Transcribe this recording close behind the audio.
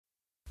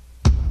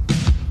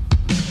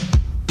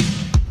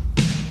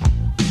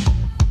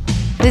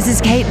This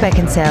is Kate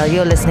Beckinsale.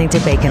 You're listening to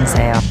Bacon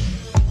Sale.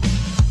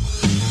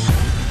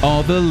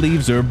 All the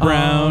leaves are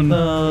brown.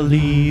 All the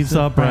leaves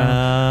are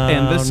brown.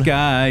 And the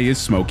sky is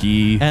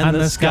smoky. And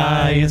the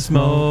sky is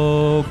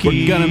smoky.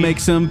 We're gonna make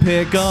some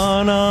picks.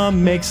 Gonna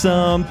make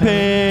some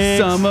picks.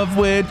 Some of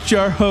which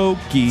are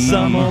hokey.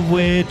 Some of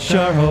which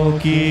are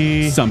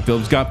hokey. Some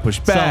films got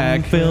pushed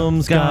back. Some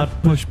films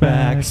got pushed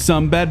back.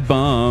 Some bad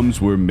bombs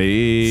were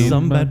made.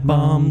 Some bad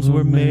bombs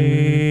were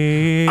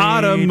made.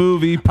 Autumn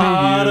movie preview.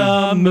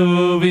 Autumn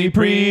movie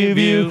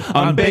preview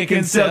on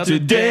Bacon Sale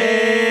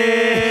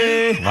today.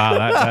 Wow,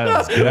 that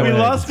was good. We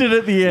lost it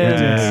at the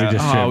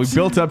end. We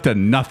built up to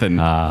nothing.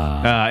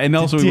 And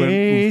also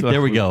Today- we went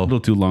there we go. a little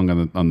too long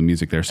on the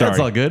music there. Sorry. That's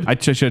all good. I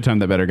should have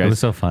timed that better, guys. It was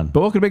so fun.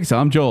 But welcome to Bacon Sale.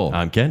 I'm Joel.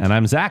 I'm Ken. And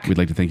I'm Zach. We'd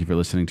like to thank you for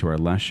listening to our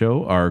last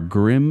show, our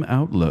Grim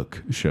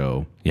Outlook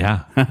show.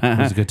 Yeah, it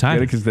was a good time.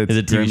 Because Is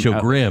it TV show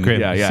Grimm?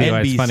 Yeah, yeah. See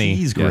why it's funny.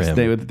 NBC's Grimm.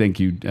 Yes, thank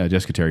you,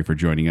 Jessica Terry, for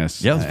joining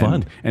us. Yeah, it was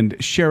fun. And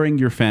sharing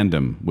your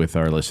fandom with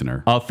our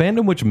listener. A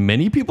fandom which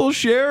many people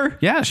share.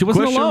 Yeah, she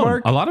wasn't Question alone.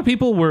 mark? A lot of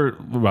people were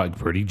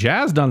pretty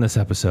jazzed on this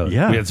episode.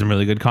 Yeah. We had some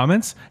really good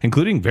comments,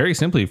 including very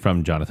simply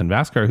from Jonathan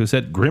Vaskar, who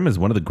said Grimm is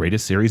one of the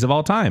greatest series of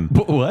all time.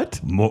 What?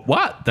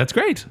 What? That's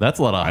great. That's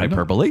a lot of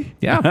hyperbole.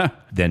 Yeah.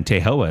 Then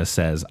Tehoa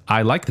says,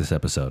 I like this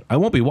episode. I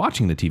won't be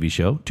watching the TV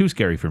show. Too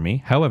scary for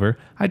me. However,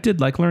 I did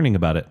like learning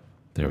about it.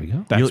 There we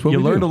go. That's what You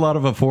we learned do. a lot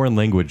of a foreign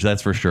language,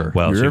 that's for sure.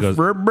 Well, she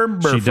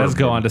does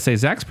go on. on to say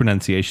Zach's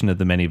pronunciation of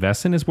the many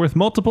Vesson is worth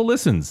multiple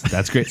listens.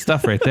 That's great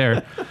stuff right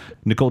there.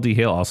 Nicole D.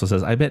 Hale also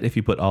says, I bet if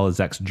you put all of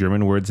Zach's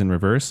German words in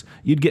reverse,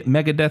 you'd get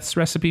Megadeth's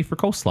recipe for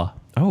coleslaw.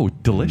 Oh,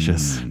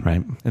 delicious.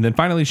 Right. And then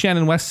finally,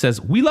 Shannon West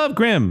says, we love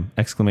Grimm!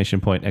 Exclamation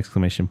point,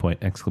 exclamation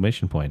point,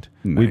 exclamation point.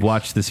 Nice. We've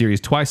watched the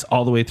series twice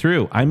all the way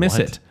through. I miss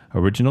What? it.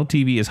 Original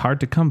TV is hard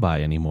to come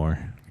by anymore.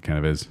 It kind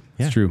of is.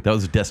 Yeah, It's true. That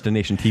was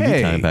destination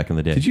TV time back in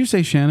the day. Did you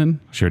say Shannon?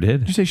 Sure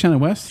did. Did you say Shannon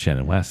West?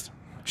 Shannon West.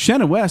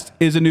 Shannon West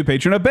is a new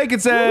patron of Bacon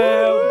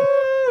Sale.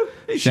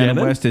 Hey, Shannon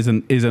West is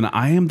an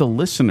I Am the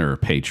Listener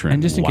patron.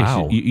 And just in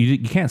Wow. case you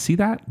can't see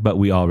that, but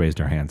we all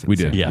raised our hands. We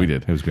did. Yeah. We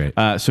did. It was great.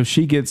 So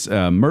she gets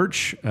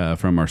merch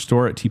from our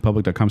store at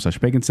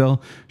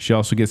tpublic.com/baconcell. She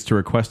also gets to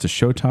request a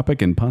show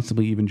topic and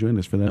possibly even join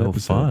us for that Oh,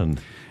 episode. fun.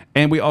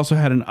 And we also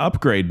had an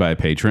upgrade by a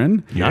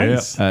patron.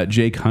 Nice.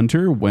 Jake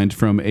Hunter went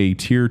from a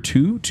tier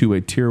 2 to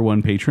a tier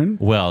 1 patron.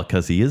 Well,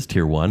 because he is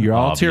tier 1. You're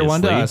all tier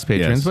 1 to obviously. us,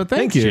 patrons, Yes. but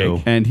thank Thanks, you.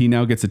 Jake. And he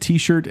now gets a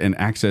t-shirt and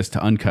access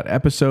to uncut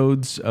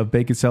episodes of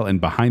Bacon Cell and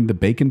behind the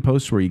bacon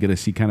posts where you get to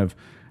see kind of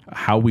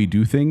how we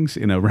do things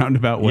in a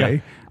roundabout way. Yeah.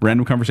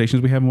 Random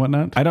conversations we have and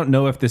whatnot. I don't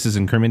know if this is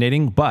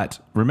incriminating, but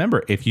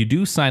remember, if you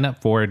do sign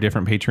up for a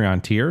different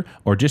Patreon tier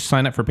or just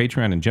sign up for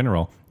Patreon in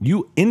general,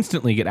 you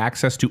instantly get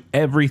access to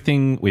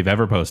everything we've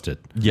ever posted.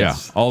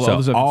 Yes. All So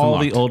those are all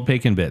the unlocked. old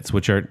Bacon bits,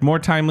 which are more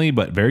timely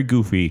but very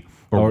goofy,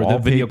 or the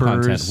video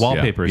wallpapers. content,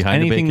 wallpapers,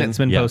 Behind the anything bacon. that's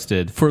been Yeah.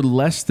 posted. For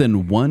less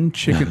than one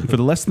chicken, for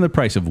the less than the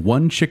price of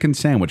one chicken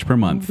sandwich per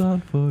month. Hold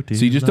on for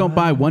So you just don't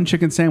buy dear one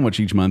chicken sandwich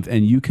each month,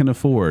 and you can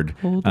afford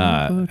Hold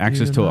on for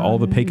access to dear all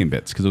the life. Bacon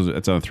Bits because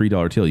it's on a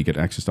 $3 tier. You get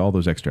access to all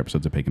those extra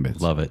episodes of Bacon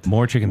Bits. Love it.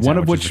 More chicken One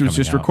of sandwiches which are was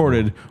just coming out.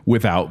 recorded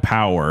without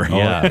power.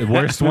 Yeah.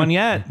 Worst one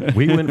yet.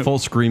 We went full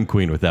Scream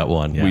Queen with that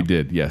one. We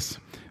did, yes.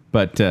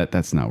 But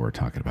that's not what we're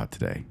talking about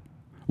today.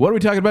 What are we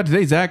talking about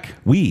today, Zach?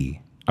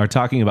 We are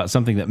talking about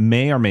something that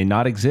may or may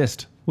not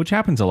exist, which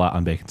happens a lot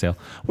on Bacon Sale.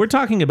 We're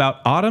talking about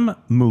autumn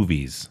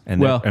movies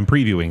and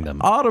previewing them.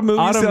 Autumn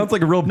movie sounds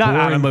like a real not boring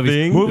autumn movies.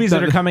 thing. Movies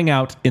that are coming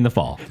out in the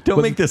fall.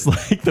 Don't make this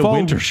like the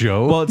winter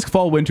show. Well, it's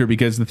fall winter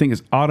because the thing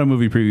is, autumn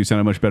movie previews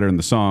sound much better in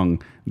the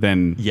song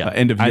than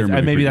end of year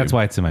movie maybe preview. that's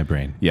why it's in my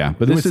brain. Yeah,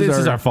 but This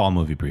is our fall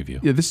movie preview.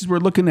 Yeah, this is we're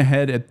looking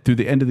ahead through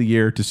the end of the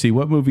year to see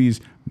what movies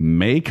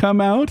may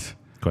come out.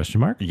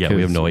 Question mark? Yeah,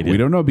 we have no idea. We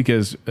don't know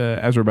because,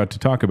 as we're about to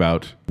talk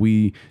about,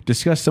 we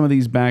discussed some of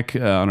these back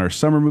on our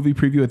summer movie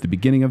preview at the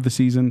beginning of the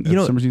season,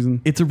 summer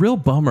season. It's a real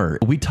bummer.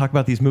 We talk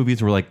about these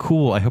movies and we're like,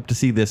 cool, I hope to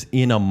see this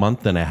in a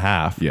month and a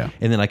half. Yeah.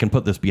 And then I can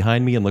put this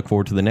behind me and look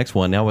forward to the next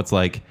one. Now it's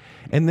like,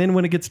 and then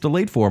when it gets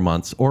delayed 4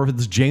 months, or if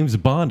it's James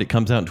Bond, it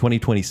comes out in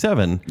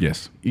 2027.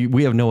 Yes.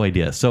 We have no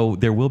idea. So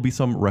there will be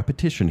some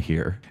repetition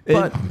here.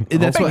 But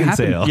That's what Bacon happened.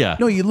 Sale. Yeah.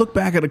 No, you look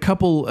back at a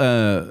couple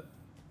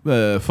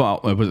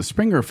fall, was it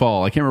spring or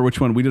fall? I can't remember which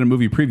one. We did a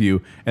movie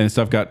preview and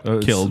stuff got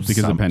killed because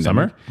of the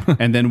pandemic.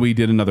 And then we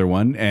did another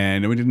one,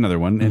 and we did another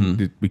one,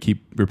 and we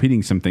keep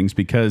repeating some things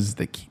because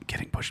they keep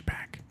getting pushed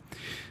back.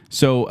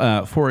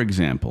 So, for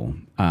example,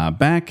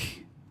 back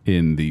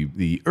in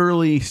the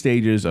early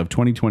stages of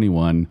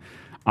 2021,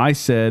 I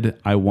said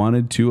I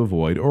wanted to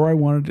avoid, or I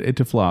wanted it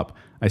to flop.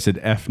 I said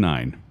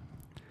F9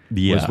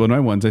 Yeah. was one of my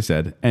ones I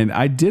said, and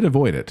I did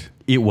avoid it.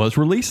 It was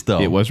released,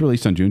 though. It was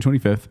released on June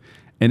 25th,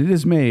 and it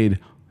has made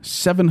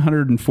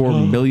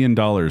 $704 million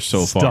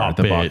so far at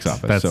the box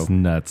office. That's so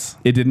nuts.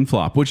 it didn't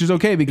flop, which is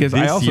okay because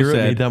I This also year it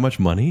made said that much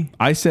money?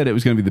 I said it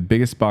was going to be the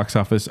biggest box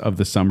office of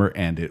the summer,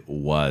 and it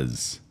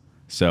was.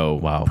 So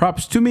Wow.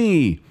 props to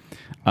me.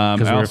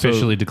 Because I we're also-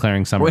 officially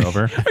declaring summer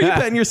over. Are you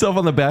patting yourself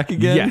on the back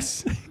again?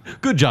 Yes.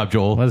 Good job,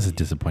 Joel. Well, this is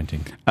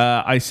disappointing.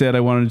 I said I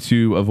wanted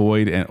to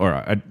avoid, or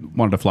I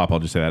wanted to flop. I'll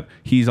just say that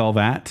He's All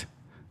That,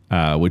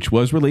 which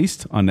was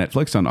released on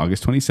Netflix on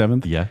August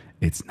 27th. Yeah.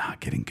 It's not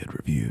getting good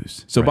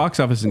reviews. So box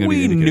office is going to be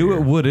We the indicator knew it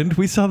here. wouldn't.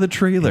 We saw the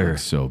trailer.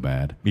 It's so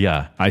bad.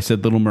 Yeah. I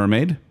said Little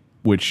Mermaid,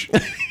 which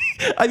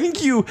I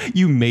think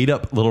you made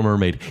up Little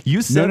Mermaid.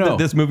 You said No. that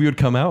this movie would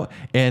come out,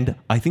 and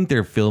I think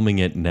they're filming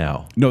it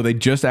now. no, they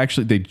just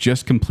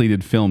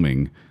completed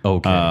filming.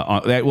 Okay.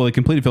 They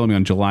completed filming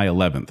on July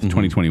 11th,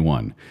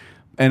 2021.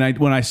 And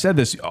when I said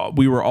this,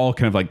 we were all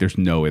kind of like, "There's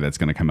no way that's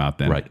going to come out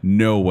then." Right.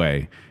 No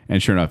way.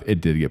 And sure enough,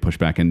 it did get pushed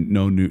back, and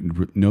no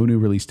new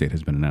release date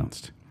has been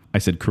announced. I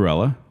said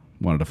Cruella,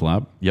 wanted to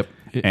flop. Yep.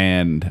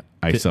 And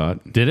I saw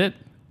it. Did it?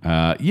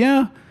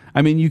 Yeah.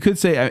 I mean, you could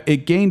say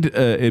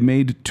it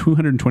made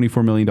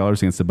 $224 million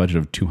against the budget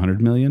of $200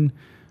 million.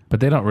 But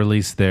they don't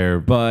release their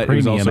But it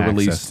was premium also access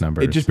released.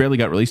 numbers. It just barely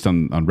got released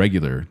on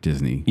regular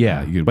Disney.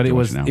 yeah, You can but it watch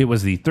was now. it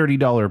was the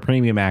 $30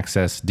 premium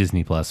access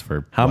Disney Plus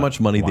for How what? much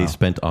money Wow. they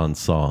spent on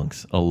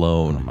songs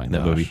alone in that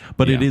gosh. movie.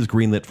 But it Yeah. is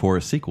greenlit for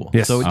a sequel.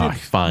 Yes. So it did Ah,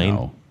 fine.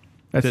 no.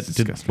 That's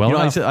disgusting. well You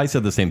know, enough. I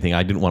said the same thing.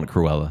 I didn't want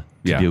Cruella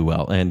to Yeah. do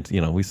well. And,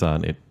 we saw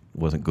it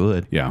wasn't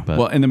good. Yeah. But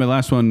Well, and then my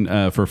last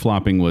one for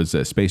flopping was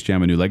Space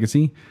Jam: A New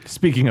Legacy.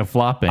 Speaking of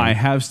flopping, I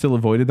have still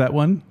avoided that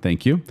one.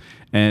 Thank you.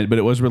 But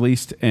it was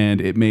released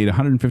and it made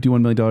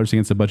 $151 million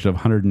against a budget of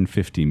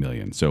 $150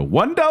 million. So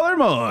 $1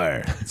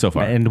 more so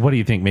far. and what do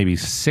you think? Maybe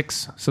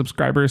 6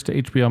 subscribers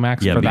to HBO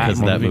Max yeah, for because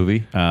of that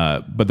movie.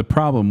 But the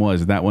problem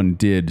was that one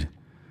did,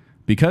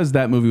 because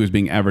that movie was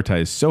being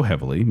advertised so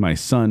heavily, my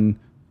son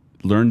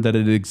learned that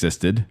it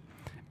existed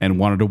and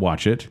wanted to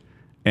watch it.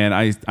 And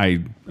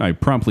I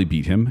promptly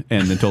beat him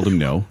and then told him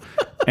no.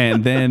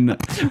 And then,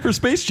 For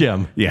Space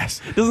Jam.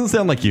 yes. Doesn't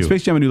sound like you.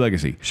 Space Jam: A New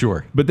Legacy.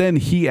 Sure. But then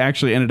he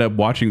actually ended up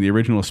watching the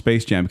original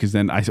Space Jam because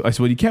then I said,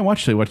 well, you can't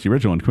watch the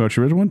original one. Can we watch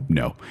the original one?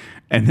 No.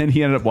 And then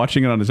he ended up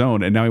watching it on his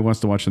own, and now he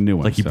wants to watch the new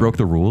one. Like he So- broke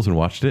the rules and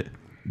watched it.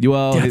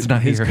 Well, Dad's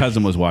not his here.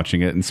 cousin was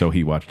watching it, and so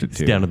he watched it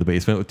too. Down to the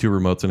basement with 2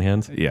 remotes in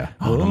hands. Yeah.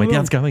 Oh, no, my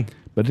dad's coming.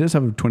 But it does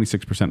have a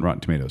 26% Rotten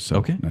Tomatoes, so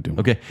Okay. not doing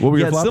Okay. What were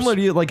your yeah, flops? similar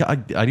to you. Like I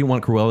didn't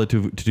want Cruella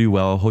to do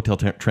well. Hotel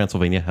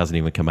Transylvania hasn't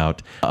even come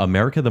out.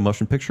 America, the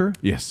motion picture,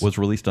 Yes. was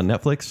released on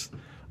Netflix.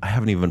 I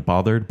haven't even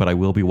bothered, but I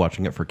will be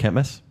watching it for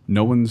Kentmas.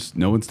 No one's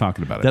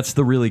talking about it. That's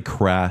the really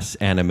crass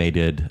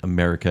animated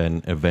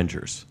American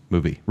Avengers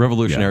movie.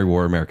 Revolutionary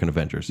War American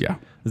Avengers. Yeah.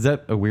 Is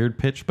that a weird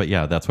pitch? But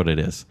yeah, that's what it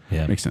is.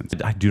 Yeah. Makes sense.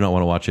 I do not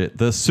want to watch it.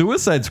 The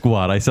Suicide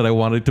Squad, I said I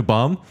wanted to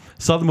bomb.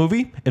 Saw the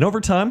movie, and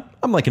over time,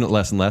 I'm liking it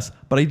less and less,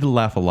 but I did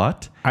laugh a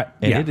lot. And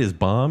yeah. it is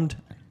bombed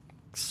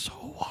so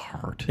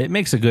hard. it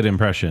makes a good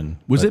impression.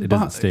 Was but it?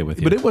 doesn't stay with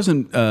you? But it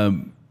wasn't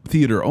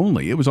theater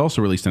only. It was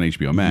also released on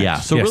HBO Max. Yeah.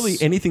 So Yes. really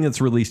anything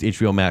that's released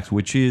HBO Max,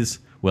 which is,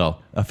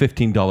 well, a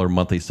 $15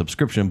 monthly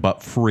subscription,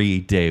 but free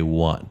day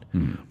one.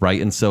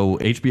 Right. And so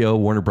HBO,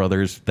 Warner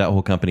Brothers, that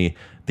whole company,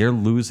 they're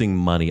losing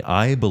money,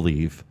 I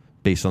believe,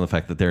 based on the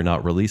fact that they're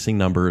not releasing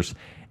numbers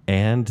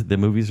and the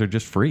movies are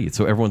just free.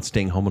 So everyone's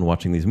staying home and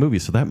watching these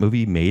movies. So that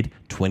movie made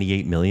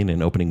 $28 million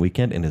in opening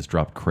weekend and has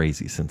dropped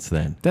crazy since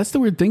then. That's the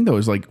weird thing, though,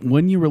 is like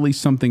when you release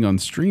something on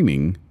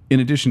streaming, in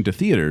addition to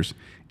theaters,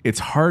 it's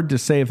hard to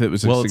say if it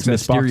was a Well, it's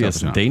success box mysterious.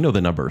 office or not. They know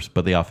the numbers,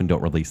 but they often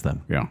don't release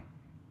them. Yeah.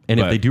 And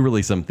if But- they do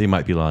release them, they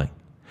might be lying.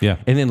 yeah.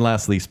 And then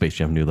lastly, Space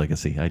Jam: New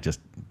Legacy. I just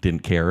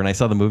didn't care. And I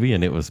saw the movie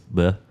and it was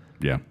bleh.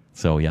 Yeah.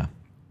 So yeah.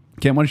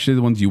 Can't want to say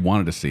the ones you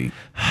wanted to see.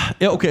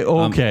 Yeah, okay.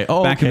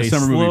 back in the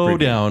summer movie Slow preview.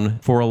 down.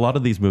 For a lot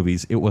of these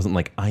movies, it wasn't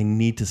like I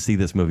need to see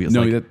this movie. It's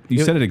No, like,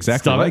 you said it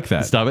exactly stop like it,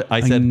 that. Stop it. I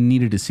I said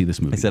needed to see this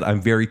movie. I said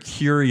I'm very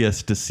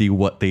curious to see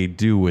what they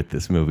do with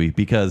this movie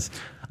because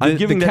I'm the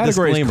giving that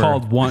category disclaimer. is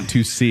called "Want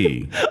to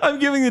See." I'm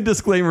giving the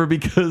disclaimer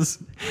because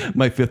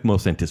my 5th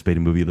most anticipated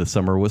movie of the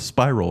summer was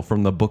Spiral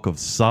from the Book of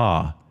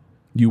Saw.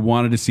 You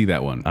wanted to see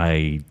that one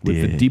I with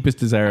did. the deepest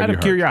desire Out of your of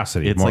heart.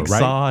 curiosity. It's more, like right?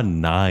 Saw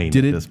 9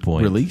 Did at it this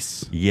point.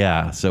 release?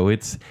 Yeah, so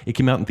it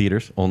came out in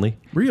theaters only.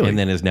 Really? And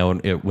then it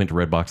went to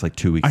Redbox like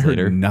 2 weeks I heard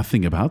later.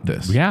 nothing about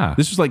this. Yeah.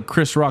 This was like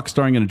Chris Rock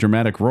starring in a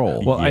dramatic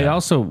role. Well, I Yeah.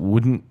 also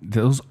wouldn't.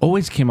 Those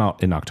always came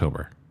out in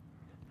October.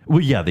 Well,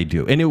 yeah, they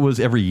do. And it was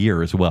every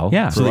year as well.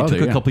 Yeah. So For a they while took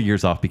there, a yeah. couple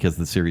years off because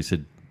the series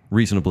had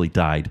reasonably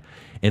died.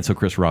 And so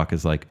Chris Rock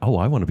is like, oh,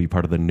 I want to be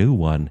part of the new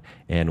one.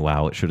 And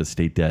wow, it should have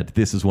stayed dead.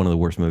 This is one of the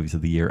worst movies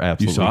of the year. I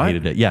absolutely saw it?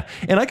 hated it. Yeah.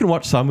 And I can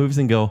watch Saw movies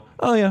and go,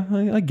 oh, yeah,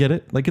 I get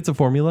it. Like it's a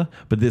formula.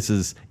 But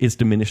it's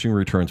diminishing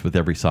returns with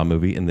every Saw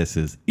movie. And this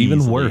is Even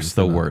easily worse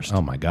the than that. worst.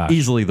 Oh, my gosh.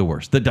 Easily the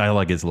worst. The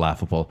dialogue is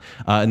laughable.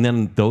 And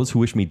then Those Who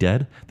Wish Me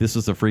Dead. This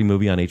was a free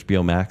movie on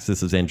HBO Max.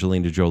 This is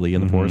Angelina Jolie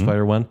in the Forest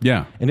Fire one.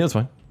 Yeah. And it was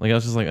fine. Like I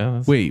was just like, oh,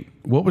 that's Wait,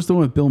 what was the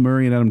one with Bill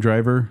Murray and Adam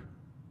Driver?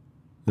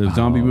 The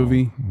zombie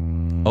movie?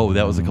 Oh,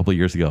 that was a couple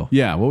years ago.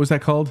 Yeah, what was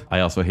that called?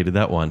 I also hated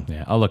that one.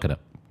 Yeah, I'll look it up.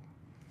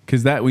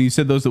 Because that when you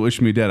said Those That Wish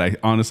Me Dead, I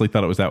honestly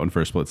thought it was that one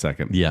for a split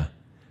second. Yeah.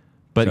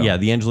 But So- yeah,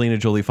 the Angelina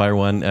Jolie Fire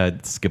one,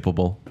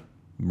 skippable.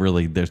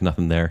 Really, there's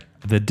nothing there.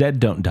 The Dead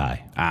Don't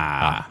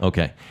Die.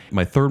 Okay.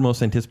 My 3rd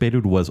most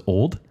anticipated was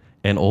Old,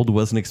 and Old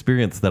was an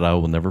experience that I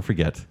will never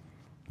forget.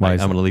 Why I'm is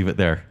going that? to leave it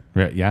there.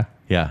 Right, yeah.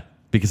 Yeah,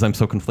 because I'm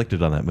so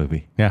conflicted on that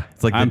movie. Yeah.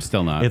 It's like I'm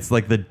still not. It's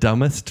like the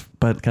dumbest,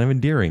 but kind of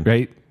endearing.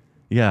 Right?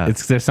 Yeah,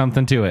 There's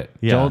something to it.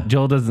 Yeah.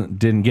 Joel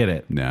didn't get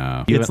it.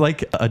 No. it's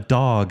like a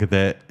dog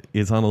that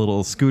is on a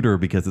little scooter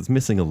because it's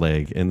missing a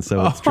leg, and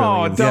so it's Oh,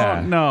 trailing its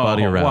don't know.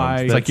 body around.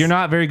 Why? It's like you're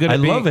not very good I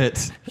at being, love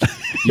it.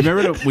 You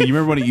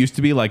remember when it used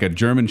to be like a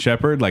German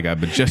Shepherd, like a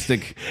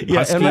majestic Yeah,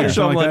 husky M. Night or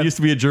something like Shyamalan that? used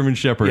to be a German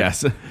Shepherd.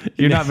 Yes.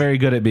 You're not very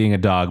good at being a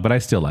dog, but I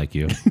still like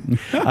you.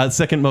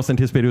 Second most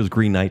anticipated was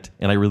Green Knight,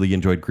 and I really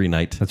enjoyed Green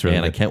Knight. That's really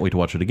and I good. can't wait to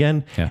watch it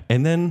again. Yeah.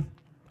 And then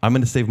I'm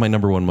going to save my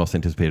number one most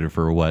anticipated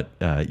for what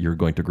you're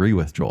going to agree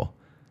with, Joel.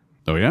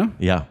 Oh, yeah?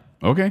 Yeah.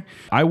 Okay.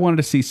 I wanted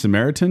to see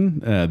Samaritan,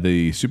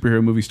 the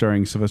superhero movie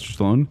starring Sylvester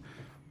Stallone.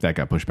 That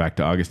got pushed back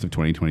to August of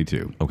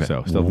 2022. Okay.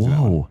 So still haven't seen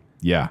that one. Whoa.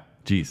 Yeah.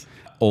 Jeez.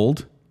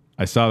 Old.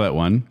 I saw that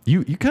one.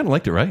 You kind of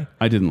liked it, right?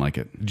 I didn't like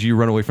it. Did you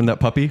run away from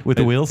that puppy with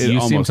the wheels? it You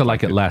seem almost to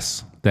like like it it.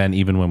 less than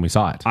even when we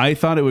saw it. I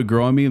thought it would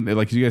grow on me.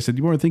 Like you guys said,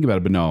 you want to think about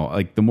it, but no.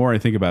 Like the more I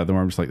think about it, the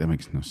more I'm just like, that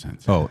makes no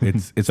sense. Oh,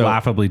 it's So-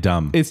 laughably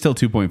dumb. It's still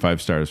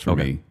 2.5 stars for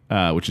Okay.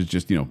 me, which is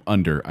just,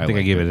 under. I think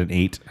I gave it an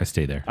 8. I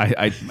stay there. M.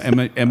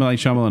 Night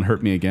Shyamalan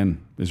hurt me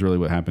again, is really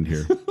what happened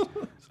here.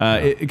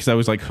 Because I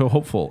was like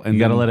hopeful. And You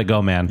got to then, let it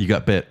go, man. You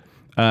got bit.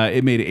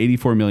 it made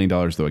 $84 million,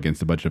 though,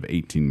 against a budget of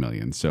 $18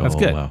 million. So That's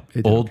good. Wow.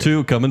 It did Old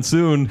 2 coming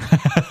soon.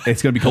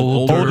 It's going to be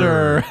called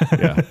Older.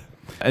 Yeah.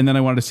 And then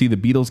I wanted to see the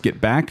Beatles get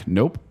back.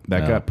 Nope.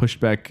 That got pushed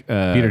back.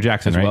 Peter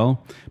Jackson, as right?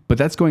 well. But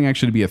that's going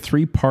actually to be a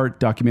 3-part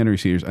documentary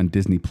series on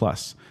Disney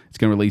Plus. It's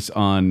going to release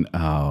on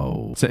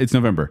it's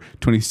November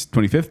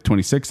 25th,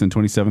 26th, and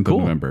 27th of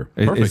November.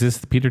 Is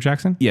this Peter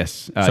Jackson?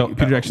 Yes.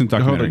 Peter Jackson's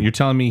hold documentary. on. You're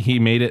telling me he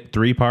made it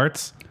 3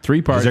 parts?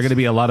 3 parts. Is there going to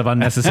be a lot of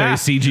unnecessary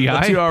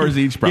CGI? 2 hours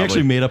each, He probably.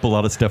 actually made up a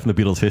lot of stuff in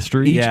the Beatles'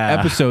 history. Each Yeah.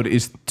 episode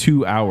is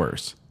 2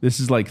 hours. This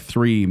is like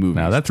 3 movies.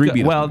 No, that's 3 good.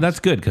 Beatles Well, movies. that's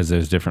good because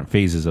there's different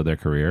phases of their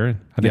career.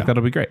 I think Yeah.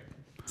 that'll be great.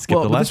 Skip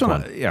the but last this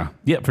one. Yeah.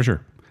 Yeah, for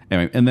sure.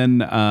 Anyway, and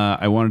then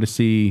I wanted to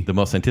see The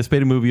most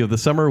anticipated movie of the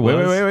summer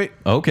was... Wait.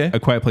 Okay. A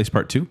Quiet Place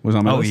Part 2 was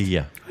on my Oh, list.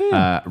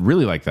 yeah.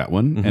 Really like that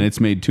one, and it's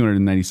made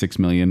 $296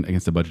 million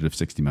against a budget of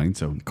 $60 million.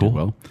 So Cool. did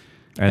well.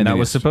 And that then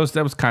was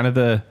that was kind of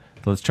the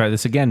let's try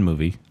this again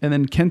movie. And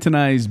then Kent and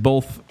I's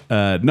both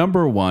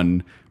number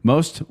one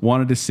most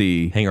wanted to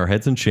see Hang our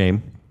heads in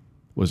shame.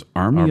 was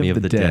Army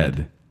of the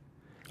Dead.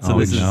 So Oh,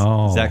 this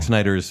no. is Zack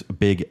Snyder's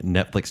big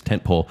Netflix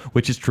tentpole,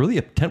 which is truly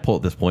a tentpole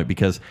at this point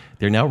because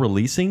they're now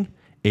releasing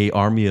a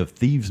Army of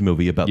Thieves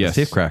movie about Yes,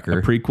 the Safecracker,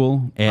 a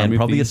prequel, and Army of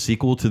probably a Thieves.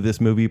 sequel to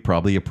this movie,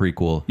 probably a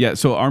prequel. Yeah,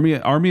 so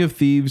Army of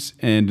Thieves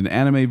and an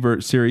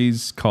anime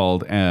series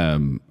called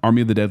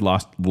Army of the Dead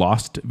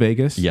Lost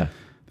Vegas. Yeah.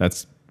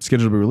 That's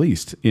scheduled to be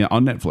released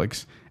on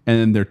Netflix, and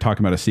then they're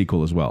talking about a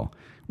sequel as well,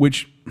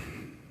 which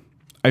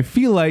I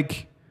feel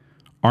like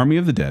Army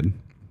of the Dead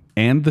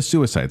and the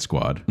Suicide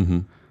Squad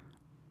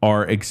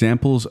are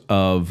examples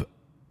of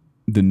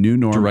the new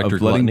norm Director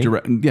of letting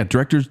gluttony?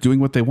 directors doing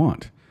what they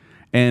want,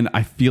 and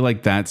I feel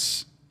like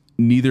that's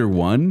neither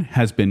one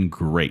has been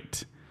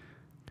great.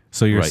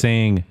 So you're Right.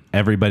 saying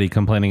everybody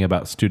complaining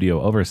about studio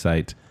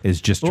oversight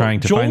is just trying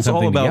to Joel's find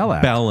something all about to yell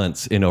at.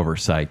 balance in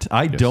oversight.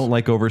 I don't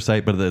like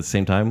oversight, but at the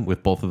same time,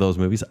 with both of those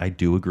movies, I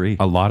do agree.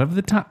 A lot of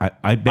the time,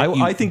 I bet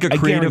you, I think a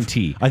creative.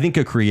 guarantee. I think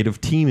a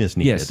creative team is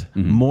needed. Yes,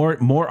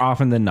 more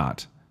often than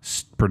not,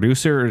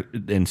 producer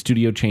and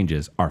studio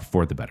changes are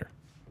for the better.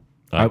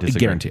 I disagree.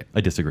 guarantee it.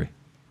 I disagree.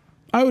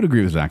 I would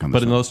agree with Zach on this.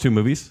 But in those two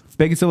movies,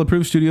 Bacon still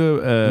approves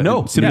studio.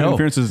 No, cinematic no,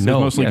 interference is no.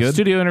 mostly Yeah, good.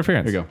 studio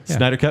interference. There you go. Yeah.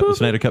 Snyder Cut was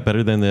Snyder Cut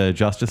better than the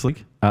Justice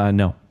League?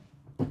 No.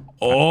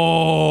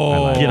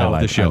 Oh, Get I off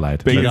lied. the show. I lied.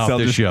 Get Bacon off Cell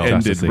the just show. ended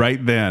Justice League.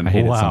 right then. I hate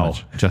it so Wow.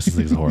 much. Justice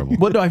League is horrible.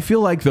 Well, no, I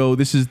feel like though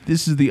this is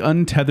the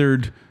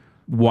untethered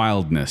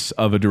wildness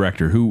of a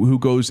director who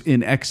goes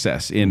in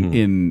excess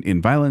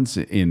in violence,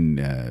 in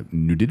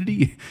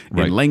nudity,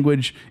 Right. in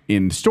language,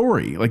 in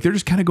story. Like they're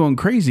just kind of going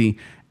crazy,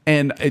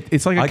 and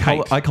it's like a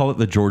kite. I call it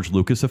the George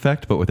Lucas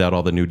effect, but without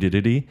all the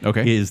nudity.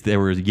 Okay. Is there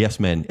were yes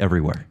men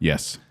everywhere.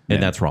 yes, And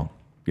Yeah. that's wrong.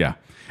 Yeah.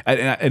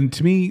 And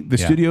to me, the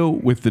Yeah. studio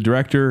with the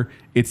director,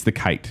 it's the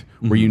kite,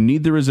 where you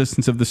need the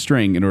resistance of the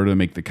string in order to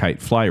make the kite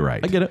fly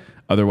right. I get it.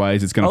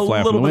 Otherwise, it's going to A fly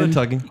up in the little bit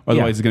of wind. tugging.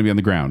 Otherwise, Yeah. it's going to be on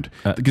the ground.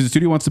 Because the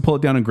studio wants to pull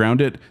it down and ground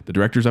it. The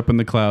director's up in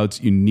the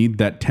clouds. You need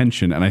that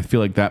tension. And I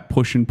feel like that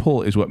push and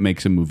pull is what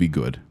makes a movie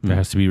good. There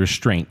has to be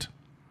restraint,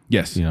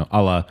 Yes.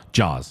 a la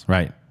Jaws,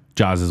 right?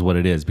 Jaws is what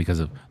it is because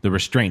of the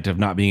restraint of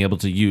not being able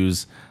to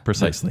use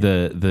Precisely.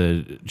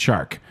 the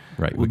shark.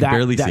 Right. We can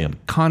barely see him.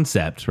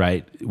 Concept,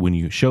 right? When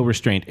you show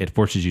restraint, it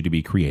forces you to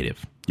be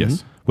creative.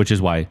 Yes. Which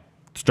is why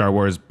Star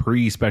Wars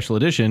pre-special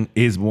edition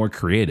is more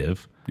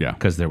creative. Yeah.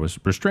 Because there was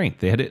restraint.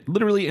 They had to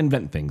literally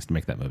invent things to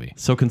make that movie.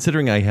 So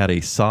considering I had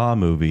a Saw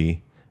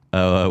movie,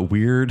 a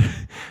weird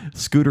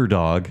scooter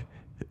dog,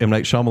 M.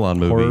 Night Shyamalan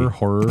movie,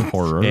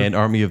 horror. and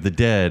Army of the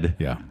Dead,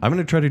 Yeah. I'm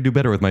going to try to do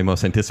better with my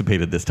most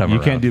anticipated this time You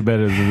around. can't do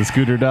better than the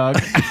scooter dog.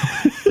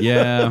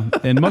 Yeah.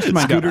 And most of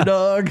mine Scooter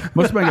dog.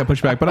 Most of mine got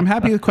pushed back, but I'm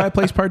happy with Quiet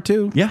Place Part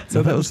 2. Yeah,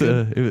 so that was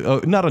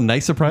not a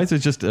nice surprise.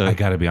 It's just I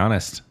got to be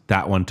honest.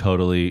 That one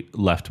totally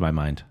left my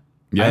mind.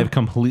 Yeah? I have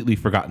completely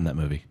forgotten that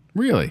movie.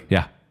 Really?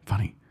 Yeah.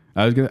 Funny.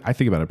 I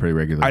think about it pretty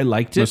regularly. I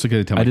liked it. Mostly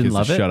because I tell my I didn't kids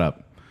love to it. shut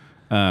up.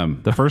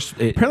 The first...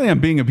 Apparently, I'm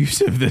being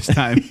abusive this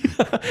time.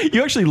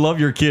 You actually love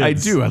your kids. I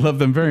do. I love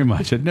them very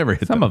much. I'd never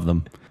hit some them. of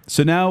them.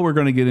 So now we're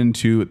going to get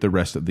into the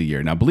rest of the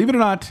year. Now, believe it or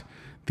not,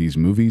 these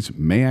movies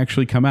may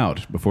actually come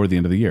out before the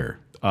end of the year.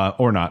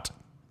 Or not.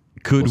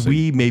 Could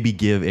we maybe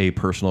give a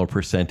personal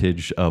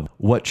percentage of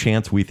what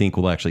chance we think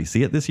we'll actually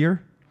see it this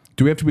year?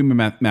 Do we have to be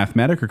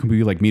mathematic or can we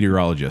be like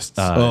meteorologists?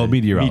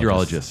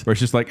 Meteorologists. Where it's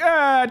just like,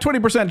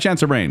 20%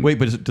 chance of rain. Wait,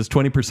 but does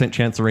 20%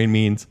 chance of rain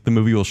means the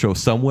movie will show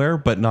somewhere,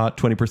 but not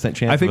 20%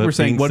 chance? I think of we're it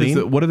saying, being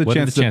seen? what are the What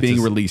are the chances of being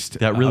chances? released?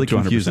 That really up to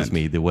 100%? confuses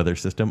me. The weather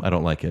system, I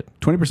don't like it.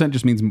 20%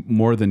 just means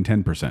more than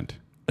 10%.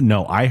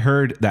 No, I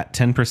heard that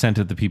 10%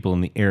 of the people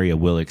in the area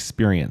will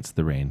experience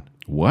the rain.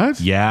 What?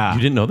 Yeah. You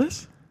didn't know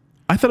this?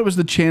 I thought it was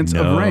the chance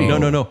of rain.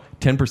 No.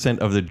 10%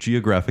 of the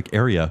geographic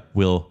area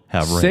will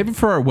have rain. Save it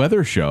for our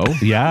weather show.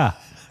 Yeah.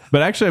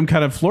 But actually, I'm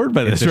kind of floored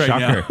by this It's a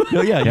right shocker. now.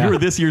 No, yeah, you were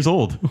this year's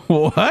old.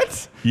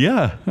 What?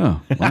 Yeah.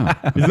 Oh, wow.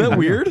 Isn't that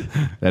weird?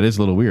 That is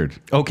a little weird.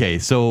 Okay,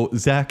 so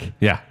Zach,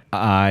 Yeah.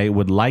 I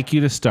would like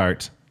you to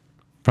start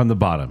from the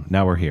bottom.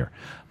 Now we're here.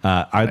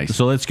 Nice.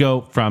 So let's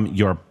go from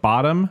your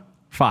bottom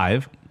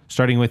 5,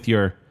 starting with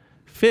your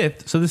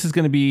 5th. So this is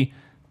going to be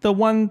the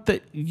one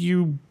that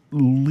you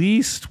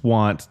least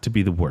want to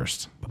be the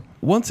worst.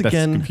 once That's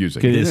again,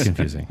 confusing. It is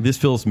confusing. This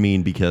feels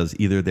mean because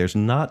either there's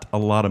not a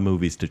lot of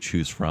movies to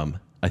choose from,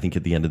 I think,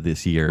 at the end of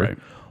this year, Right.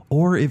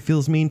 or it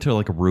feels mean to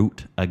like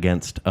root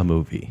against a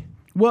movie.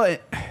 Well,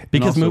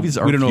 Because movies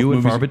are we don't know if few and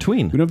movies- far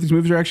between. We don't know if these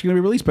movies are actually going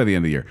to be released by the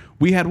end of the year.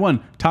 We had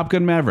one, Top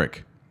Gun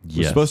Maverick. It was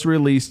Yes. supposed to be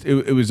released.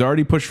 It was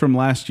already pushed from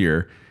last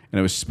year, and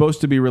it was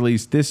supposed to be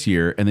released this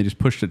year, and they just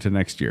pushed it to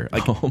next year.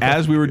 Like Oh my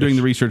as we were doing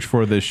the research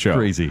for this show.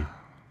 Crazy.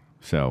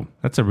 So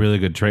That's a really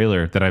good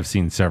trailer that I've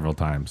seen several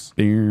times.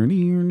 yeah,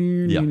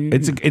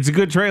 It's a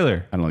good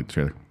trailer. I don't like the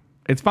trailer.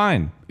 It's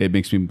fine. It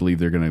makes me believe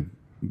they're going to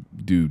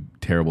do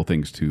terrible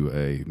things to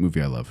a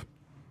movie I love.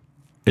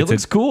 It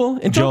looks cool,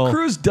 and Tom Joel-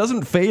 Cruise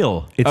doesn't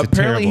fail. It's Apparently,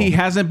 a terrible, he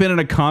hasn't been in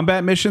a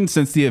combat mission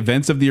since the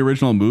events of the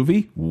original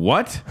movie.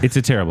 What? It's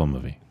a terrible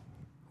movie.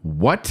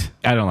 What?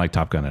 I don't like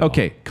Top Gun at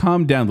Okay,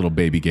 calm down, little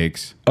baby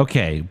cakes. all.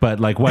 Okay, but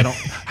like, why don't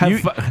have You,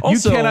 fun, you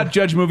Also- cannot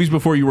judge movies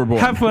before you were born.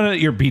 have fun at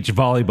your beach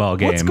volleyball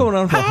game? What's going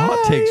on for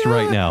hot takes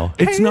right now?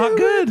 It's not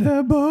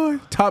good. Boy.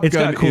 Top It's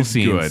Gun got cool is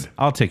scenes. good.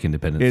 I'll take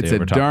Independence It's Day a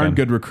over Top darn Gun.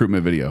 good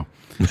recruitment video.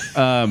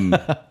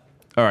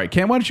 All right,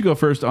 Cam, why don't you go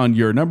first on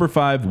your number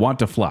 5, Want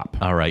to Flop?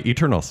 All right,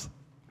 Eternals.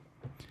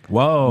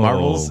 Whoa,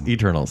 Marvel's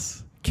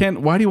Eternals.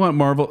 Ken, why do you want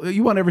Marvel?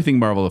 You want everything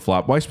Marvel to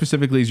flop. Why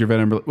specifically is your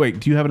Venom? Wait,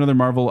 do you have another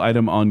Marvel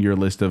item on your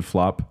list of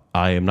flop?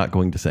 I am not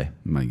going to say.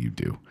 No, you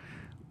do.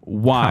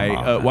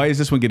 Why? Why is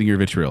this one getting your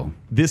vitriol?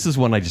 This is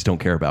one I just don't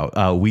care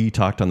about. We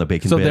talked on the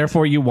Bacon So Bit.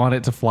 therefore, you want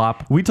it to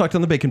flop? We talked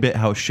on the Bacon Bit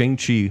how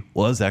Shang-Chi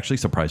was actually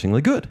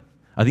surprisingly good.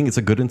 I think it's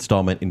a good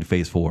installment in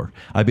Phase 4.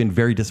 I've been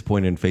very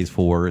disappointed in Phase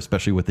 4,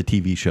 especially with the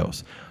TV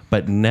shows.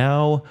 But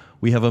now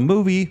we have a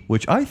movie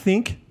which I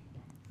think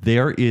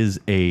there is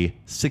a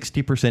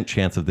 60%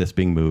 chance of this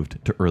being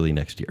moved to early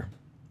next year.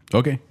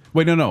 Okay.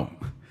 Wait, no.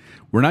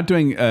 We're not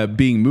doing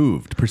being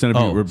moved. Percent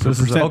of Oh, so this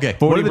is percent. okay.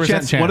 What are the 40%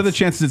 chances? What are the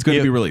chances it's going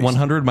to be released?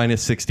 100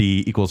 minus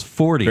 60 equals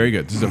 40. Very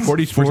good. This is a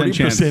 40%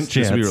 chance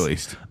this will be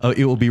released.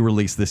 It will be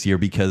released this year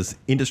because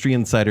industry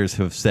insiders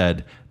have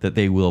said that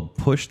they will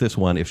push this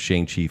one if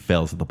Shang-Chi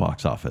fails at the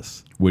box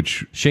office.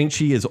 Which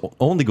Shang-Chi is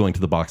only going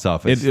to the box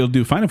office. it'll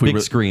do fine if we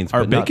Big screens,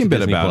 Our but not bacon to bit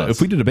Disney about it. Plus.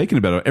 If we did a bacon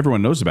about it,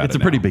 everyone knows about It's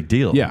it. a pretty now. big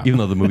deal. Yeah. Even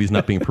though the movie's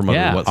not being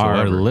promoted Yeah, whatsoever.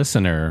 our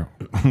listener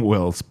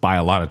will buy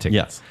a lot of tickets.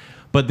 Yes.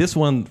 But this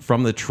one,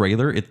 from the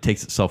trailer, it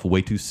takes itself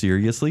way too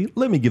seriously.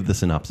 Let me give the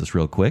synopsis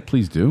real quick.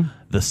 Please do.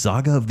 The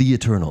saga of the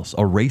Eternals,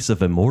 a race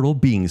of immortal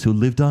beings who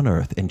lived on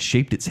Earth and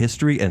shaped its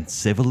history and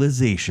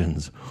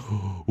civilizations.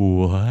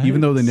 What? Even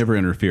though they never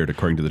interfered,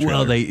 according to the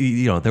trailer.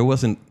 Well, there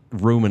wasn't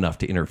room enough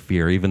to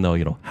interfere, even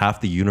though,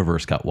 half the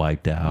universe got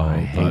wiped out. I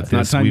hate it's not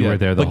this. time We yet. were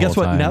there the But guess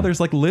whole what? time. Now there's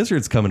like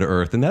lizards coming to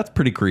Earth, and that's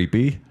pretty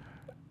creepy.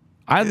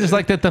 I just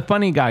like that the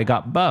funny guy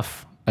got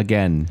buff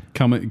again.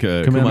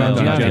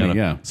 Nanjiani,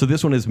 yeah. So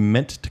this one is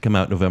meant to come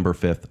out November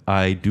 5th.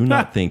 I do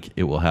not think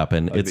it will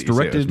happen. It's thought you said it was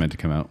directed, meant to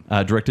come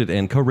out. directed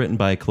and co-written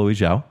by Chloe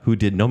Zhao, who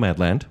did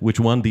Nomadland, which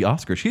won the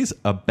Oscar. She's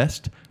a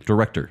Best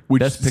Director,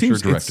 Which Best Picture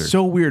seems Director. it's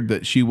so weird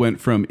that she went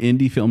from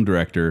indie film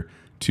director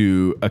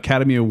to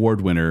Academy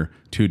Award winner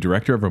to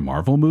director of a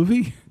Marvel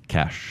movie.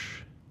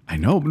 Cash. I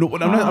know. No,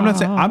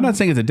 I'm not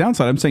saying it's a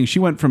downside. I'm saying she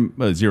went from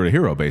zero to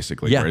hero,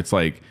 basically. Yeah. Where it's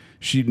like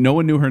no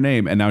one knew her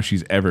name, and now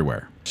she's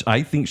everywhere.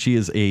 I think she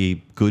is a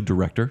good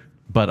director,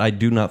 but I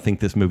do not think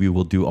this movie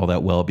will do all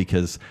that well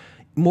because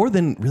more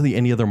than really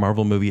any other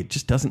Marvel movie, it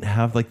just doesn't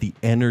have like the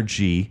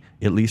energy,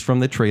 at least from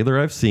the trailer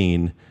I've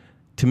seen,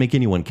 to make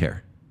anyone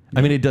care.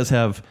 I mean, it does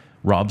have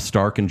Robb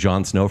Stark and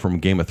Jon Snow from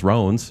Game of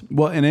Thrones.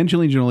 Well, and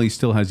Angelina Jolie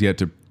still has yet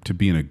to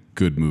be in a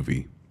good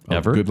movie.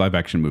 Ever? A good live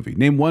action movie.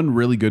 Name one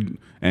really good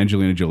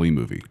Angelina Jolie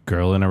movie.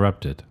 Girl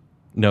Interrupted.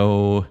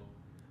 No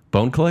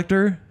Bone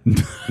Collector?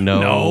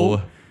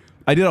 No.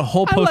 I did a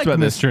whole I post like about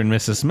this Mr. and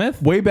Mrs.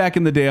 Smith. way back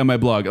in the day on my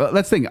blog.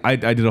 That's the thing. I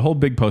did a whole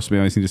big post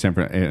about the St.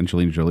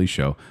 Angelina Jolie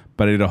show,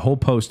 but I did a whole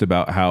post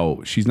about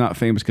how she's not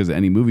famous because of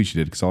any movie she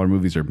did, because all her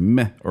movies are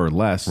meh or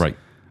less. Right.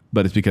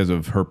 But it's because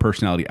of her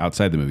personality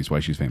outside the movies why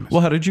she's famous.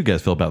 Well, how did you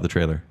guys feel about the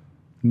trailer?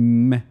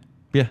 Meh.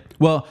 Yeah.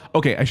 Well,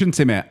 okay, I shouldn't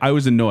say meh. I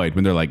was annoyed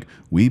when they're like,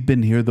 we've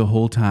been here the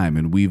whole time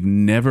and we've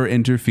never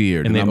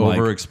interfered. And they I'm like,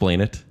 over-explain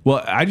it.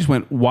 well, I just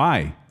went,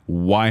 why?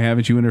 Why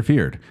haven't you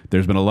interfered?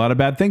 There's been a lot of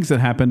bad things that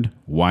happened.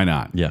 Why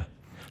not? Yeah.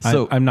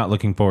 So I'm not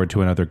looking forward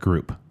to another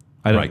group.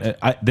 I don't,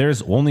 Right.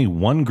 there's only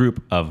one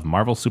group of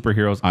Marvel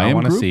superheroes I am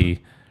want to group? see,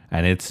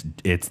 and it's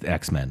the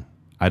X-Men.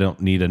 I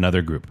don't need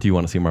another group. Do you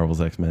want to see Marvel's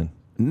X-Men?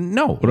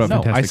 No, about no,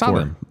 I Fantastic saw Four?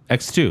 them.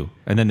 X2,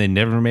 and then they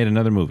never made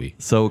another movie.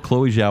 So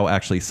Chloe Zhao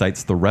actually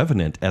cites The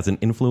Revenant as an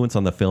influence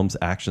on the film's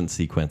action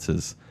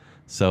sequences.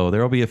 So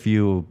there will be a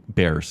few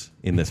bears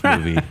in this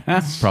movie,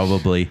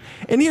 probably.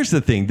 And here's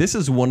the thing. This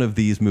is one of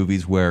these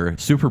movies where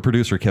super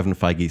producer Kevin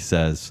Feige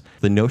says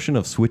the notion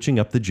of switching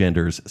up the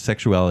genders,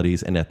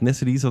 sexualities, and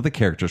ethnicities of the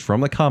characters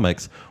from the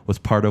comics was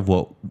part of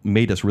what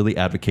made us really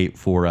advocate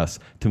for us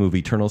to move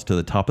Eternals to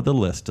the top of the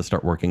list to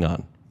start working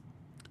on.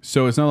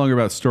 So it's no longer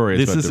about story.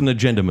 It's This about is an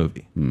agenda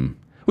movie.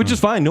 Which is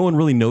fine. No one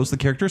really knows the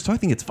characters, so I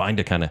think it's fine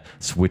to kind of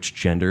switch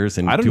genders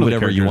and I don't do know the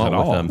whatever you characters want at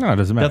with all. them. No, it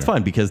doesn't matter. That's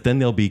fine because then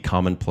they'll be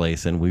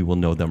commonplace and we will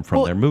know them from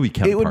Well, their movie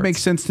counterparts. It would make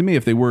sense to me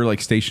if they were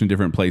like stationed in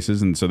different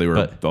places and so they were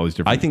But all these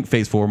different. I think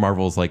Phase 4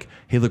 Marvel's like,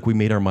 hey, look, we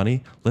made our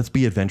money. Let's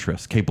be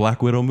adventurous. Okay,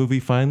 Black Widow movie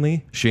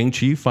finally.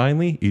 Shang-Chi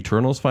finally.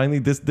 Eternals finally.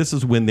 This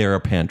is when they're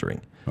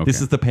pandering. This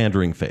Okay. is the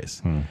pandering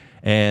phase.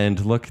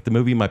 And look, the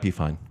movie might be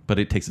fine, but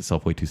it takes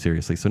itself way too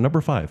seriously. So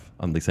number 5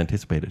 on least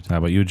anticipated. How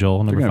about you, Joel?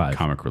 They're Number gonna have 5.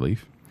 comic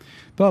relief.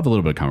 They'll have a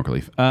little bit of comic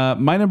relief.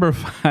 My number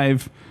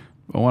 5,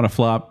 I want to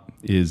flop,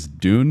 is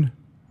Dune.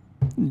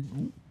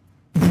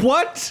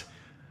 What?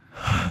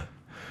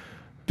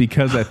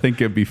 Because I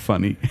think it'd be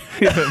funny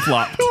if it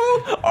flopped.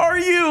 Are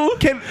you?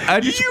 Can I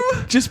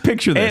just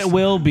picture this? It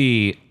will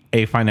be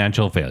a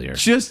financial failure.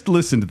 Just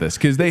listen to this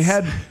because they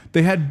had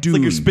Dune.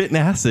 Like you're spitting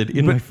acid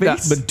in my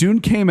face. But Dune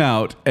came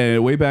out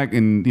way back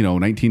in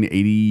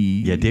 1980.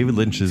 Yeah, David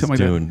Lynch's something like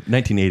that. Dune,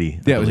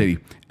 1980. Yeah, it was 80.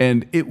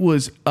 And it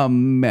was a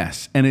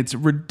mess. And it's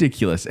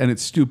ridiculous. And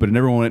it's stupid. And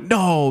everyone went,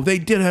 no, they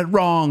did it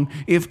wrong.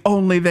 If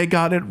only they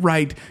got it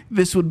right.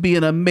 This would be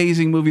an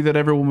amazing movie that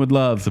everyone would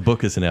love. The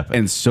book is an epic.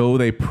 And so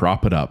they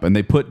prop it up. And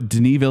they put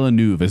Denis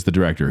Villeneuve as the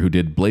director, who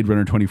did Blade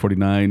Runner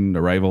 2049,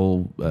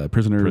 Arrival,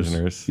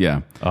 Prisoners. Yeah.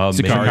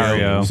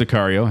 Sicario.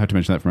 Sicario. I have to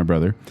mention that for my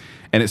brother.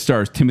 And it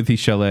stars Timothy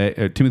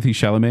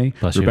Chalamet,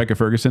 Bless you. Rebecca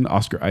Ferguson,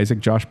 Oscar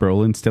Isaac, Josh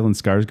Brolin, Stellan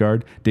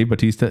Skarsgård, Dave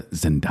Bautista,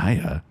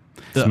 Zendaya,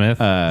 Smith.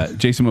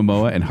 Jason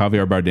Momoa, and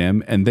Javier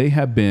Bardem. And they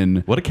have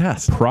been What a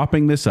cast.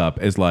 propping this up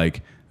as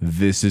like,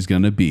 this is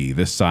going to be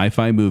the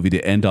sci-fi movie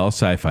to end all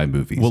sci-fi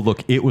movies. Well,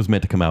 look, it was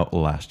meant to come out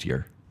last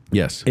year.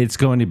 yes. It's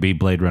going to be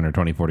Blade Runner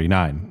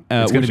 2049.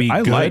 It's going to which be I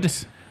good.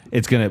 liked.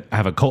 It's going to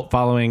have a cult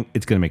following.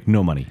 It's going to make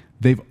no money.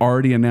 They've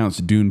already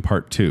announced Dune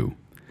Part 2.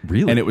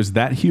 Really? And it was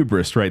that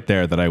hubris right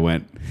there that I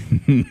went,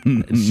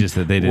 It's just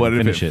that they didn't what if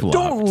finish it it. flopped?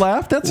 Don't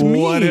laugh. That's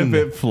mean. What if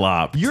it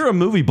flopped? You're a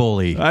movie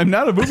bully. I'm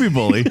not a movie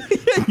bully.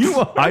 You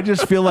are. I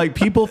just feel like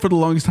people for the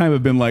longest time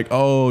have been like,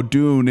 oh,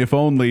 Dune, if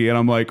only. And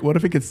I'm like, what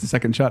if it gets the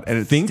second shot and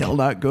it's still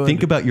not good?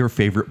 Think about your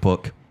favorite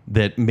book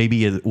that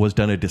maybe it was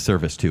done a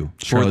disservice to for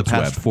the Charlotte's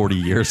past Web. 40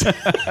 years.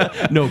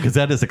 No, because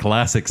that is a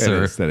classic,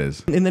 sir. That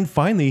is. And then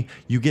finally,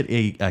 you get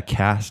a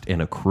cast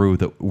and a crew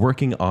that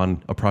working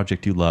on a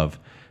project you love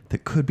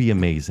that could be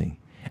amazing.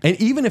 And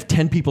even if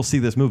 10 people see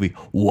this movie,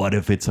 what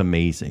if it's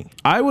amazing?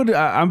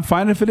 I'm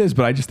fine if it is,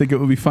 but I just think it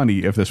would be funny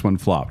if this one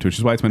flopped, which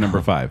is why it's my number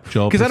 5.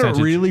 Joel, Because I don't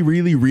percentage. really,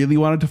 really, really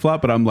want it to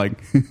flop, but I'm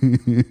like,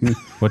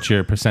 What's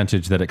your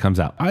percentage that it comes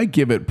out? I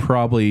give it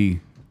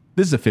probably,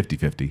 this is a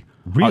 50-50.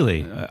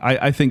 Really?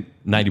 I think,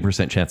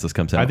 90% chance this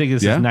comes out. I think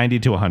this Yeah? is 90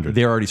 to 100.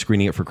 they're already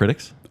screening it for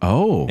critics.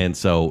 oh. And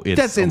so it's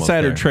That's almost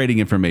insider there. trading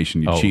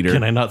information, you Oh, cheater.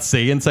 can I not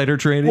say insider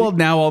trading? Well,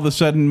 now all of a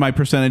sudden my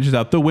percentage is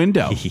out the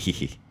window.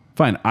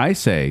 Fine, I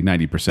say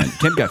 90%.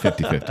 Kent got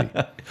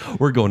 50-50.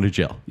 we're going to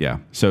jail. Yeah.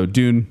 So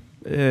Dune,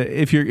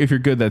 if you're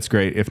good, that's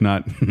great. If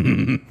not,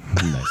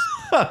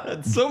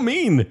 That's so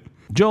mean.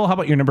 Joel, how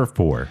about your number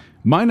 4?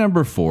 my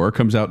number 4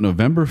 comes out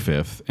November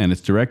 5th, and it's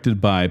directed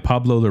by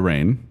Pablo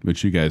Larraín,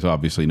 which you guys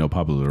obviously know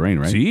Pablo Larraín,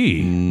 right?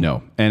 Gee.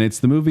 No, and it's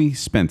the movie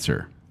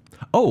Spencer.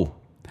 Oh,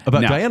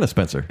 about Now- Diana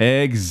Spencer.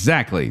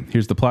 Exactly.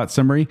 Here's the plot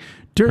summary.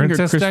 During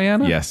Princess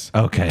Diana? Yes.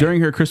 Okay.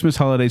 During her Christmas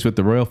holidays with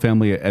the royal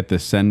family at the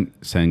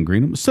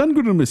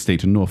Sandringham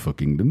estate in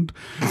Norfolk, England,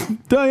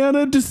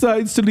 Diana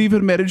decides to leave her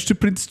marriage to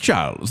Prince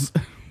Charles.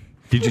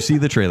 Did you see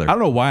the trailer? I don't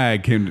know why I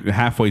came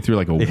halfway through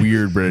like a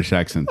weird British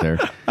accent there,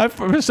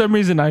 For some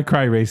reason, I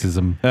cry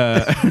racism.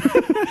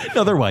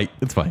 No, they're white.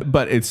 It's fine.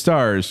 but it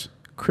stars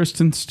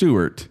Kristen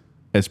Stewart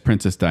as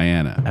Princess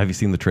Diana. Have you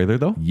seen the trailer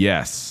though?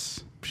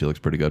 Yes. She looks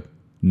pretty good.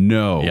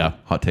 No. Yeah,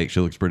 hot take. She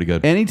looks pretty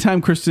good.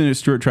 Anytime Kristen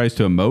Stewart tries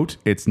to emote,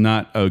 it's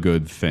not a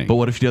good thing. But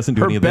what if she doesn't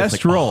do her any of this?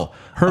 best role?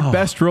 Her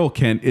best role,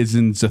 Kent, is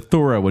in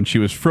Zathura when she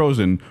was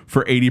frozen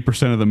for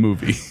 80% of the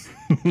movie.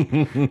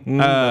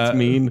 That's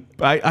mean.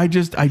 I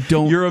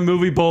don't. You're a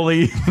movie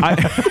bully. I'm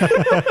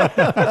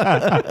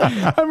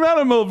not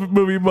a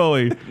movie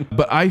bully,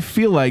 but I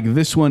feel like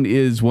this one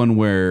is one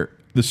where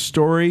the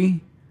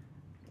story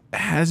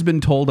has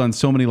been told on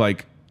so many,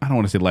 like, I don't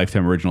want to say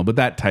Lifetime original, but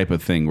that type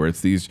of thing where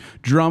it's these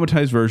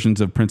dramatized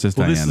versions of Princess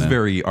Diana. This is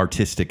very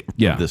artistic.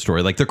 Yeah. This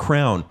story, like The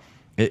Crown,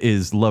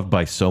 is loved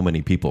by so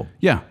many people.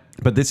 Yeah.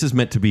 But this is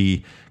meant to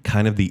be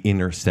kind of the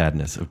inner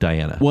sadness of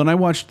Diana. Well, and I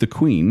watched The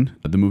Queen,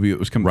 the movie that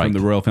was coming Right. from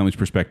the royal family's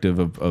perspective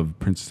of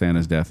Princess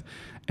Diana's death,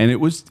 and it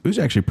was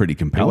actually pretty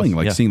compelling.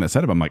 Like yeah. seeing that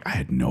setup, I'm like, I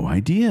had no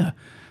idea.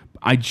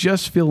 I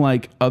just feel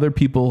like other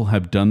people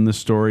have done the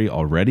story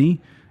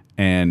already,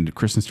 and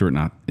Kristen Stewart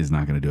is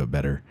not going to do it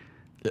better.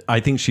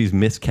 I think she's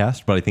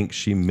miscast, but I think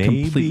she may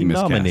Completely be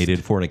miscast.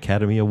 nominated for an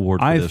Academy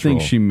Award for I this think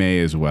role. she may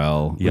as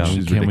well, Yeah. which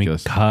is Can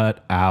ridiculous. we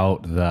cut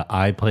out the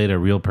I played a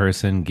real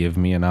person, give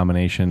me a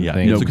nomination Yeah.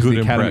 thing? No, No, It's a good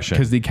because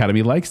impression. the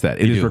Academy likes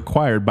that. It is do.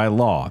 required by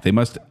law. They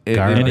must.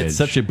 Garbage. and it's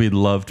such a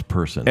beloved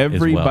person.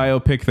 Every as well.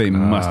 biopic they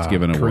must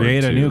give an award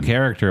Create a to. new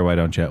character, why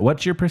don't you?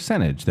 What's your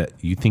percentage that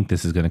you think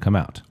this is going to come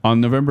out?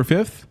 On November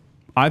 5th,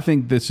 I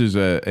think this is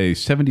a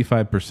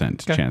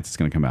 75% chance it's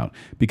going to come out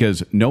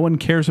because no one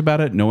cares about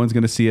it. No one's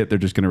going to see it. They're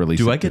just going to release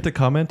it. Do I get to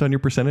comment on your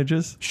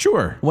percentages?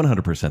 Sure.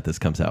 100% this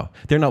comes out.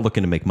 They're not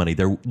looking to make money.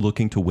 They're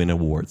looking to win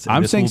awards. And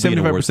I'm this saying will be an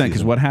award 75% because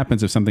season. what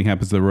happens if something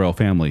happens to the royal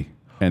family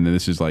and then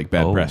this is like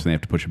bad Oh. press and they have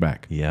to push it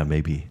back? Yeah,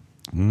 maybe.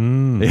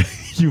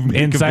 You've made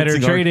a Insider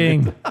convincing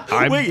trading.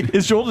 argument. Wait,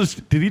 is Joel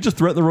did he just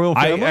threaten the royal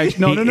family?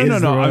 No. He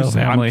is the royal I'm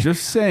family.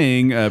 just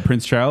saying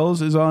Prince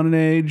Charles is on an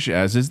age,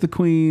 as is the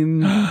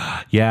Queen.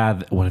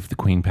 Yeah. What if the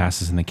Queen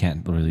passes and they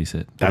can't release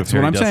it? That's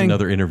Harry what I'm does saying.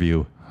 Another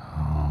interview.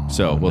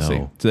 So we'll no. see.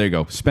 So there you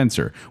go.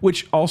 Spencer,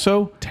 which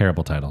also,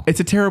 Terrible title. it's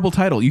a terrible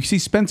title. You see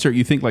Spencer,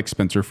 you think like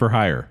Spencer for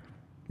Hire.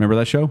 Remember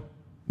that show?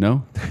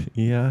 No?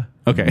 Yeah.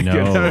 Okay.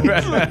 No.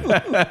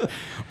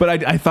 But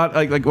I thought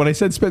like when I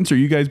said Spencer,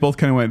 you guys both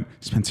kind of went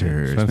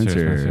Spencer.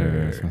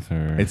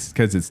 Spencer. It's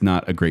because it's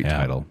not a great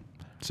title.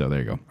 So there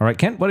you go. All right,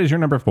 Kent, what is your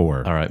number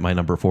 4? All right, my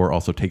number 4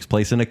 also takes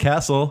place in a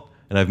castle,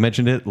 and I've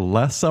mentioned it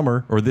last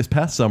summer or this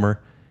past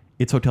summer.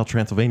 It's Hotel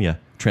Transylvania,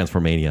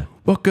 Transformania.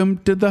 Welcome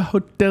to the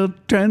Hotel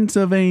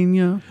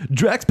Transylvania.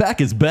 Drax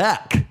Pack is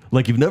back,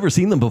 like you've never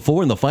seen them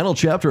before in the final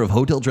chapter of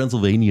Hotel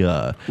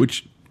Transylvania.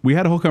 Which we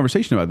had a whole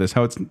conversation about this.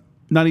 How it's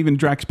not even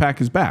Drax Pack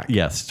is back.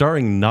 Yes,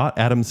 starring not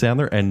Adam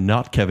Sandler and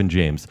not Kevin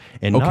James.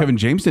 And not, Kevin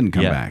James didn't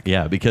come back.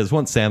 Yeah, because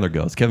once Sandler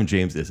goes, Kevin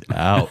James is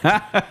out.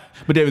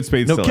 But David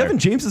Spade's No, still Kevin there.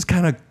 James is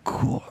kind of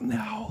cool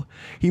now.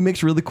 He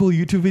makes really cool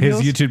YouTube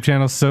videos. His YouTube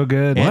channel's so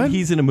good. And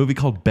he's in a movie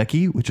called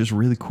Becky, which is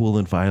really cool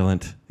and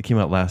violent. It came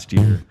out last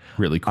year.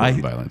 Really cool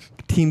and violent.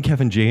 Team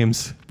Kevin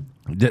James.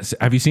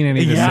 Have you seen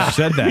any of this? You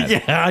said that.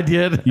 Yeah, I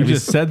did. You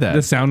just said that.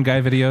 The sound guy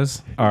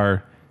videos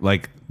are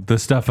like the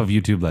stuff of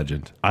YouTube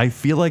legend. I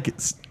feel like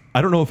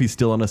I don't know if he's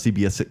still on a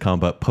CBS sitcom,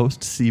 but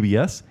post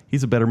CBS,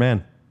 he's a better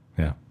man.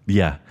 Yeah.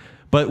 Yeah.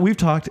 But we've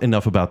talked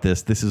enough about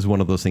this. This is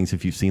one of those things,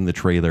 if you've seen the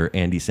trailer,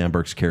 Andy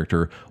Samberg's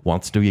character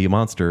wants to be a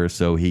monster,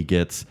 so he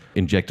gets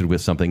injected with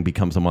something,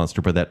 becomes a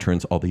monster, but that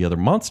turns all the other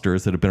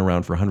monsters that have been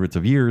around for hundreds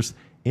of years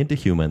into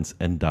humans,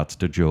 and that's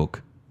the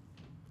joke.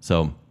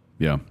 So,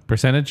 Yeah.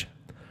 Percentage?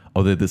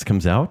 oh, that this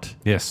comes out?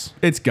 Yes.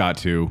 It's got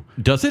to.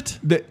 Does it?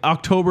 Is it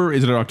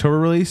an October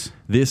release?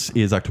 This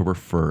is October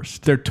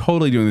 1st. They're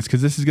totally doing this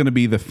because this is going to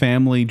be the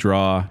family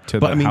draw to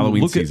But the I mean,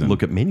 Halloween look season.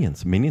 at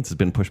Minions. Minions has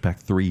been pushed back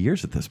 3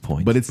 years at this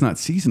point. But it's not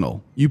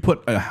seasonal. You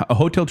put a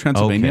Hotel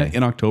Transylvania Okay.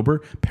 in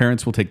October,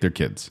 parents will take their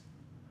kids.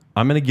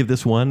 I'm going to give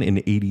this one an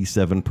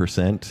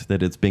 87%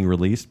 that it's being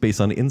released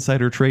based on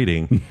insider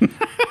trading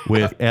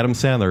with Adam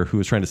Sandler, who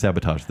is trying to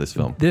sabotage this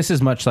film. This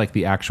is much like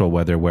the actual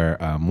weather where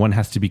one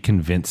has to be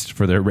convinced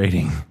for their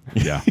rating.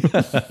 Yeah.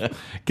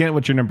 Kent,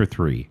 what's your number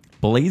 3?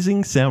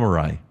 Blazing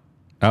Samurai.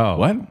 Oh.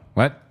 What?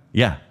 What?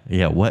 Yeah.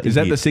 What Is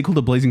that indeed? the sequel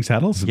to Blazing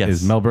Saddles? Yes.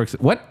 Is Mel Brooks...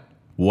 What?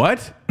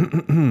 What?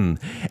 An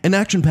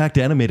action-packed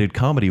animated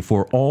comedy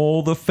for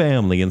all the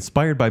family,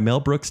 inspired by Mel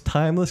Brooks'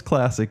 timeless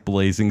classic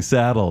Blazing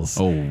Saddles.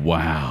 Oh,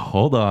 wow.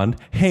 Hold on.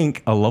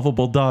 Hank, a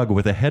lovable dog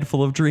with a head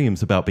full of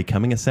dreams about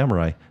becoming a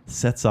samurai,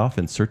 sets off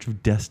in search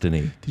of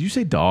destiny. Did you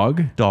say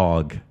dog?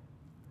 Dog.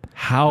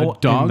 How A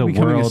dog in the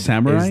becoming a world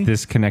samurai? is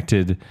this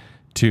connected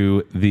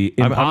to the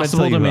I'm gonna impossible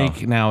tell to you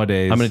make how.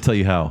 nowadays? I'm going to tell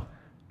you how.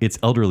 It's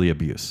elderly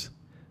abuse.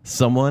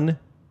 Someone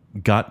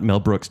got Mel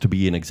Brooks to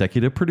be an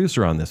executive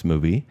producer on this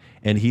movie,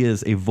 and he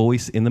is a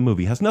voice in the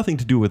movie. Has nothing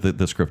to do with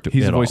the script.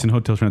 He's a at voice all. in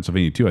Hotel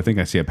Transylvania, too. I think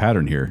I see a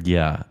pattern here.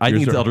 Yeah, I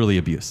think it's Here's our- elderly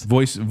abuse.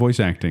 Voice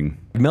acting.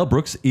 Mel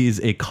Brooks is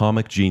a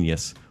comic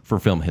genius for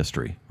film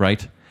history,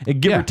 right?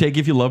 And give Yeah. or take,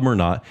 if you love him or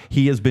not,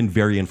 he has been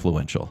very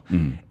influential.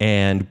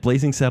 And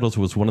Blazing Saddles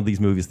was one of these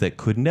movies that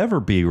could never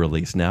be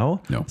released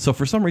now. No. So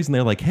for some reason,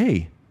 they're like,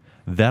 hey,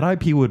 that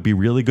IP would be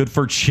really good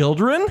for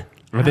children?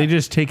 Are they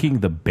just taking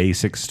the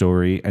basic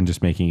story and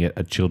just making it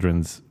a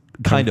children's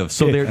Kind of.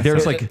 So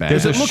there's like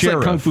there's a It looks sheriff.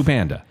 like Kung Fu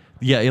Panda.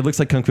 Yeah, it looks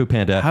like Kung Fu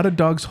Panda. How do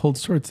dogs hold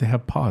swords? They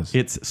have paws.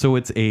 It's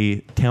a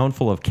town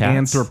full of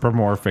cats.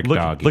 Anthropomorphic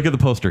dog. Look at the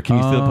poster. Can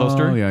you see the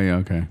poster? Oh, yeah,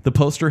 okay. The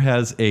poster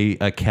has a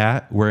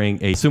cat wearing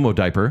a sumo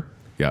diaper.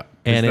 Yeah.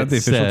 And Is that it the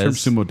official term,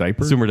 says sumo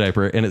diaper? Sumo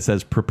diaper, and it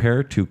says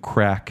prepare to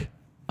crack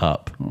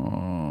up.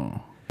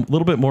 A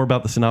little bit more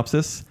about the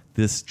synopsis.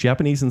 This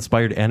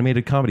Japanese-inspired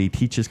animated comedy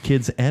teaches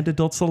kids and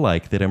adults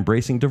alike that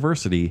embracing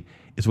diversity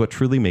is what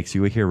truly makes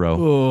you a hero.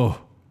 Oh,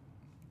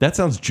 That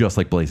sounds just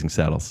like Blazing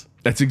Saddles.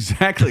 that's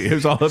exactly. It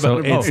was all about. So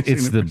it's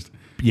embracing the diversity.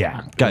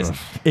 yeah Guys,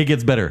 it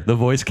gets better. The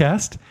voice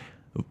cast,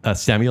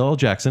 Samuel L.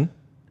 Jackson,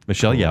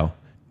 Michelle Yeoh,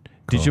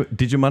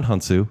 Digimon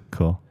Hansu,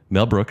 cool.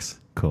 Mel Brooks,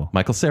 Cool.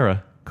 Michael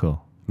Cera.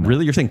 Cool.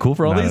 Really? You're saying cool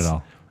for all Not these? at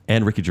all.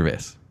 And Ricky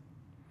Gervais.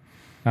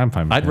 I'm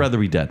fine with I'd that. rather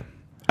be dead.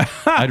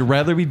 I'd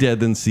rather be dead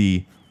than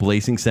see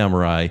Blazing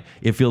Samurai.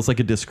 It feels like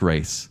a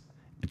disgrace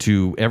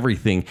to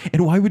everything.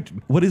 And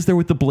what is there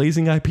with the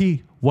Blazing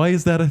IP? Why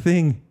is that a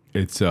thing?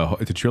 It's a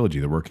trilogy.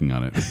 They're working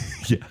on it.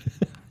 Yeah.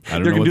 I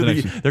don't They're know what gonna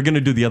the do next. they're going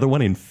to do the other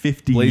one in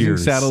 50 Blazing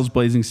years. Saddles,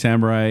 Blazing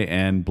Samurai,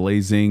 and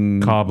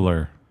Blazing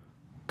Cobbler.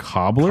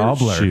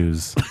 Cobbler.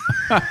 Shoes.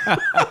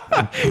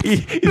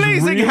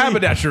 Blazing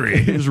Haberdashery.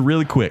 He's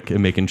really quick at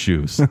making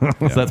shoes. So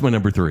that's my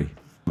number 3.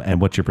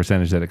 And what's your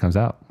percentage that it comes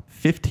out?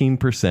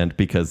 15%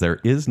 because there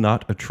is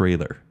not a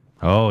trailer.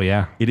 Oh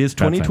yeah. It is Bad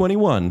sign.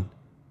 2021,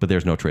 but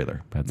there's no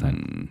trailer. Bad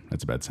sign.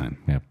 That's a bad sign.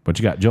 Yeah. What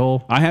you got,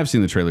 Joel? I have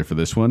seen the trailer for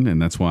this one,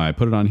 and that's why I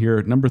put it on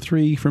here. Number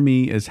 3 for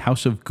me is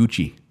House of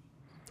Gucci.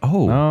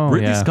 Oh,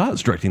 Ridley yeah.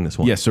 Scott's directing this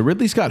one. Yes, so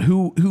Ridley Scott,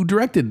 who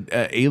directed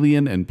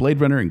Alien and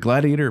Blade Runner and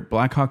Gladiator,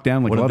 Black Hawk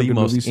Down, like One a of lot of the good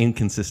most movies.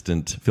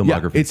 inconsistent Yeah,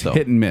 filmography. it's though.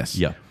 hit and miss.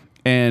 Yeah.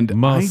 And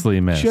Mostly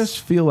I miss.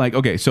 just feel like,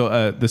 okay,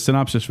 so the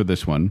synopsis for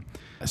this one,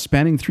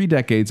 spanning 3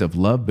 decades of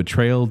love,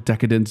 betrayal,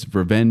 decadence,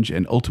 revenge,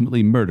 and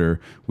ultimately murder,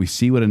 we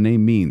see what a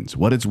name means,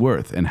 what it's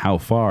worth, and how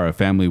far a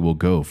family will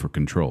go for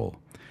control.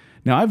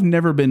 Now, I've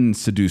never been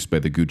seduced by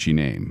the Gucci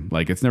name.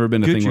 Like, it's never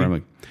been a thing where I'm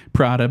like,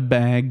 Prada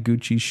bag,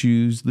 Gucci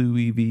shoes,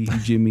 Louis V,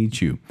 Jimmy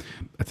Choo.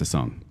 That's a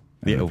song.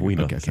 Yeah, we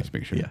know. Okay, that. just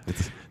making sure. Yeah,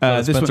 it's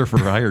This Spencer one- for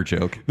Hire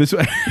joke. This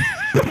one,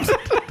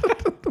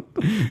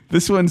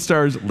 this one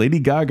stars Lady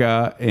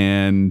Gaga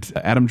and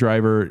Adam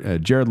Driver,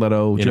 Jared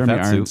Leto, In a Jeremy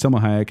fat Irons, suit. Selma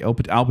Hayek,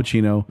 Al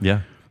Pacino.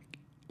 Yeah.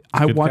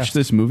 I good watched cast.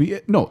 this movie.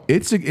 No,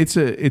 it's a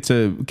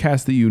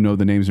cast that you know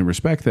the names and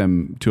respect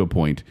them to a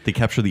point. They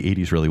capture the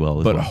 80s really well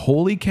as But well.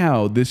 holy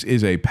cow, this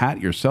is a pat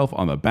yourself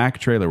on the back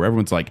trailer where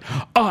everyone's like,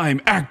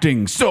 I'm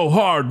acting so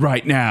hard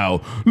right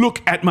now.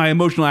 Look at my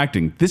emotional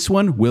acting. This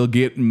one will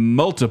get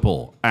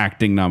multiple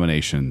acting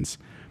nominations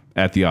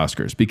at the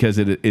Oscars because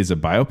it is a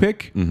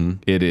biopic. Mm-hmm.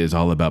 It is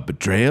all about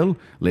betrayal.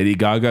 Lady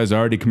Gaga is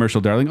already commercial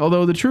darling.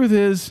 Although the truth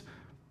is,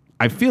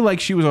 I feel like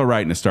she was all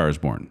right in A Star is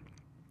Born.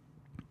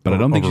 But I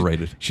don't think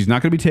Overrated. she's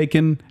not going to be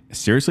taken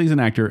seriously as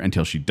an actor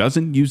until she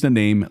doesn't use the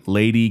name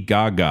Lady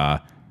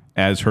Gaga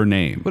as her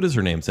name. What is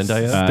her name?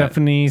 Zendaya?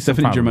 Stephanie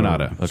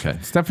Germanotta. okay.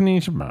 Stephanie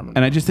Germanotta.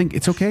 And I just think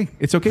it's okay.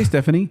 It's okay,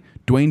 Stephanie.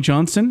 Dwayne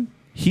Johnson,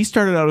 he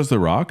started out as The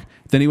Rock.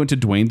 Then he went to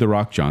Dwayne The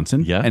Rock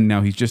Johnson. Yeah. And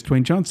now he's just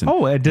Dwayne Johnson.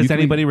 Oh, You does can-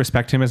 anybody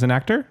respect him as an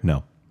actor?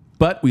 No.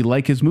 But we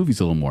like his movies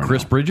a little more.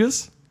 Chris now.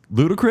 Bridges?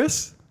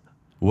 Ludacris?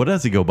 What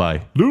does he go by?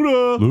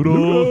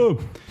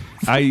 Luda.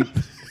 I.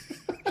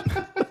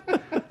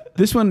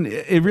 This one,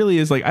 it really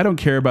is like, I don't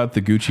care about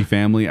the Gucci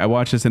family. I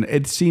watched this and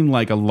it seemed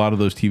like a lot of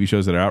those TV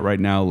shows that are out right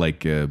now,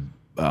 like,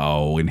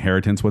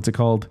 Inheritance, what's it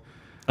called?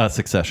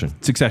 Succession.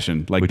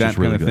 Succession, like Which that is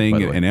really kind of good, by thing.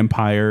 the way. An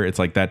Empire, it's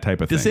like that type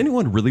of Does thing.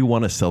 anyone really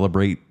want to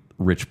celebrate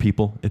rich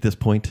people at this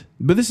point?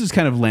 But this is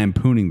kind of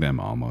lampooning them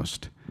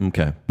almost.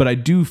 Okay. But I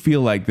do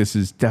feel like this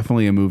is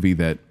definitely a movie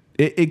that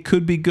it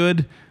could be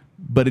good,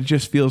 but it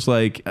just feels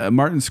like a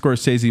Martin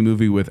Scorsese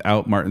movie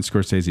without Martin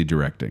Scorsese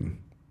directing.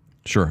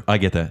 Sure. I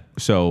get that.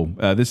 So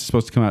this is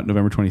supposed to come out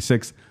November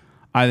 26th.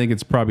 I think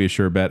it's probably a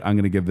sure bet. I'm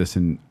going to give this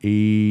an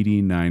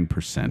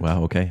 89%.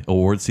 Wow. Okay.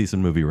 Award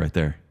season movie right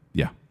there.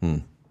 Yeah.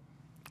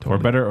 Or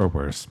better or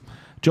worse.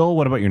 Joel,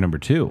 what about your number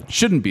 2?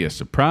 Shouldn't be a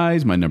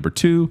surprise. My number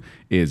 2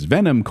 is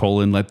Venom: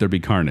 Let There Be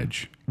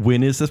Carnage.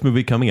 When is this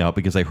movie coming out?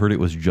 Because I heard it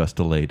was just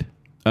delayed.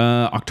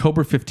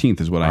 October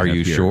 15th is what I have Are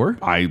you here. sure?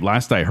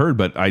 Last I heard,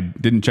 but I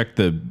didn't check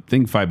the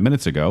thing 5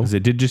 minutes ago. Because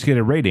it did just get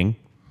a rating.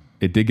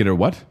 It did get a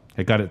what?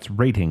 It got its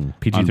rating,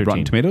 On Rotten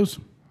PG-13. Tomatoes?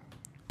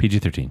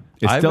 PG-13.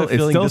 I have a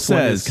feeling this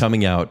one is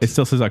coming out It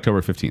still says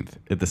October 15th.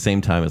 at the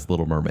same time as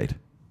Little Mermaid.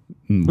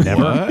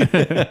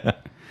 Never.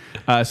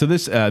 So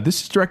this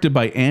is directed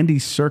by Andy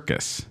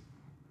Serkis,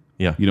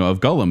 Yeah. of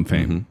Gollum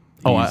fame.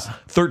 Oh, He's-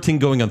 13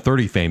 going on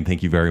 30 fame.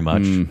 Thank you very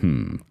much.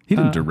 he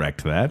didn't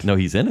direct that. No,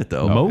 he's in it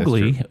though.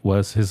 Mowgli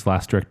was his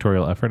last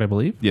directorial effort, I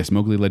believe. Yes,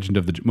 Mowgli: Legend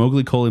of the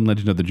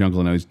Jungle,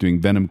 and now he's doing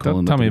Venom: Tell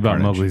Let me There Be about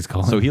Carnage. Mowgli's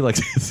Colon. So he likes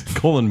his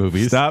colon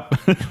movies. Stop.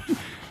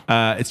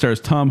 It stars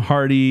Tom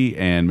Hardy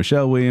and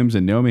Michelle Williams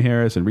and Naomi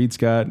Harris and Reed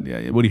Scott.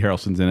 Yeah, Woody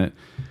Harrelson's in it.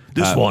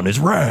 This one is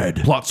red.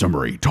 Plot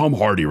summary: Tom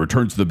Hardy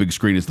returns to the big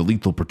screen as the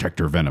Lethal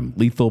Protector Venom.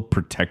 Lethal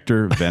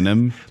Protector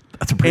Venom.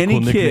 That's a pretty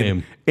cool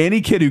nickname.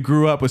 Any kid who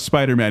grew up with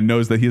Spider-Man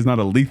knows that he's not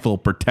a lethal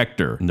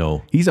protector.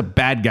 No. He's a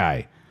bad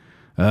guy.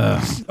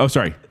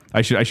 Sorry.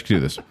 I should do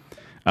this.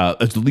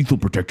 As the Lethal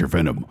Protector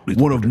Venom,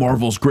 one of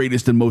Marvel's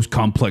greatest and most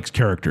complex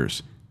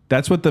characters.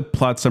 That's what the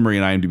plot summary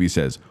in IMDb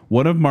says.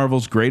 One of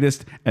Marvel's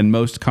greatest and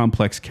most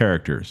complex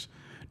characters.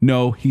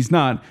 No, he's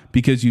not,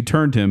 because you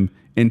turned him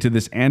into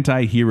this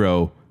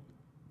anti-hero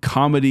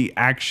comedy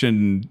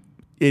action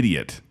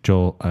idiot.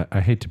 Joel,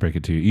 I hate to break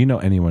it to you. You know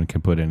anyone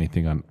can put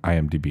anything on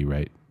IMDb,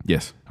 right?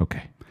 Yes.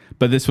 Okay.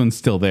 But this one's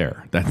still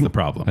there. That's the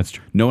problem. That's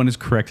true. No one has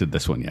corrected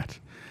this one yet.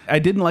 I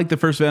didn't like the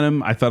first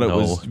Venom. I thought it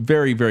was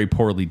very, very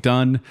poorly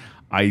done.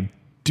 I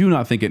do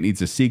not think it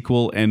needs a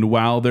sequel. And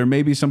while there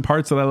may be some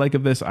parts that I like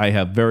of this, I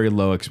have very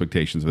low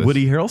expectations of this.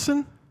 Woody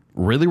Harrelson?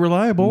 Really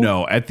reliable?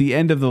 No, at the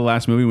end of the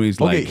last movie when he's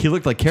like, he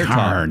looked like Carrot Top.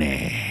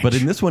 Carnage. But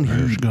in this one,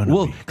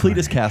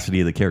 Cletus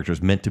Cassidy, the character,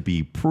 is meant to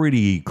be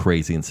pretty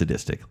crazy and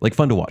sadistic. Like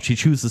fun to watch. He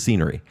chews the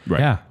scenery.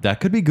 Right. Yeah. That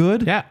could be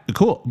good. Yeah.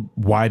 Cool.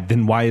 Why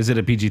is it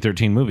a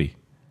PG-13 movie?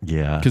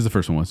 Yeah. Because the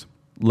first one was.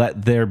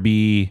 Let there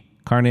be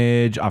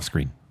carnage off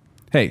screen.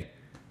 Hey,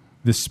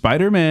 the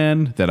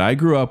Spider-Man that I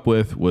grew up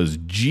with was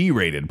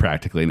G-rated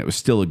practically, and it was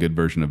still a good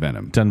version of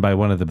Venom. Done by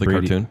one of the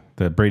Brady, cartoon?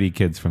 the Brady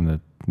kids from the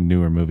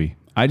newer movie.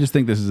 I just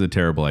think this is a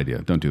terrible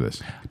idea. Don't do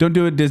this. Don't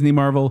do it, Disney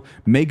Marvel.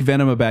 Make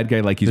Venom a bad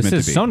guy like he's This meant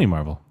is to be. Sony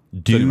Marvel.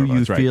 Do Sony Marvel, you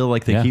that's right. feel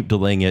like they Yeah. keep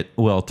delaying it?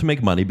 Well, to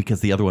make money because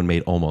the other one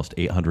made almost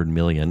 $800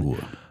 million.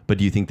 But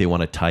do you think they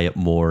want to tie it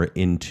more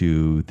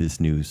into this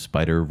new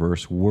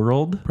Spider-Verse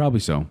world?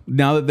 Probably so.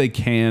 Now that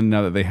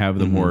they have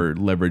the more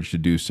leverage to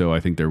do so, I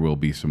think there will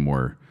be some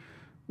more,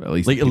 at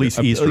least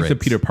Easter a eggs.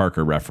 Peter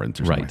Parker reference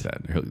or something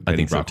Right. like that. I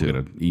think so, Brock will too. get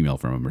an email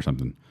from him or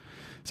something.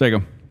 So there you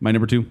go. My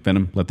number 2,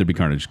 Venom, Let There Be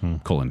Carnage, :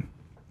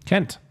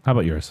 Kent, how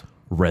about yours?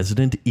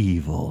 Resident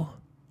Evil.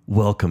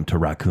 Welcome to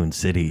Raccoon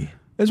City.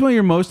 That's one of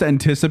your most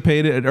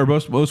anticipated or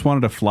most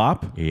wanted to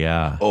flop.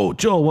 Yeah. Oh,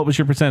 Joel, what was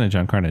your percentage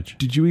on Carnage?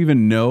 Did you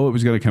even know it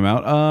was going to come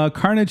out?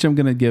 Carnage, I'm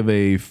going to give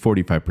a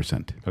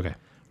 45%. Okay.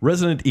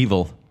 Resident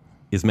Evil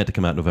is meant to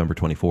come out November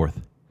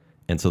 24th.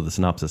 And so the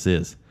synopsis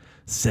is,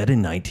 set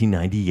in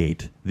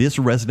 1998, this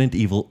Resident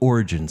Evil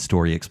origin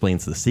story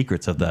explains the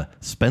secrets of the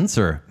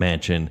Spencer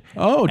Mansion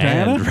Oh,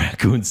 Diana? and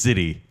Raccoon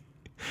City.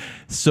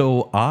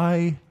 So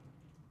I'm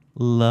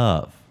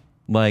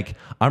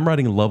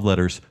writing love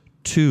letters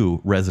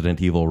to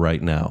Resident Evil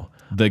right now.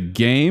 The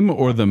game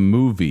or the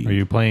movie? Are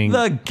you playing?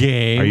 The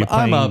game. Are you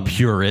I'm a playing-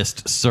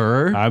 purist,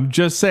 sir. I'm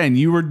just saying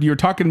you're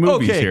talking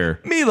movies Okay, here.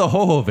 Mila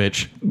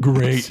Jovovich,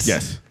 great.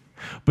 Yes.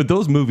 But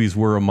those movies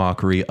were a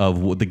mockery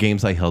of the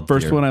games I held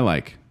First dear. one I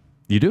like.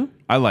 You do?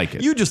 I like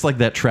it. You just like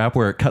that trap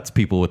where it cuts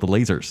people with the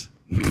lasers.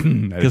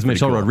 Because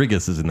Michelle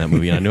Rodriguez is in that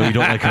movie, and I know you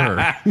don't like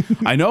her.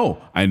 I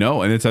know,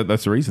 and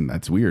that's the reason.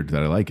 That's weird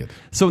that I like it.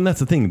 So, and that's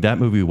the thing. That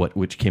movie,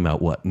 which came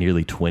out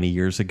nearly 20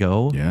 years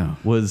ago, Yeah.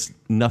 was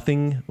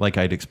nothing like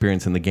I'd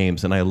experienced in the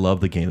games, and I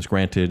love the games.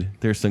 Granted,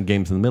 there's some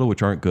games in the middle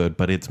which aren't good,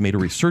 but it's made a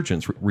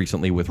resurgence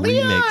recently with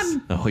remakes.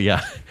 Oh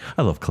yeah,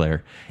 I love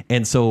Claire.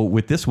 And so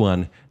with this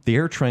one, they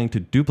are trying to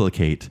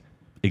duplicate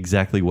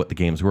exactly what the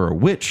games were,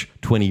 which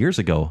 20 years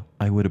ago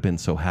I would have been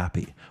so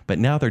happy. But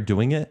now they're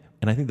doing it,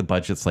 and I think the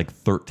budget's like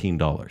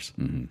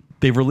 $13.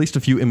 They've released a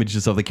few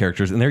images of the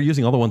characters, and they're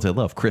using all the ones I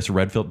love. Chris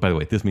Redfield, by the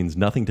way, this means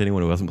nothing to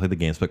anyone who hasn't played the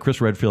games, but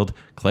Chris Redfield,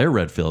 Claire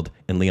Redfield,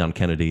 and Leon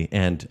Kennedy,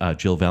 and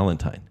Jill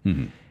Valentine.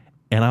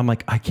 And I'm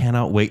like, I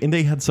cannot wait. And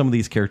they had some of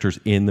these characters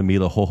in the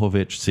Mila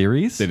Jovovich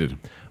series. They did.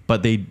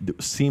 But they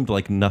seemed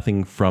like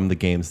nothing from the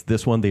games.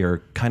 This one, they are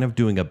kind of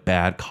doing a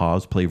bad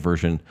cosplay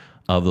version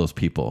of those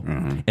people.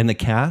 And the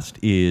cast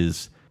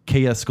is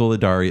Kaya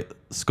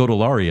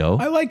Scodelario.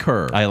 I like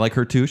her. I like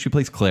her too. She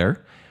plays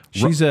Claire.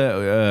 She's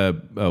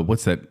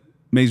what's that?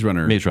 Maze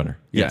Runner. Maze Runner.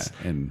 Yeah, Yes.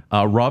 and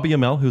Robbie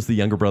Amell, who's the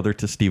younger brother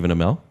to Stephen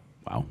Amell.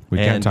 wow. We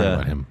can't and, talk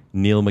about him.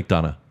 Neil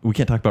McDonough. We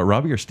can't talk about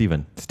Robbie or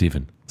Stephen.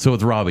 Stephen. So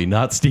it's Robbie,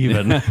 not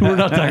Steven. We're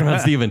not talking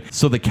about Steven.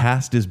 So the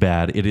cast is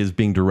bad. It is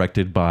being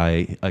directed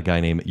by a guy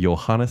named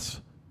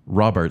Johannes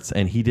Roberts,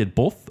 and he did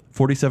both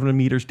 47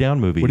 Meters Down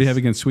movies. What do you have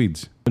against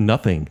Swedes?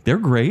 Nothing. They're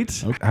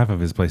great. Half of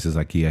his place is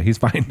IKEA. He's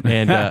fine.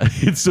 And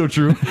it's so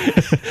true.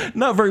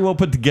 Not very well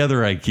put together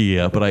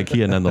IKEA, but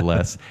IKEA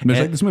nonetheless. Much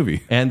like this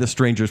movie. And The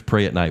Strangers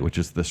Pray at Night, which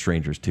is The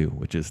Strangers 2,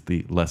 which is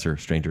the lesser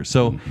Strangers.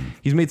 So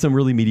he's made some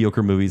really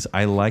mediocre movies.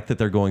 I like that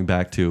they're going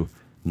back to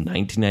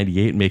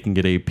 1998, making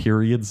it a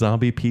period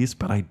zombie piece,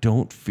 but I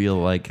don't feel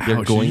like they're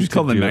Ouch, going did you just to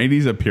call the do it.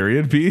 90s a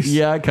period piece?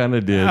 Yeah, I kind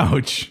of did.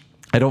 Ouch.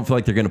 I don't feel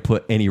like they're going to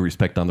put any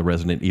respect on the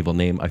Resident Evil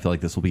name. I feel like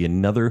this will be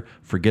another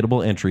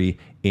forgettable entry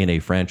in a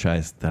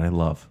franchise that I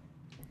love.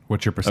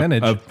 What's your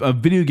percentage? A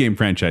video game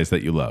franchise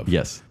that you love.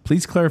 Yes.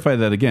 Please clarify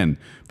that again,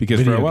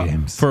 because Video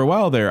games. for a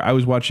while there, I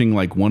was watching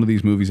like one of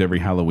these movies every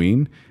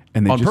Halloween,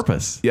 and they On just,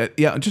 purpose.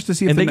 Yeah, just to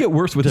see if And they get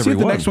worse with to see every if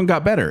the one. next one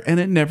got better, and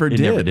it never It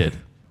did. never did.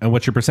 And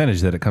what's your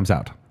percentage that it comes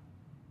out?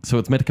 So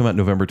it's meant to come out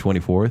November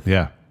 24th.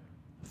 Yeah.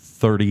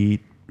 30.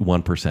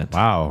 1%.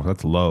 Wow,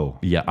 that's low.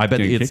 Yeah, I bet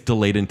Getting it's kicked?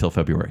 delayed until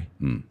February.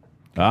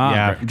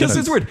 Yeah, Because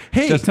it's weird.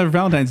 Hey, Just for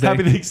Valentine's Day.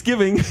 happy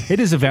Thanksgiving. It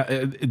is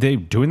they're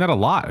doing that a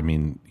lot. I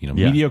mean, Yeah.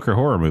 mediocre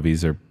horror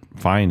movies are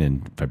fine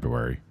in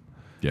February.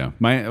 Yeah.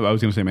 I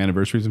was going to say my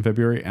anniversary's in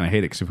February, and I hate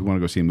it because if we want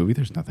to go see a movie,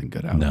 there's nothing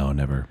good out. No,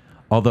 never.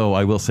 Although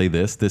I will say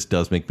this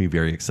does make me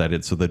very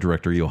excited. So the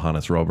director,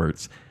 Johannes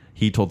Roberts,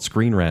 he told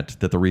Screen Rant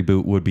that the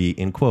reboot would be,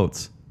 in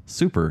quotes,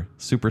 super,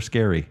 super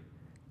scary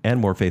and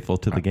more faithful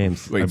to the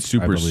games. Wait, I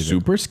super believe it.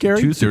 super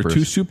scary? Two There are supers.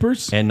 two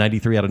supers? And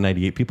 93 out of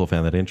 98 people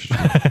found that interesting.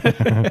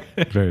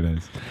 Very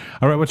nice.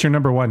 All right, what's your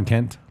number one,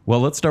 Kent? Well,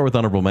 let's start with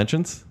honorable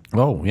mentions.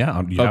 Oh,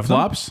 yeah. You have them?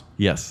 flops?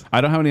 Yes.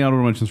 I don't have any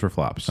honorable mentions for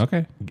flops.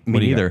 Okay. Me What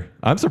do you neither.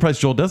 I'm surprised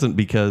Joel doesn't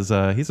because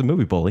he's a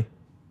movie bully.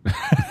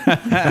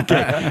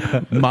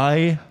 Okay.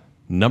 My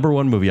number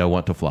one movie I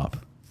want to flop.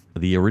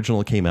 The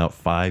original came out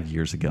 5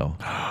 years ago.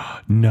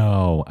 got?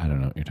 No, I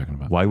don't know what you're talking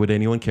about. Why would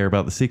anyone care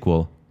about the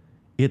sequel?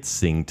 It's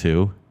Sing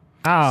 2.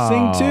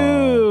 Sing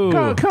 2.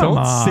 Come Don't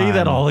on. say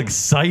that all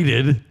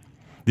excited.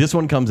 This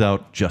one comes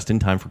out just in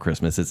time for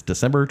Christmas. It's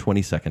December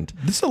 22nd.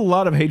 This is a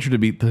lot of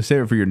hatred to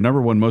save it for your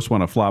number one most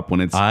want to flop when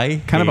it's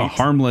I kind of a hate-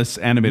 harmless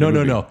animated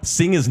movie. No.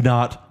 Sing is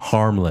not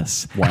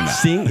harmless. Why not?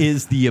 Sing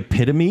is the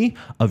epitome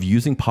of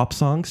using pop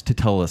songs to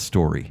tell a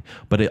story.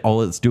 But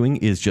all it's doing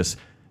is just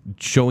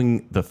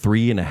showing the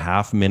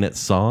 3.5 minute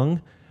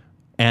song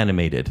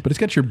animated. But it's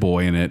got your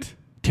boy in it.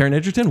 Taron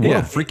Egerton, what Yeah.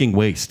 a freaking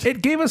waste.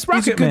 It gave us He's a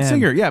Rocket good Man.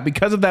 singer. Yeah,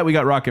 because of that, we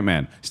got Rocket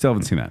Man. Still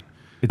haven't seen that.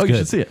 It's Oh, good. you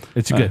should see it.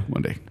 It's good.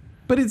 One day.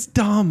 But it's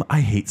dumb. I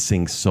hate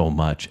Sing so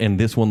much. And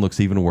this one looks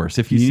even worse.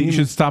 If you've You seen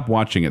should stop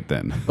watching it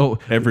then. Oh,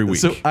 every week.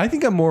 So I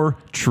think I'm more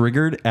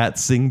triggered at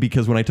Sing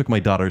because when I took my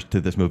daughters to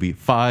this movie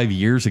 5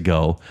 years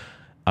ago,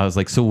 I was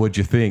like, "So what'd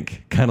you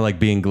think?" Kind of like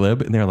being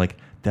glib, and they're like,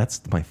 "That's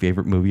my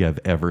favorite movie I've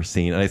ever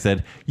seen." And I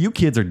said, "You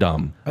kids are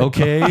dumb,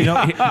 okay?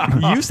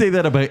 You say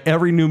that about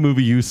every new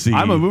movie you see.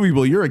 I'm a movie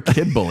bully. You're a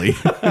kid bully.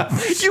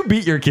 You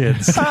beat your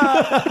kids."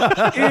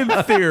 In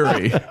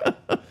theory.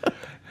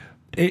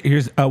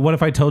 Here's what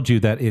if I told you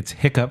that it's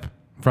Hiccup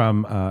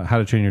from How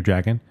to Train Your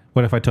Dragon?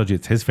 What if I told you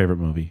it's his favorite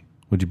movie?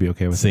 Would you be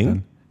okay with Sing? it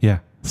then? Yeah.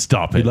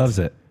 Stop it. He loves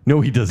it. No,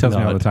 he does Tells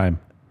not. me all the time.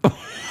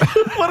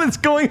 What is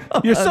going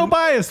on? You're so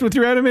biased with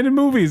your animated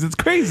movies. It's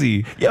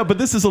crazy. Yeah, but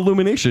this is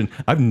Illumination.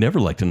 I've never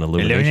liked an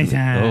Illumination.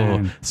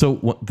 Illumination.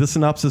 So the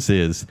synopsis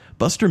is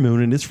Buster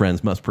Moon and his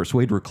friends must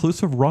persuade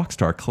reclusive rock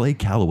star Clay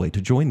Calloway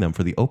to join them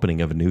for the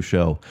opening of a new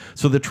show.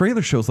 So the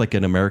trailer shows like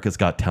an America's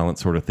Got Talent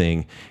sort of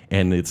thing,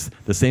 and it's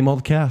the same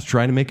old cast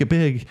trying to make it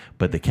big,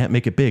 but they can't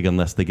make it big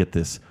unless they get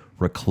this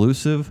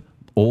reclusive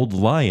old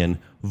lion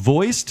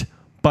voiced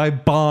by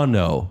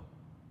Bono.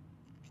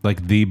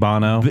 Like the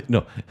Bono.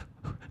 No.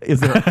 Is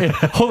there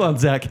hold on,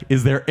 Zach.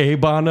 Is there a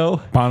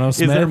Bono? Bono Is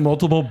there Smith?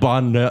 multiple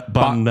Bono?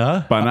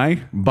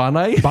 Bunny?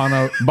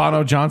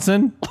 Bono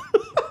Johnson?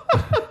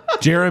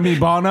 Jeremy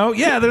Bono?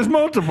 Yeah, there's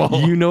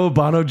multiple. You know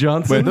Bono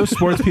Johnson? Wait, those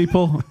sports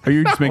people? Or are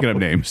you just making up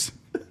names?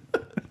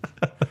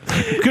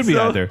 Could be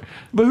So- either.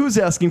 But who's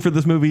asking for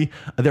this movie?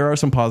 There are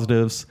some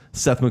positives.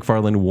 Seth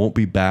MacFarlane won't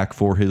be back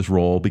for his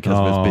role because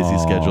of his busy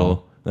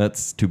schedule.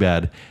 That's too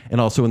bad. And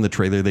also in the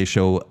trailer, they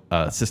show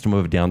System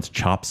of a Down's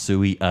Chop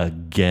Suey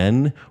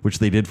again, which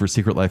they did for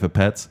Secret Life of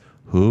Pets.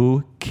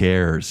 Who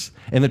cares?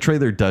 And the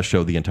trailer does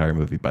show the entire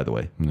movie, by the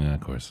way. Yeah, of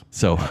course.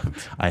 So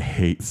I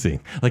hate seeing.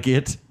 Like,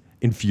 it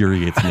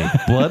infuriates me.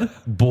 Blood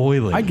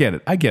boiling. I get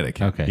it.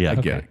 Ken. Okay. Yeah, I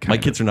get it. My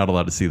kids are not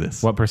allowed to see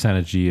this. What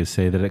percentage do you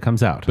say that it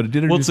comes out? But it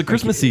did Well, it's the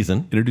introduce my Christmas season.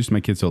 Introduced my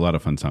kids to a lot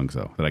of fun songs,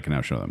 though, that I can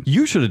now show them.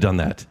 You should have done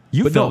that.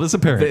 You felt as a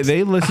parent.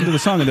 They listen to the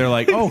song and they're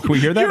like, "Oh, can we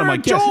hear that?" You're I'm a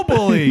like, Joel "Yes."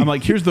 bully. I'm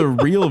like, "Here's the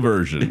real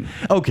version."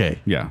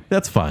 Okay. Yeah.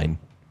 That's fine.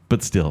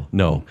 But still,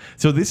 no.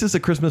 So this is a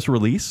Christmas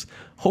release.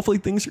 Hopefully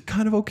things are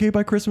kind of okay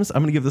by Christmas.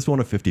 I'm going to give this one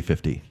a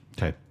 50-50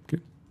 okay.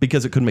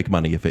 because it could make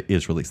money if it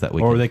is released that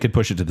week. Or they could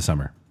push it to the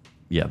summer.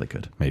 Yeah, they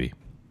could. Maybe.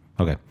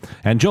 Okay.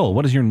 And Joel,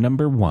 what is your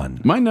number one?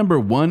 My number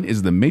one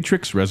is The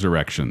Matrix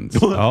Resurrections.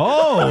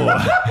 Oh,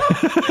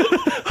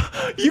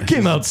 You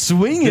came out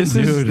swinging,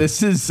 dude.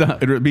 This is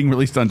being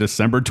released on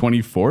December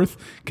 24th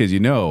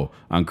because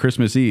on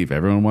Christmas Eve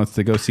everyone wants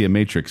to go see a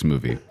Matrix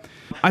movie.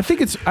 I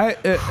think it's truth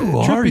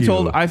are be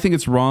told, you? I think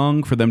it's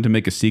wrong for them to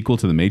make a sequel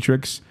to The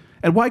Matrix.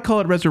 And why call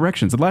it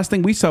Resurrections? The last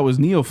thing we saw was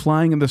Neo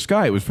flying in the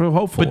sky. It was so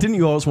hopeful. But didn't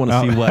you always want to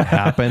see what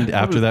happened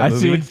after that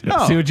movie? see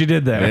what you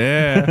did there.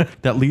 Yeah,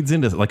 That leads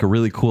into like a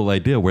really cool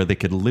idea where they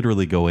could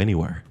literally go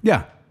anywhere.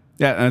 yeah.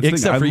 And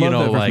Except for, I love that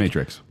first like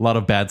Matrix. a lot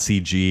of bad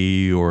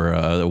CG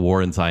or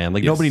War in Zion.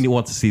 Like nobody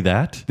wants to see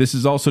that. This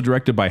is also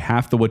directed by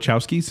half the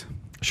Wachowskis.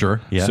 Sure.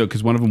 Yeah. So,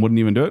 because one of them wouldn't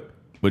even do it,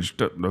 which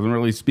doesn't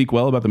really speak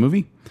well about the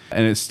movie.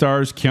 And it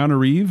stars Keanu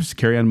Reeves,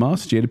 Carrie-Anne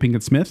Moss, Jada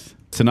Pinkett Smith.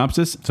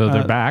 Synopsis. So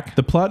they're back?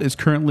 The plot is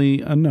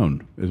currently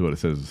unknown, is what it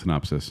says in the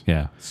synopsis.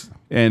 Yeah.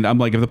 And I'm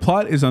like, if the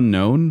plot is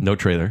unknown, no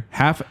trailer.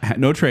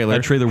 no trailer.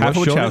 That trailer half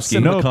was shown at Wachowski.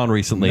 CinemaCon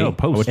recently. no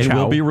post. and Chow.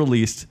 will be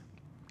released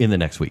in the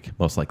next week,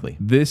 most likely.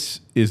 This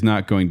is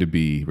not going to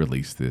be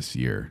released this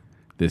year.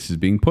 This is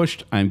being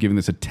pushed. I'm giving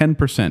this a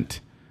 10%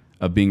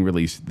 of being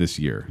released this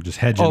year. Just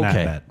hedging that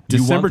Okay. bet.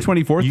 December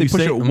 24th, they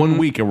push it 1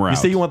 week and we're You out.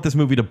 say you want this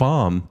movie to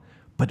bomb,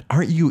 but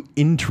aren't you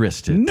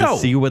interested No. to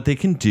see what they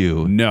can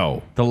do?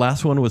 No. The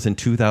last one was in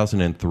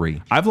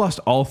 2003. I've lost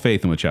all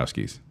faith in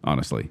Wachowskis,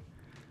 honestly.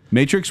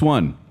 Matrix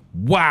 1.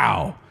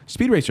 Wow.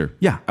 Speed Racer.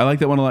 Yeah, I like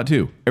that one a lot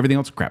too. Everything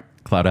else, crap.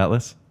 Cloud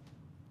Atlas.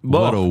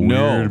 What a Oh,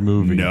 weird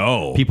movie.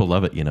 No. People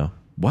love it, you know.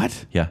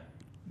 What? Yeah.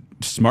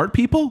 Smart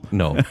people?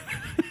 No.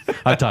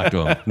 I talked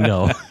to him.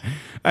 No.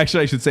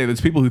 Actually, I should say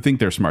there's people who think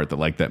they're smart that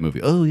like that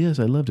movie. Oh, yes,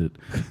 I loved it.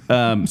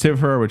 Save it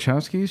for our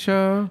Wachowski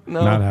show?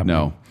 Not happening.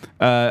 No.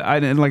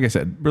 And like I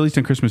said, released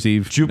on Christmas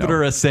Eve.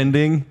 Jupiter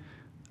Ascending.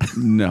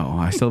 No,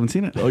 I still haven't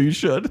seen it. Oh, you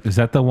should. Is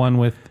that the one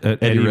with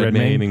Eddie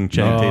Redmayne and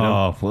Channing Tatum?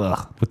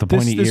 Ugh, with the This,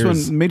 pointy this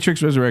ears. one,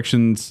 Matrix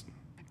Resurrections,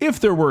 if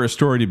there were a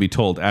story to be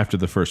told after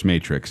the first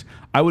Matrix,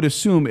 I would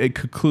assume it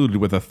concluded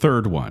with a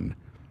third one.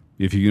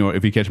 If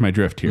you catch my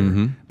drift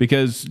here,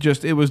 because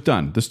just it was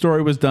done. The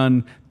story was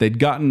done. They'd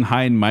gotten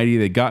high and mighty.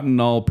 They'd gotten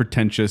all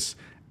pretentious,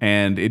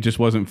 and it just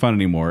wasn't fun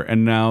anymore.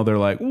 And now they're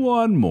like,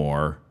 one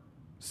more.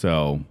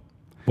 So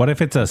What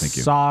if it's a you.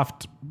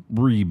 soft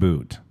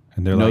reboot?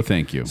 And they're No, like,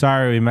 thank you.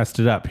 Sorry, we messed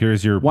it up.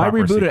 Here's your why proper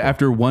reboot it sequel."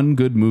 after one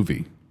good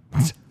movie?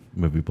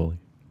 Movie bully.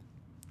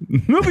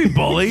 Movie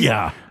bully,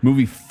 Yeah.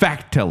 Movie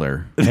fact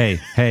teller. Hey,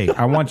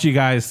 I want you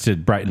guys to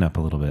brighten up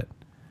a little bit.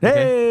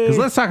 Hey, Because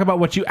let's talk about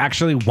what you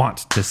actually want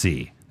to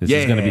see. This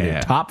is going to be the Yeah.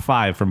 top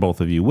 5 from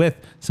both of you with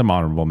some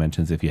honorable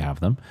mentions if you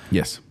have them.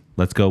 yes.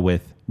 Let's go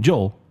with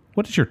Joel.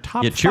 What is your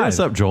top Yeah, cheer 5? us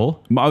up,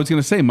 Joel. I was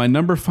going to say my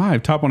number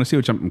 5 top one to see,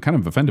 which I'm kind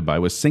of offended by,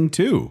 was Sing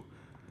 2.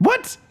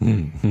 What?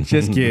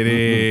 Just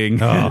kidding.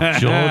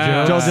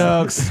 Joel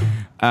jokes.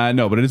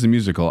 No, but it is a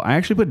musical. I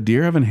actually put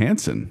Dear Evan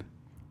Hansen.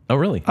 Oh,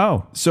 really?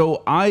 Oh,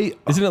 So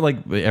Isn't it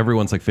like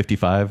everyone's like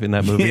 55 in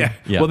that movie? yeah.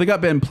 Well, they got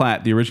Ben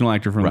Platt, the original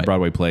actor from the Right.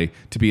 Broadway play,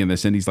 to be in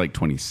this, and he's like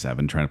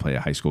 27, trying to play a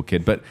high school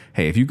kid. But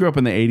hey, if you grew up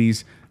in the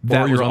 80s, that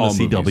Or was you're on all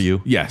the movies.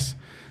 CW. Yes.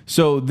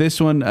 So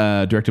this one,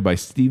 directed by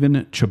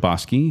Steven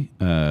Chbosky,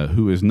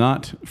 who is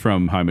not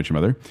from How I Met Your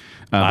Mother.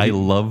 I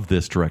love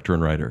this director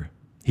and writer.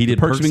 He did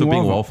Perks of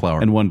Being Wallflower.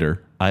 and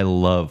Wonder. I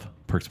love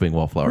Perks of Being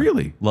Wallflower.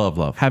 Really?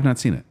 Love. Have not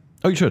seen it.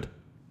 Oh, you should.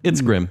 It's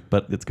grim,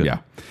 but it's good.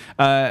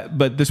 Yeah.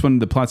 But this one,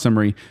 the plot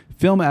summary,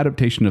 film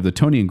adaptation of the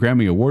Tony and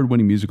Grammy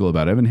award-winning musical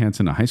about Evan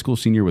Hansen, a high school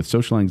senior with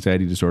social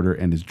anxiety disorder,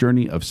 and his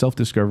journey of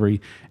self-discovery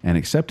and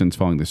acceptance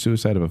following the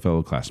suicide of a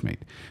fellow classmate.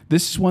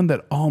 This is one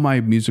that all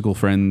my musical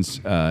friends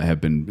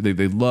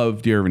they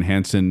love Dear Evan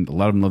Hansen. A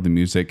lot of them love the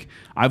music.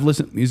 I've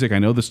listened to music. I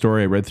know the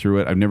story. I read through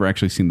it. I've never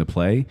actually seen the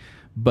play.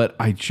 But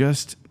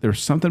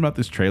there's something about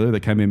this trailer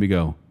that kind of made me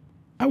go,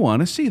 I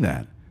want to see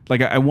that.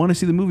 Like, I want to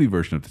see the movie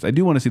version of this. I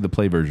do want to see the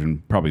play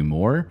version probably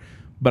more,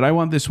 but I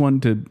want this one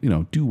to,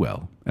 do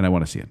well, and I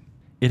want to see it.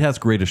 It has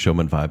Greatest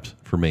Showman vibes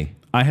for me.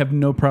 I have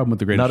no problem with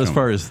the Greatest Not as Showman.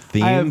 far as I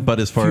theme, have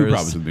but as far few as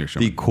problems with Greatest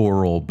the Showman.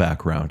 choral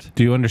background.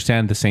 do you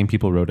understand the same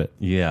people wrote it?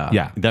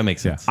 Yeah. That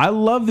makes sense. I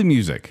love the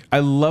music. I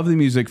love the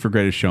music for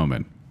Greatest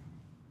Showman.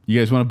 You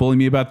guys want to bully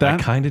me about I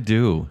that? kind of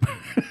do.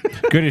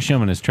 Greatest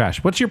Showman is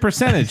trash. What's your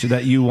percentage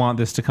that you want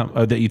this to come?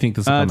 That you think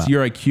this will come It's out?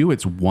 your IQ.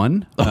 It's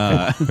 1.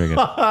 Very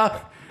good.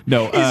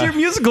 No. He's your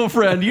musical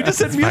friend. You just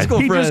said musical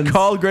he friends. just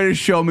called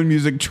Greatest Showman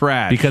music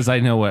trash. Because I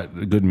know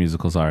what good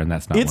musicals are, and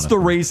that's not. It's one the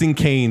of them. Raising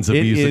Canes of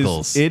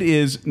musicals. It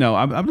is. No,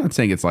 I'm not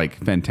saying it's like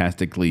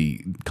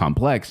fantastically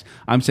complex.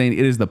 I'm saying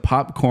it is the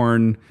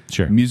popcorn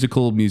Sure.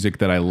 musical music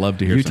that I love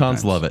to hear. Utahns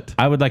sometimes. love it.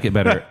 I would like it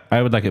better.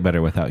 I would like it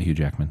better without Hugh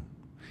Jackman.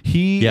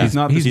 He Yeah. is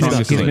not the He's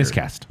strongest singer.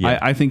 miscast. Yeah.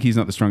 I think he's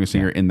not the strongest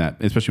singer in that,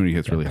 especially when he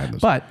gets really high.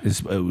 Those.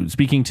 But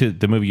speaking to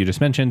the movie you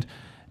just mentioned,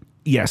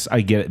 yes,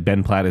 I get it.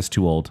 Ben Platt is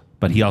too old,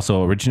 but he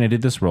also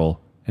originated this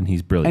role, and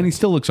he's brilliant. And he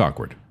still looks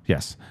awkward.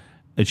 yes,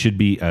 it should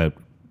be a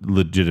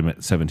legitimate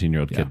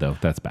 17-year-old kid, though.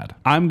 That's bad.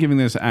 I'm giving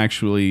this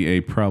actually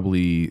a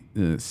probably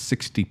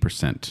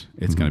 60%.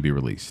 It's going to be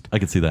released. I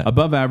could see that.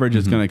 Above average,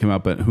 it's going to come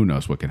out, but who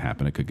knows what can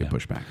happen? It could get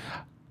pushed back.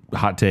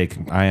 Hot take.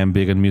 I am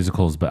big on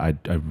musicals, but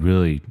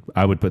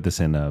I would put this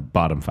in a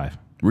bottom 5.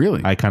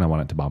 Really? I kind of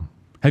want it to bomb.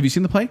 Have you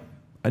seen the play?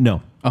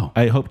 No. Oh.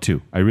 I hope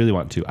to. I really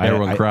want to.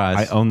 Everyone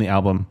cries. I own the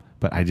album,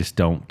 but I just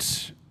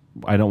don't.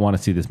 I don't want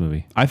to see this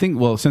movie. I think,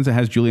 well, since it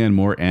has Julianne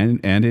Moore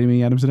and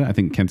Amy Adams in it, I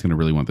think Kent's going to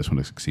really want this one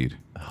to succeed.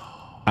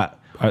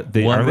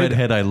 One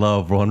redhead I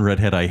love, one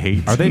redhead I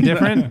hate. Are they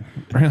different?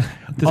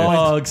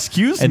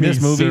 Excuse In me,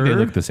 this movie, sir. they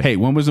look the same. Hey,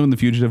 one was in The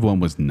Fugitive, one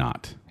was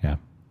not. Yeah.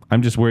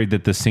 I'm just worried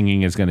that the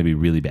singing is going to be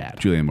really bad.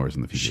 Julianne Moore's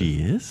in The Fugitive.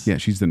 She is? Yeah,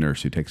 she's the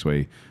nurse who takes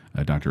away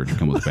Dr. Richard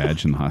Kimball's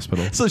badge in the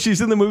hospital. So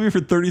she's in the movie for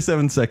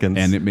 37 seconds.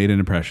 And it made an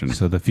impression.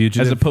 So The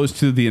Fugitive, as opposed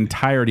to the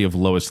entirety of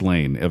Lois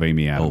Lane of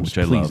Amy Adams. which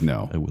I Please love.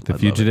 no. I would- The I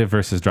love Fugitive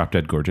versus Drop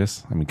Dead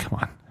Gorgeous. I mean, come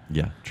on. it.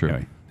 Yeah, true.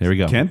 Anyway, There we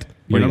go. Kent, What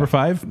your do you number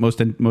got? 5,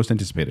 most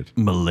anticipated.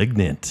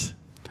 Malignant.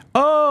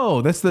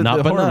 Oh, that's the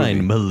Not the horror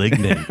benign, movie.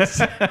 malignant.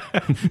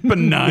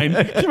 Benign.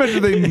 Can you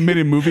imagine they made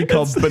a movie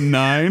called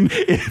Benign?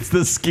 It's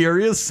the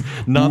scariest,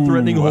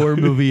 non-threatening horror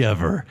movie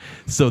ever.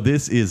 So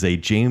this is a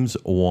James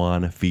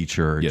Wan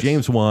feature. Yes.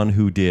 James Wan,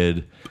 who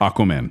did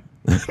Aquaman.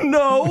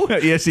 No.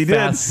 Yes, he did.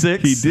 Fast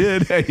 6. He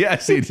did.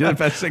 Yes, he did.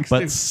 Fast 6.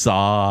 But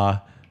Saw,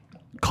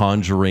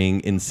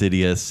 Conjuring,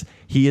 Insidious.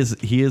 He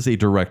is a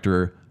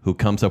director who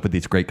comes up with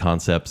these great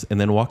concepts and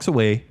then walks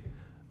away,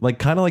 like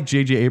kind of like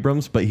J.J.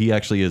 Abrams, but he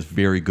actually is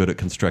very good at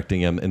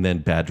constructing them, and then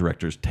bad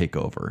directors take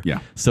over. Yeah.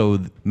 So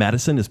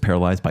Madison is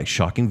paralyzed by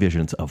shocking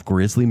visions of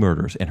grisly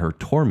murders, and her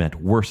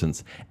torment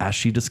worsens as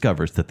she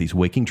discovers that these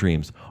waking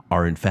dreams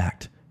are in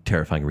fact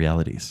terrifying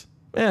realities.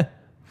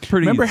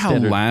 Pretty Remember how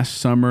standard. last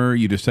summer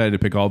you decided to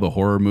pick all the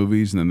horror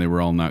movies and then they were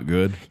all not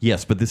good?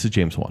 Yes, but this is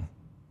James Wan.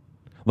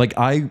 Like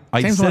I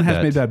James said Wan has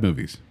that, made bad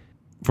movies.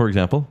 for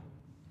example.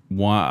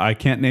 I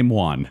can't name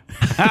one.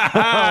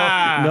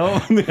 No,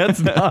 that's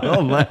not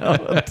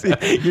allowed.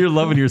 You're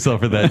loving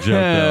yourself for that joke,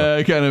 though.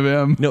 I kind of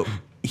am. No,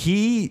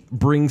 he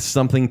brings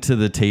something to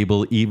the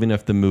table, even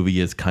if the movie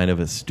is kind of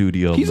a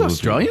studio He's movie.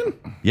 Australian?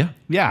 Yeah.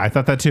 Yeah, I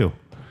thought that too.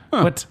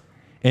 What?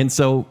 And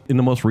so in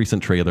the most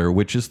recent trailer,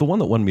 which is the one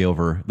that won me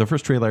over, the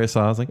first trailer I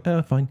saw, I was like,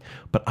 fine.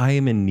 But I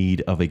am in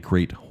need of a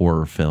great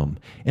horror film.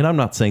 And I'm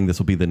not saying this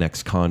will be the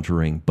next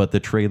Conjuring, but the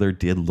trailer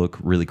did look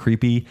really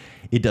creepy.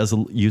 It does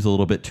use a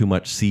little bit too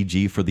much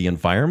CG for the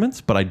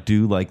environments, but I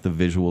do like the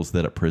visuals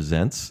that it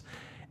presents.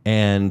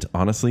 And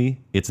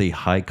honestly, it's a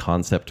high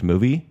concept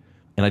movie.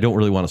 And I don't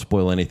really want to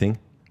spoil anything.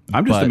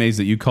 I'm just but amazed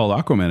that you called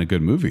Aquaman a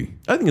good movie.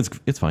 I think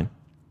it's fine.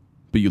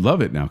 But you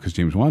love it now because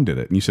James Wan did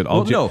it. And you said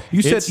Well, no,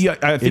 you said it's-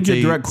 I think it's your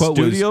a direct quote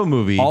studio was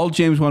movie. all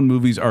James Wan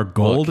movies are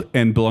gold Look.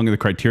 and belong in the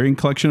Criterion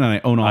Collection, and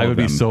I own all I of would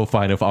them. be so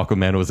fine if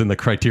Aquaman was in the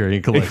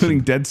Criterion Collection, including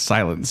Dead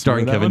Silence.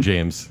 starring Remember that Kevin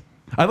one? James.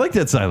 I like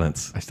Dead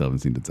Silence. I still haven't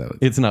seen Dead Silence.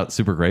 It's not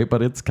super great,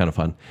 but it's kind of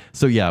fun.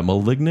 So yeah,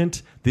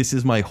 Malignant. This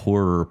is my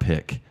horror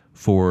pick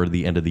for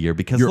the end of the year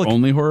because Your look,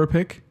 only horror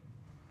pick?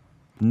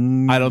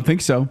 I don't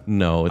think so.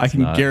 no, it's I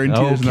can not. guarantee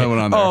there's another one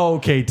on there. Oh,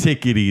 okay,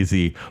 take it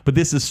easy. But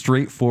this is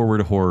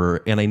straightforward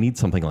horror, and I need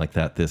something like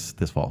that this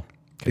fall.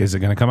 Is it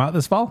going to come out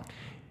this fall?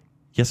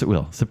 Yes, it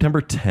will.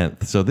 September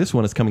 10th. So this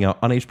one is coming out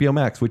on HBO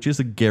Max, which is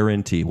a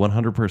guarantee,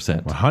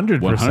 100%. 100%.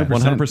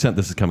 100%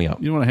 this is coming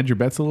out. You want to hedge your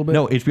bets a little bit?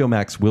 No, HBO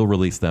Max will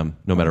release them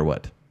no matter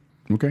what.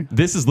 Okay.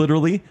 This is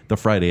literally the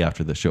Friday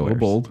after the show airs.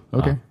 Bold.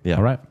 Okay. Yeah.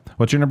 All right.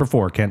 What's your number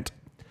 4, Kent?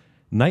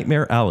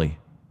 Nightmare Alley.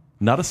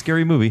 Not a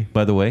scary movie,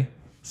 by the way.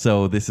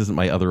 So this isn't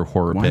my other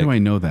horror Why pick. do I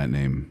know that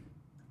name?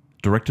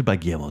 Directed by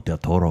Guillermo del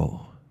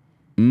Toro.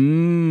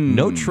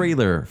 No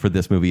trailer for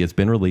this movie has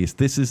been released.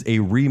 This is a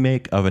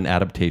remake of an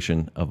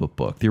adaptation of a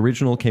book. The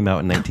original came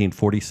out in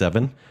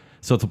 1947.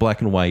 So it's a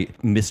black and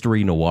white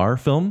mystery noir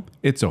film.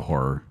 It's a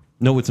horror.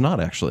 No, it's not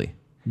actually.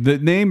 The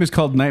name is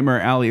called Nightmare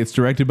Alley. It's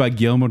directed by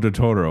Guillermo del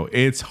Toro.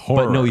 It's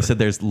horror. But no, he said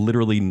there's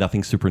literally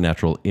nothing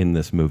supernatural in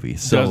this movie.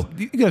 So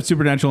you got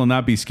supernatural and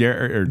not be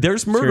scared. Or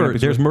there's scared murder.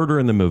 of There's it. murder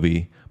in the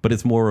movie, but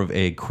it's more of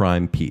a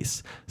crime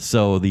piece.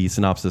 So the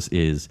synopsis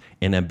is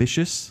an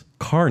ambitious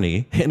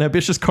Carney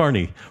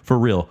for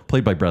real,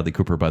 played by Bradley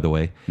Cooper, by the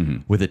way,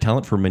 with a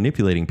talent for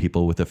manipulating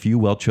people with a few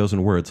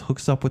well-chosen words,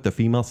 hooks up with a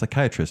female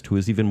psychiatrist who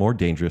is even more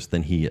dangerous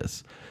than he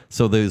is.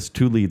 So those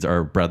two leads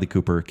are Bradley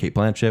Cooper, Kate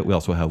Blanchett. We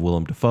also have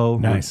Willem Dafoe,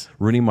 Nice.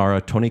 Rooney Mara,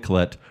 Toni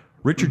Collette,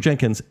 Richard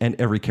Jenkins, and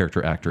every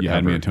character actor You ever.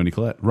 had me and Tony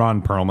Collette.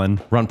 Ron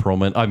Perlman. Ron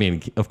Perlman. I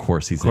mean, of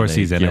course he's in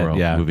he's in it, Guillermo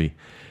yeah. movie.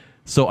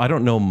 So I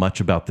don't know much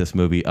about this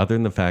movie other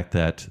than the fact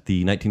that the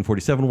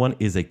 1947 one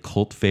is a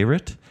cult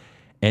favorite.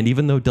 And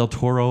even though Del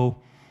Toro,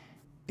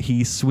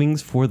 he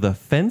swings for the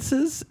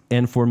fences,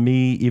 and for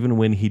me, even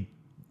when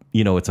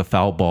it's a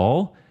foul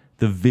ball,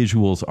 the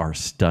visuals are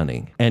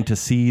stunning. And to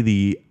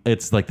see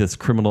it's like this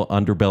criminal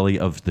underbelly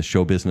of the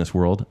show business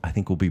world, I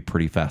think will be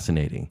pretty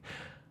fascinating.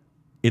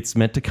 It's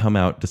meant to come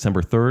out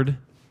December 3rd.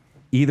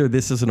 Either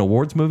this is an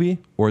awards movie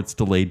or it's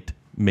delayed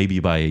maybe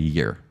by a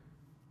year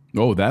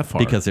Oh, that far.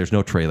 because there's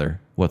no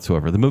trailer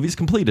whatsoever. The movie's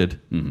completed,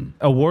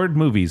 Award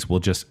movies will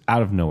just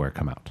out of nowhere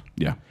come out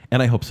yeah.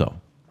 and I hope so.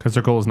 because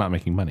their goal is not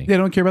making money. They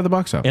don't care about the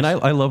box office. And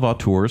I love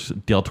auteurs.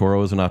 Del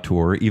Toro is an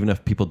auteur, even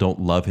if people don't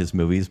love his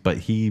movies,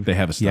 but they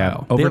have a Yeah,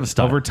 style. They have a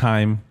style. over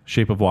time,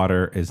 Shape of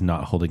Water is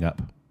not holding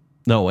up.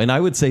 No, and I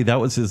would say that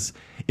was his.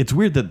 It's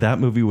weird that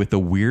movie with the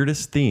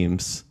weirdest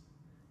themes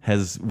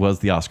was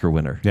the Oscar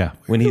winner. Yeah.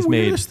 When he's The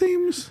made weirdest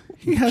themes.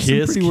 He has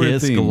Kiss, some pretty weird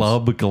Kiss, themes.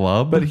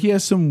 Glub, But he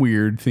has some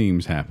weird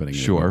themes happening. in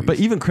sure. movies. But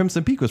even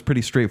Crimson Peak was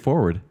pretty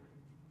straightforward.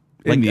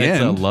 in the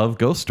it's end, a love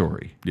ghost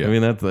story. Yeah. I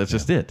mean that's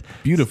just it.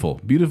 beautiful,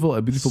 a beautiful,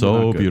 but So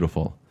not good.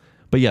 beautiful.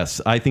 But yes,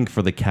 I think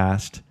for the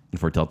cast and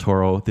for Del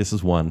Toro, this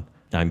is one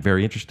I'm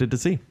very interested to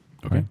see.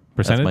 Okay.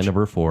 Percentage? That's my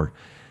number 4.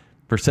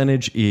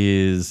 Percentage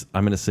is,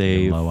 I'm going to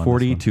say Low on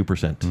this one.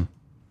 42%.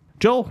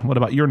 Joel, what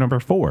about your number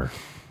 4?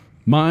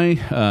 My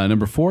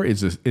number 4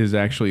 is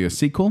actually a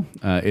sequel.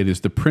 It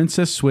is The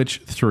Princess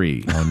Switch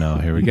 3. Oh no,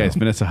 here we You go. guys,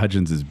 Vanessa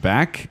Hudgens is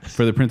back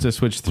for The Princess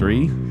Switch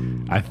 3.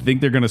 I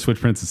think they're going to switch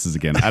princesses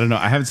again. I don't know.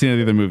 I haven't seen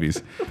any of the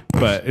movies,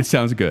 but it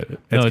sounds good.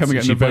 It's coming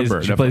out in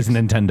November. She plays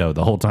Nintendo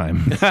the whole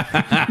time.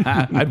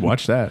 I'd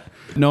watch that.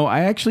 No, I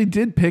actually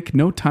did pick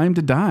No Time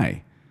to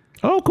Die.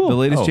 Oh, cool. The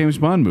latest James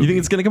Bond movie. You think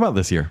it's going to come out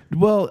this year?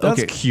 Well, That's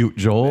okay. cute,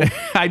 Joel.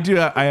 I do.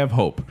 I have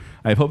hope.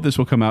 I have hope this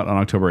will come out on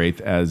October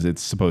 8th as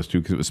it's supposed to,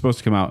 because it was supposed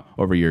to come out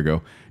over a year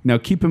ago. Now,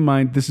 keep in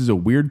mind, this is a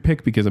weird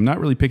pick because I'm not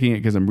really picking it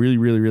because I'm really,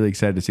 really, really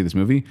excited to see this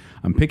movie.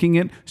 I'm picking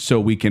it so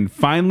we can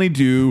finally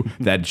do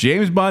that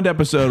James Bond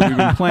episode we've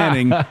been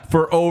planning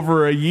for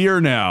over a year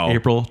now.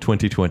 April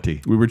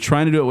 2020. We were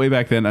trying to do it way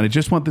back then, and I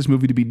just want this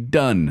movie to be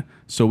done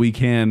so we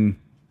can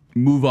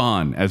move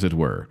on, as it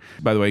were.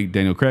 By the way,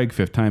 Daniel Craig,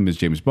 5th time, is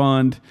James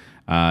Bond.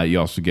 You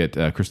also get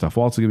Christoph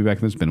Waltz is going to be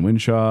back in this. Ben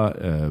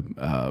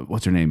Winshaw.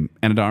 What's her name?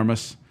 Anna de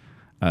Armas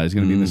is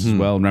going to be in this as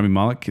well. And Rami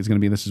Malek is going to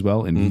to be in this as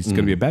well. And he's going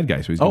to be a bad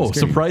guy. So he's gonna be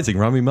scary. Surprising.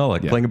 Rami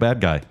Malek playing a bad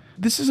guy.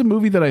 This is a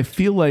movie that I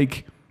feel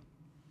like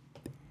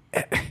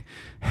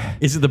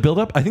Is it the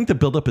buildup? I think the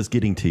buildup is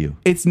getting to you.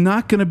 it's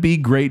not going to be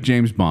great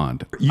James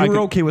Bond. You were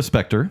okay with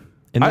Spectre.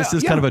 And this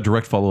is yeah. kind of a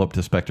direct follow-up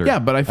to Spectre. Yeah,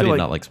 but I feel did like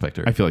not like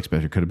Spectre. I feel like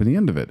Spectre could have been the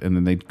end of it, and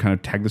then they kind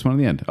of tagged this one on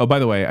the end. Oh, by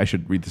the way, I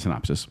should read the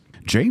synopsis.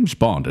 James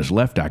Bond has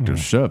left active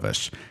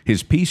service.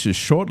 His peace is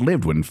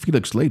short-lived when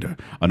Felix Leiter,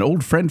 an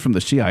old friend from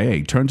the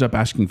CIA, turns up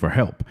asking for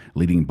help,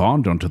 leading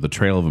Bond onto the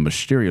trail of a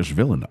mysterious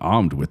villain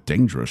armed with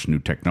dangerous new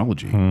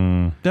technology.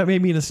 That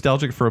made me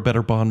nostalgic for a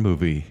better Bond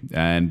movie.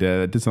 And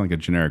it did sound like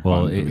a generic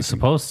Well, Bond movie.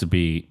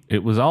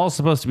 it was all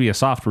supposed to be a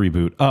soft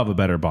reboot of a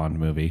better Bond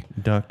movie.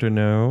 Dr.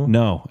 No.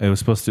 No, it was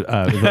supposed to.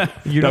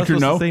 You're not Dr.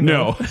 supposed No? to say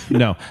No.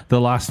 No, the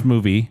last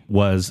movie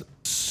was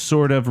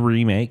sort of a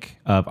remake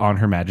of On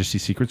Her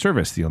Majesty's Secret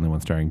Service, the only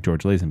one starring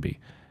George Lazenby.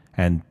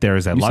 And there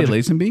is a You say logic.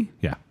 Lazenby?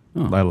 Yeah,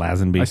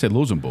 Lazenby. I said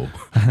Lozenbull.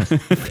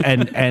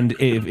 and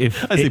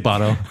if I say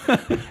Bono.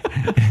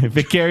 if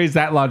it carries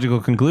that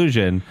logical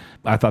conclusion,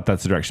 I thought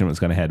that's the direction it was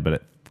going to head.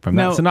 But from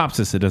Now- that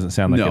synopsis, it doesn't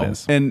sound like No. it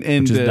is. And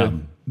which is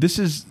dumb. this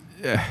is...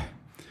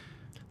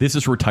 This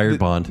is retired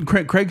Bond.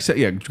 Craig said,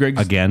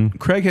 Again?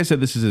 Craig has said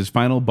this is his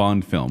final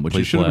Bond film, which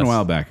Please it should have been a bless.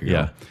 while back ago.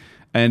 Yeah.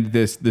 And the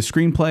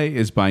screenplay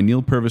is by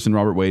Neil Purvis and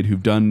Robert Wade,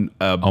 who've done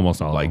Almost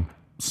all of like them.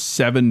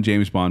 7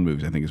 James Bond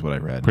movies, I think is what I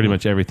read. Pretty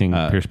much everything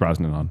Pierce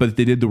Brosnan on. But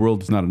they did The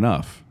World Is Not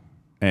Enough.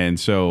 And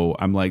so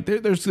I'm like,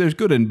 there's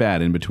good and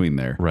bad in between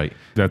there. Right.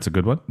 That's a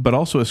good one. But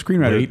also a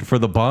screenwriter. Wait for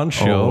the Bond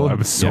show.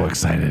 I'm so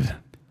excited.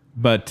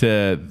 But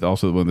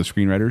also one of the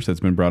screenwriters that's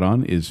been brought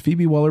on is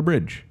Phoebe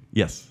Waller-Bridge.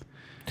 Yes.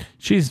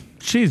 She's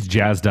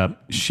jazzed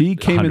up. She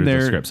came in hundreds of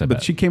there, scripts, I but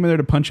bet. she came in there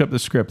to punch up the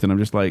script. And I'm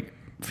just like,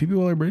 Phoebe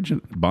Waller-Bridge, a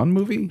Bond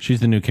movie? She's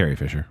the new Carrie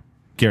Fisher.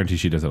 Guarantee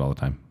she does it all the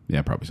time.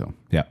 Yeah, probably so.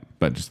 Yeah.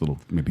 But just a little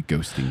maybe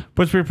ghosting.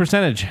 What's your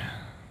percentage?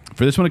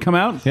 For this one to come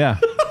out, Yeah.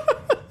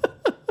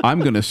 I'm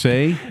going to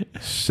say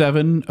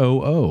 700.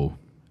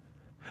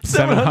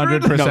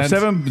 700%. No,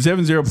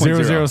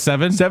 70.0.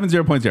 007?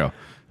 70.0.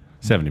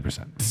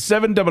 70%.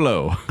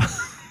 700.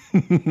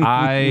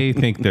 I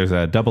think there's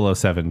a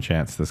 007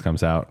 chance this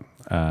comes out.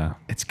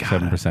 It's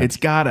gotta. 7%. It's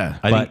gotta.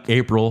 I But- think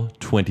April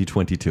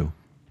 2022.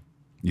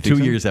 You 2 think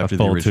so? years after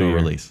the full 2 original year.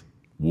 release.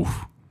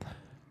 Woof.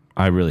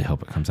 I really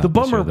hope it comes out. The this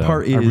bummer year, though.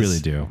 part is I really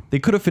do. They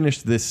could have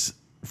finished this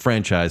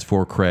franchise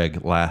for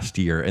Craig last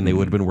year and they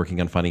would have been working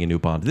on finding a new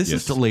Bond. This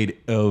has Yes. delayed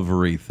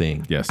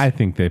everything. Yes. I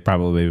think they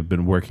probably have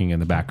been working in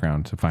the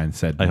background to find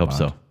said. I hope Bond.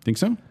 so. think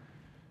so.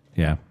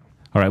 Yeah.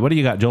 All right. What do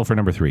you got, Joel, for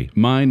number 3?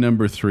 My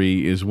number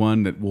 3 is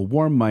one that will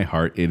warm my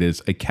heart. It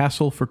is A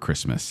Castle for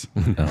Christmas.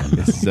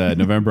 It's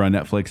November on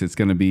Netflix. It's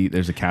going to be,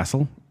 there's a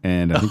castle,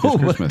 and I think there's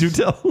Christmas. Do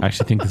tell. I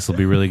actually think this will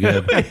be really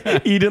good.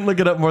 You didn't look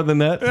it up more than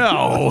that?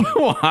 No,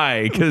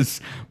 why? Because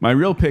my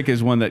real pick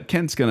is one that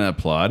Kent's going to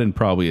applaud and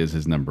probably is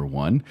his number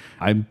 1.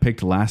 I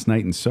picked Last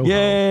Night in Soho.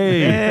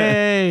 Yay!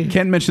 Hey.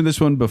 Ken mentioned this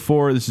one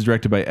before. This is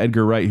directed by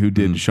Edgar Wright, who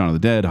did Shaun of the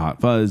Dead,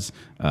 Hot Fuzz,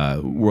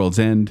 World's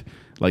End,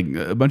 like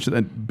a bunch of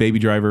that, Baby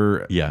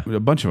Driver. Yeah. A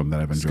bunch of them that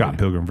I've enjoyed. Scott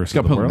Pilgrim versus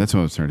Scott the Pilgrim. World. That's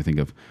what I was trying to think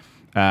of.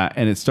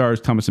 And it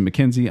stars Thomas and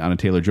McKenzie, Anna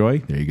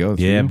Taylor-Joy. There you go.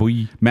 That's for Yeah, you.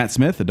 boy. Matt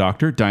Smith, the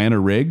doctor. Diana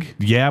Rigg.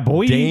 Yeah,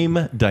 boy.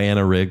 Dame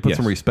Diana Rigg. Put Yes.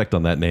 some respect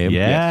on that name.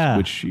 Yeah.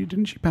 Which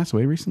didn't she pass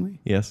away recently?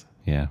 Yes.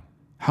 Yeah.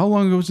 How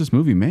long ago was this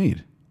movie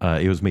made?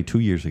 It was made 2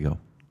 years ago.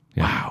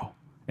 Wow.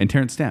 And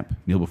Terrence Stamp,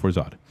 Kneel Before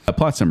Zod. A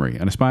plot summary.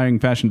 An aspiring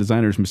fashion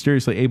designer is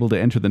mysteriously able to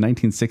enter the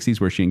 1960s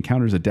where she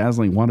encounters a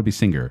dazzling wannabe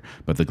singer.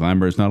 But the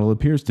glamour is not all it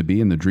appears to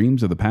be, and the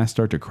dreams of the past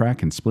start to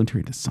crack and splinter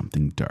into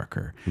something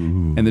darker.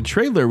 And the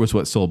trailer was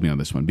what sold me on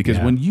this one. Because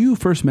when you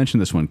first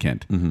mentioned this one,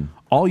 Kent,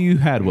 all you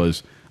had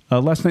was,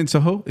 Last Night in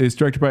Soho is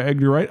directed by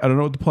Edgar Wright. I don't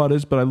know what the plot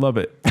is, but I love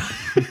it.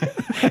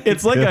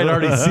 It's like I'd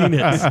already seen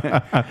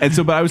it. And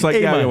so, but I was like,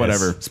 yeah, A-minus.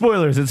 whatever.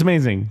 Spoilers. It's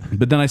amazing.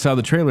 But then I saw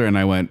the trailer and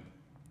I went,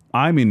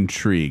 I'm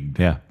intrigued.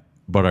 Yeah.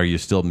 But are you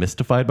still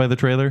mystified by the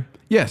trailer?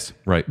 Yes,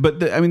 Right. But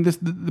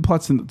the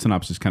plot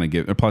synopsis kind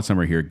of or plot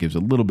summary here gives a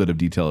little bit of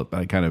detail that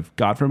I kind of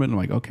got from it. And I'm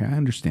like, okay, I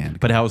understand.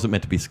 But how is it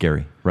meant to be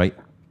scary, right?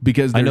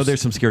 Because I know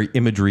there's some scary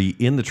imagery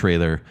in the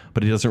trailer,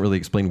 but it doesn't really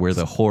explain where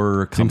the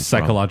horror comes Seems from.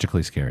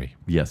 psychologically scary.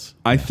 Yes.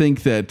 I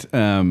think that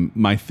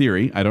my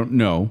theory, I don't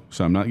know,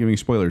 so I'm not giving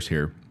spoilers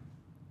here.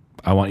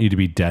 I want you to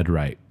be dead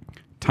right.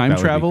 Time That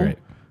would be travel great.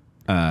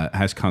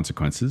 has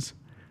consequences,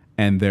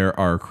 and there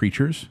are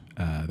creatures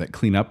that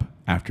clean up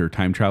after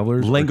time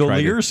travelers. or try to-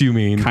 Langoliers, you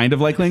mean? Kind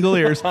of like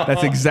Langoliers.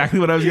 That's exactly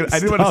what I was going to... I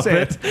didn't want to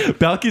say it.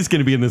 Balky's going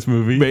to be in this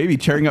movie. Maybe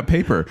tearing up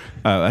paper.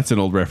 That's an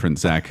old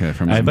reference, Zach,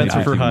 from...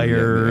 Adventure for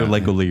Hire, Yeah.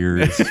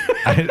 Langoliers,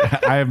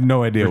 I have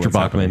no idea Richard what's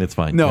happening. Bachman. It's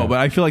fine. No, but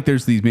I feel like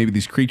there's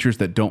these creatures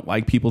that don't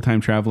like people time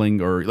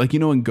traveling, or like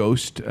in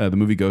Ghost, the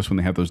movie Ghost, when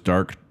they have those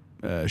dark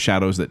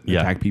shadows that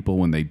attack people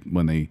when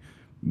they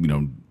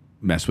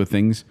mess with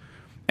things.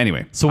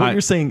 Anyway, So what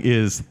you're saying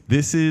is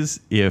this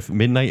is if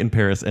Midnight in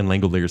Paris and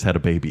Langoliers had a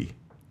baby.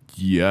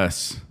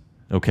 yes,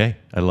 Okay,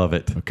 I love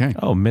it. okay,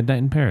 Oh, Midnight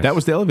in Paris. that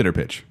was the elevator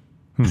pitch.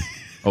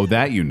 Oh,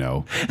 that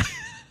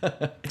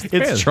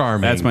It's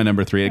charming. That's my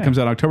number 3. It comes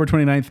out October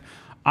 29th.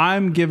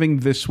 I'm giving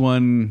this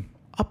one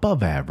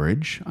above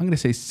average. I'm going to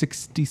say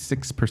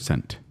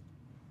 66%.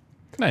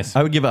 nice.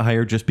 I would give it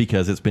higher just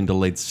because it's been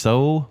delayed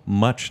so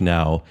much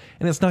now,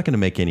 and it's not going to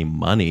make any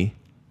money.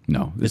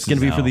 No, It's going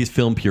to be for these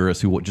film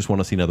purists who just want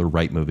to see another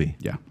right movie.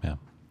 Yeah. Yeah.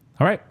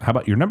 All right. How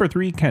about your number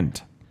 3,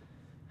 Kent?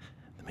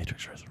 The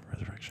Matrix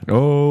Resurrection.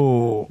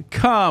 Oh,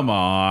 Come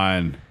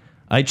on.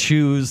 I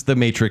choose The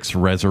Matrix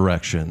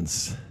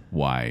Resurrections.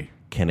 Why?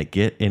 Can it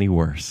get any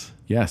worse?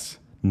 Yes.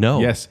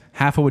 No. Yes.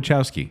 Half a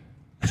Wachowski.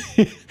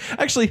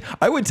 Actually,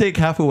 I would take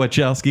half of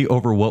Wachowski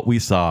over what we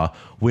saw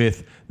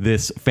with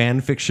this fan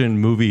fiction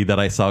movie that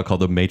I saw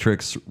called The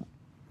Matrix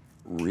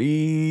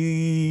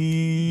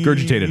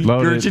Regurgitated.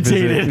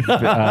 Regurgitated.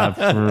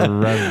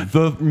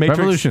 The Matrix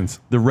Revolutions.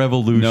 The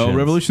Revolutions. No,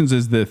 Revolutions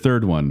is the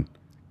third one.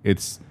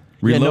 It's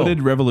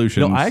Reloaded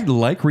Revolutions. No, I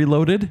like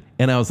Reloaded,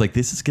 and I was like,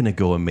 this is going to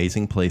go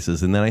amazing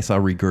places. And then I saw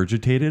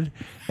Regurgitated,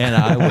 and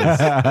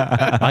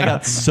I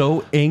got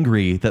so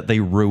angry that they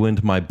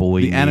ruined my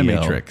boy the Neo.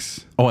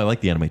 Animatrix. Oh, I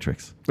like the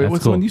Animatrix. Wait, That's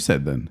what's cool. the one you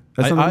said then?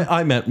 That's not the-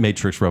 I meant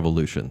Matrix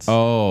Revolutions.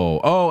 oh,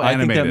 I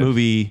animated. think that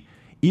movie,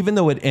 even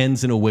though it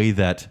ends in a way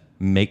that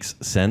makes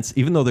sense,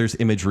 even though there's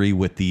imagery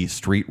with the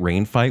street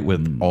rain fight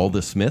with all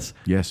the Smiths,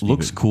 Yes,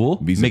 looks cool,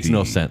 vis-a-vis- makes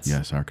no sense.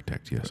 Yes,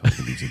 architect. Yes,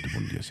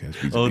 yes.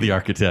 Oh, the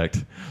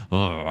architect.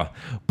 Ugh.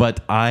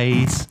 But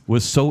I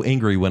was so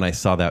angry when I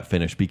saw that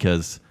finish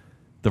because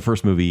the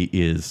first movie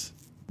is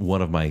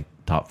one of my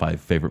top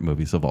 5 favorite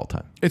movies of all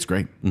time. It's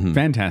great, Mm-hmm.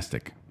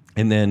 fantastic.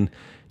 And then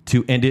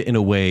to end it in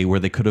a way where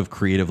they could have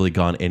creatively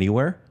gone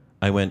anywhere,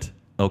 I went,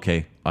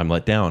 okay, I'm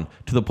let down,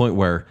 to the point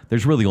where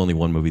there's really only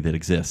one movie that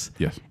exists.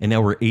 Yes. And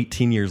now we're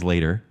 18 years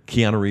later.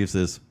 Keanu Reeves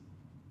is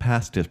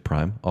past his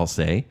prime, I'll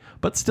say,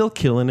 but still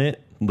killing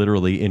it,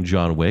 literally, in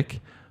John Wick.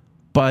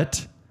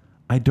 But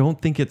I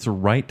don't think it's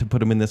right to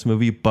put him in this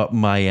movie, but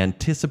my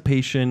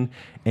anticipation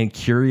and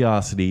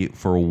curiosity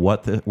for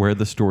where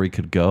the story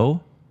could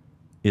go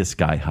is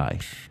sky high.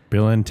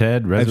 Bill and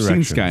Ted I've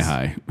Resurrections. seen Sky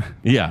High.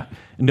 Yeah.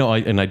 No,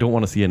 and I don't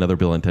want to see another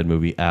Bill and Ted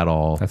movie at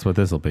all. That's what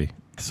this will be.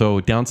 So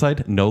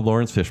downside, no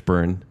Lawrence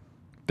Fishburne.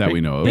 That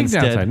we know of. Big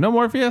Instead- downside. No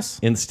Morpheus.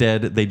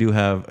 Instead, they do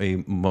have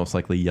a most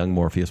likely young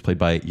Morpheus played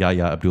by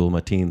Yahya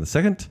Abdul-Mateen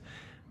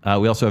II.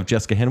 We also have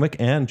Jessica Henwick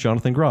and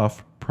Jonathan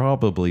Groff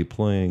probably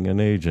playing an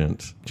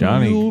agent.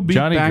 You'll be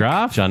Johnny back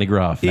Groff. Johnny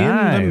Groff. in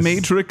Nice. the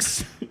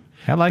Matrix.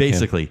 I like him.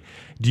 Basically.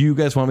 Do you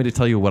guys want me to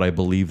tell you what I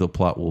believe the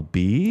plot will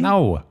be?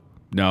 No.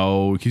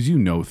 No, because you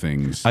know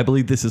things. I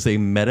believe this is a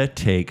meta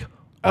take.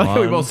 I like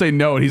how we both say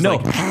no, and he's No,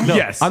 like, no,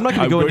 yes. I'm not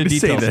going to go into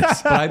say details.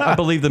 this. But I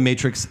believe The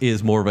Matrix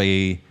is more of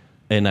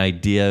an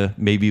idea,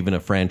 maybe even a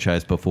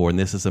franchise before, and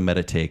this is a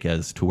meta take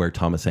as to where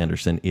Thomas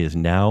Anderson is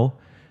now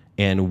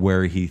and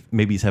where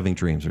he's having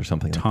dreams or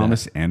something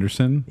Thomas like that.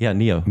 Anderson. Yeah,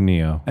 Neo.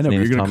 Neo. I know, but name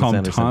you're is going to Thomas call him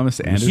Anderson. Thomas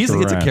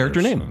Anderson. It's a character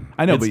Anderson. name.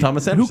 I know, it's but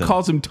Thomas who Anderson.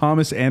 calls him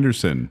Thomas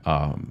Anderson?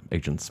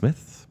 Agent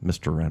Smith,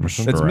 Mr.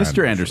 Anderson, That's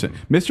Mr. Anderson.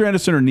 Mr.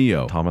 Anderson or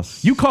Neo?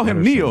 Thomas You call him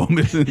Anderson. Neo,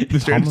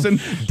 Mr. Anderson.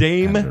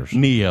 Dame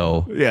Anderson.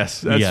 Neo.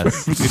 Yes, that's Yes.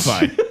 perfectly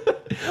fine.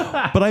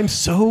 But I'm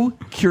so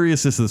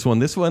curious as to this one.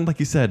 This one, like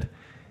you said,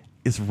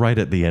 is right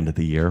at the end of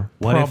the year.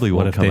 Probably what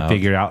won't if come they out.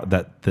 figured out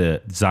that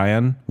the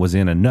Zion was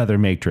in another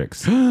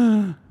Matrix?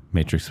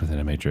 Matrix within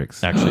a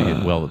Matrix. Actually,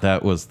 well,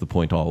 that was the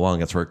point all along.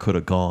 That's where it could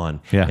have gone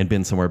Yeah. and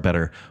been somewhere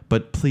better.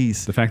 But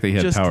please, The fact that he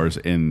had just, powers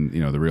in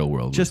the real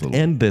world. was Just a little-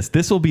 end this.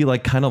 This will be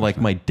like kind of like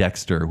my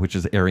Dexter, which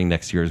is airing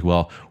next year as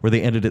well, where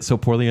they ended it so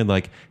poorly and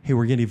like, hey,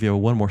 we're going to give you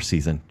one more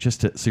season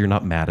so you're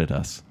not mad at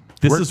us.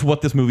 This is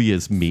what this movie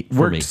is for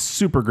Worked me.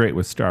 super great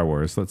with Star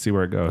Wars. Let's see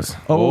where it goes.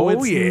 Oh,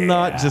 it's yeah.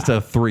 not just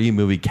a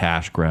 3-movie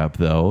cash grab,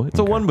 though. It's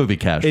a 1-movie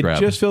cash It grab.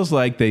 just feels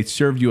like they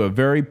served you a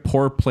very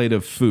poor plate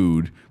of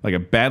food, like a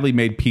badly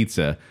made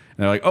pizza. And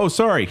they're like, oh,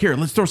 sorry, here,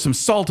 let's throw some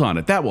salt on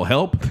it. That will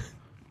help.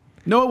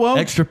 No, it won't.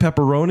 Extra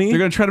pepperoni. They're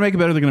going to try to make it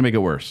better. They're going to make it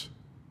worse.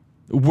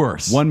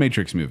 Worse. One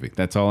Matrix movie.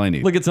 That's all I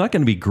need. Look, it's not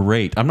going to be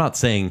great. I'm not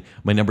saying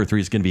my number 3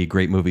 is going to be a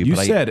great movie. You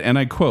but said, and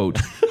I quote,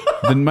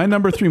 then my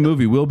number 3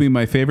 movie will be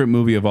my favorite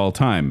movie of all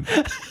time.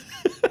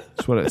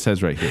 That's what it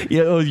says right here.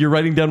 Yeah, oh, you're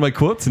writing down my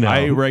quotes now.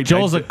 I write.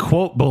 Joel's a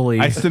quote bully.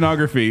 I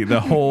stenography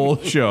the whole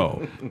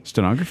show.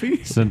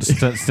 Stenography?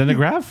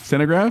 Stenograph?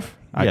 Stenograph?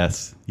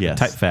 Yes.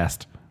 Type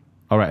fast.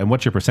 All right. And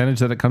what's your percentage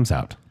that it comes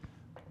out?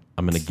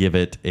 I'm going to give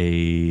it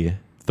a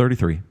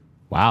 33.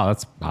 Wow,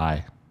 that's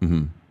high.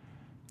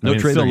 No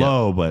it's trailer still yet.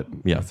 low, but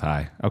Yeah. it's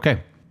high.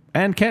 Okay.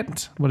 And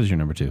Kent, what is your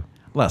number 2?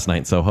 Last Night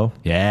in Soho.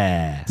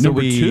 Yeah. So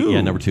Number 2?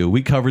 Yeah, number 2.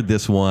 We covered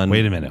this one.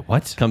 Wait a minute.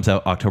 What? Comes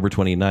out October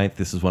 29th.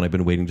 This is one I've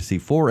been waiting to see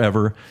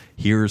forever.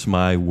 Here's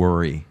my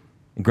worry.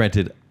 And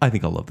granted, I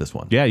think I'll love this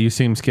one. Yeah, you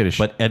seem skittish.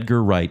 But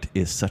Edgar Wright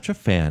is such a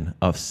fan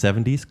of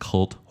 70s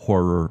cult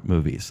horror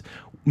movies.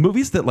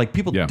 Movies that like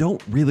people Yeah.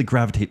 don't really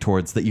gravitate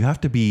towards, that you have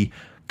to be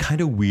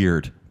kind of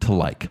weird to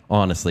like,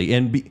 honestly.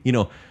 And be,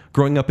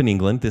 growing up in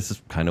England, this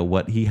is kind of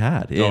what he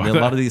had. And a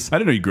lot of these I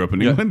didn't know you grew up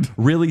in England.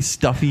 really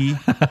stuffy,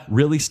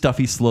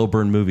 slow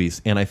burn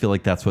movies. And I feel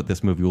like that's what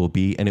this movie will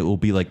be. And it will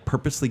be like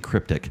purposely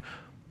cryptic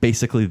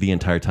basically the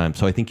entire time.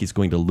 So I think he's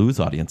going to lose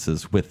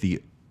audiences with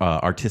the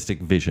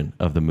artistic vision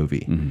of the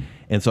movie.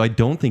 And so I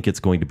don't think it's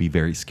going to be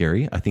very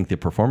scary. I think the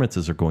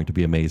performances are going to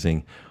be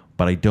amazing,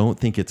 but I don't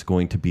think it's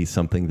going to be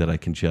something that I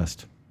can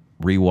just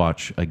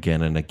rewatch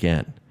again and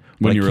again.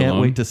 When But you're I can't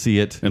alone wait to see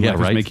it. and Yeah, life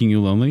is right? making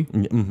you lonely,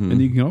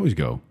 and you can always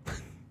go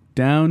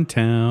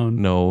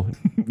downtown. No.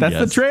 That's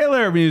the Yes.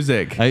 trailer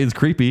music. It's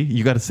creepy.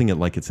 You got to sing it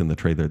like it's in the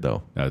trailer,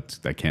 though. I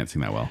can't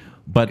sing that well.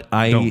 But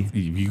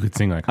you could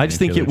sing like I just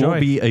think it Killer won't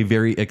Joy. be a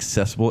very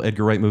accessible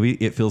Edgar Wright movie.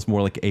 It feels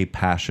more like a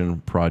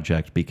passion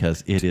project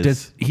because it is.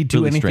 Does he do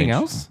really anything strange.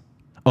 else?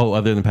 Oh,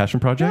 other than passion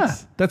Yeah,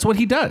 projects? that's what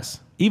he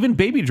does. Even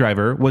Baby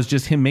Driver was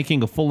just him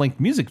making a full-length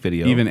music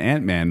video. Even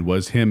Ant-Man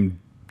was him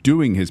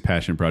doing his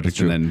passion project,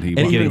 and then he And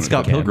walked even away.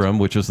 Scott Pilgrim,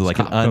 which was like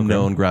Scott an Pilgrim.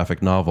 unknown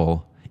graphic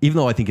novel, even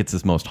though I think it's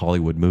his most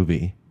Hollywood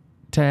movie.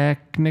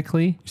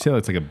 technically, You say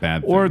that's like a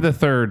bad thing. or the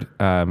third.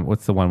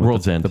 What's the one with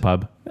World's End. the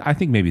pub? I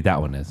think maybe that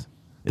one is.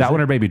 That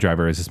one or Baby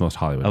Driver is his most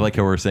Hollywood. I like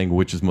how we're saying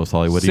which is most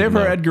Hollywood. Save even for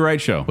though- Edgar Wright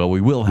show. Well,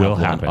 we will have Will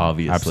one, happen.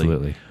 obviously.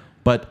 Absolutely.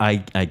 But I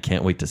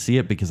can't wait to see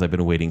it because I've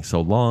been waiting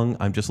so long.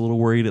 I'm just a little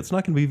worried it's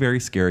not going to be very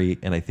scary,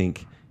 and I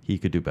think he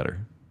could do better.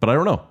 But I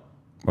don't know.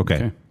 Okay.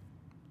 Okay.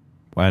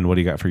 And what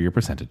do you got for your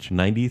percentage?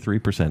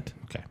 93%.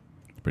 Okay.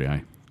 It's pretty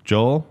high.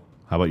 Joel,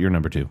 how about your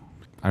number 2?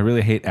 I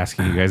really hate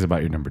asking you guys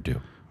about your number 2.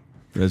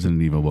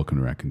 Resident Evil: Welcome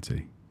to Raccoon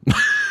City.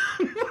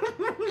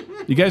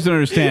 You guys don't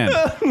understand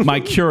my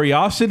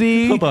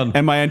curiosity Hold on.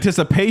 and my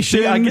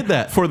anticipation. See, I get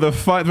that. for the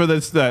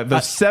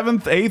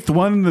seventh, eighth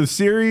one in the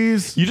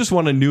series. You just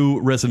want a new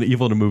Resident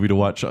Evil movie to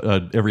watch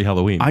every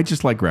Halloween. I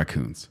just like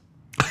raccoons.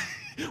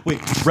 Wait,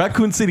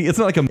 Raccoon City. It's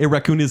not like a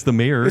raccoon is the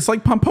mayor. It's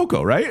like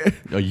Pompoko, right?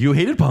 Oh, you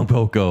hated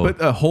Pompoko.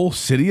 But a whole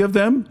city of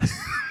them.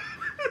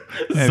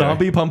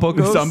 Zombie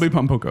Pompokos? Zombie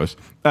Pompokos.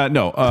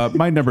 No,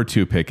 my number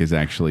 2 pick is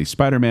actually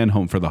Spider-Man: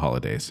 Home for the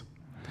Holidays.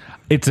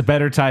 It's a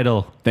better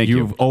title. Thank you.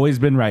 You've always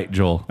been right,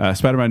 Joel.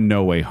 Spider-Man: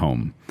 No Way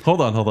Home.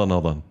 Hold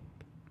on.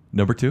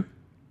 Number 2? This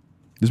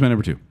is my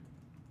number 2.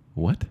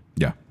 What?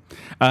 Yeah.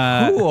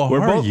 Who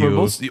are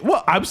you?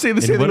 Well, I'm saying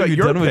the same what thing have about you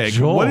your done with pick.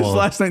 Joel? What is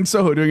Last Night in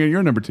Soho doing at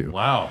your number 2?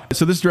 Wow.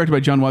 So this is directed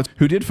by John Watts,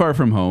 who did Far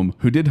From Home,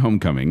 who did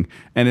Homecoming,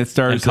 and it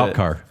stars And Cop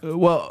Car.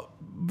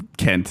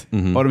 Kent.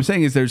 What I'm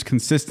saying is there's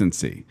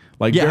consistency.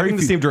 Like Yeah, very having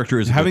the few- same director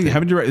is a good having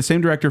thing. the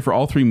same director for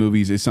all 3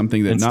 movies is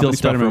something that And not still many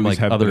stuff Spider-Man from movies like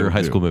have been other able to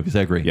high do. school movies.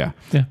 I agree. Yeah.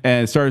 Yeah.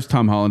 And it stars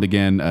Tom Holland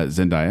again,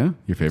 Zendaya,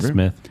 your favorite.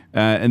 Smith.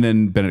 And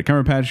then Benedict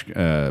Cumberbatch,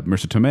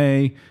 Marissa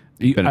Tomei.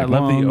 I Benedict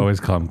love that Wong. you always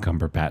call him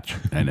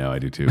Cumberpatch. I know, I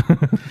do too.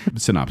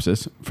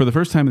 Synopsis. For the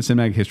first time in the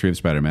cinematic history of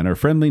Spider-Man, our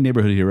friendly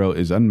neighborhood hero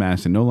is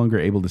unmasked and no longer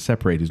able to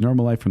separate his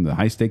normal life from the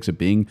high stakes of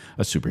being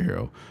a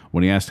superhero.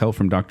 When he asks help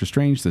from Doctor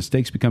Strange, the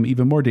stakes become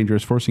even more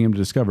dangerous, forcing him to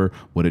discover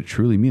what it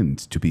truly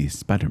means to be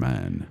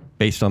Spider-Man.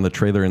 Based on the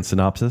trailer and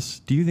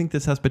synopsis, do you think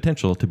this has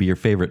potential to be your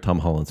favorite Tom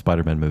Holland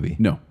Spider-Man movie?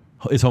 No.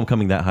 Is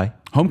Homecoming that high?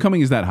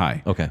 Homecoming is that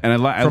high. Okay. And I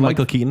From like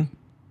Michael Keaton?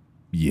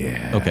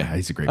 Yeah. Okay.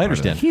 He's a great I part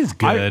of understand. that. He's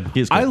good. He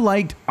is good.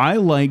 I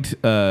liked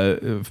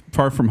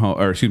Far From Home,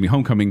 or excuse me,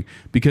 Homecoming,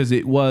 because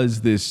it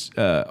was this.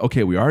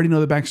 Okay, we already know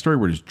the backstory.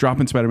 We're just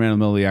dropping Spider-Man in the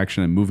middle of the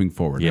action and moving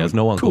forward. He And has it was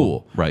no uncle.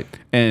 cool, Right.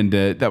 And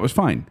that was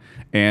fine.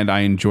 And I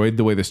enjoyed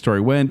the way the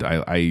story went.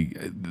 I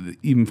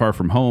even Far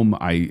From Home,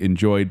 I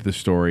enjoyed the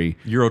story.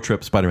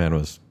 Eurotrip Spider-Man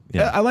was.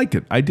 Yeah. I liked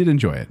it. I did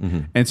enjoy it.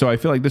 And so I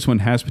feel like this one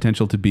has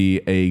potential to be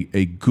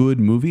a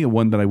good movie,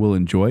 one that I will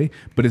enjoy,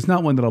 but it's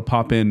not one that I'll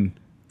pop in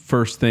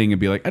first thing and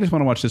be like, I just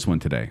want to watch this one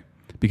today.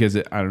 Because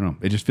I don't know.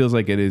 It just feels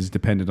like it is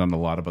dependent on a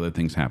lot of other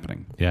things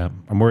happening. Yeah.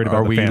 I'm worried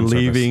about Are the we fan service.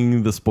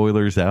 leaving the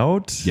spoilers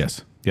out?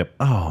 Yes. Yep.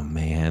 Oh,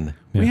 man.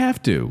 We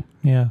have to.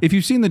 Yeah. If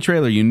you've seen the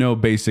trailer, you know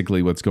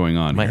basically what's going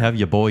on. Might here. have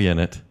your boy in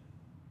it.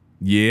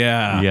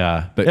 Yeah.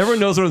 Yeah. But Everyone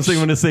knows what I'm saying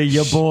when I say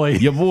your boy.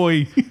 Yeah,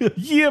 boy.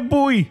 Yeah,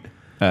 boy.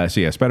 So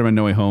yeah, Spider-Man: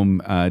 No Way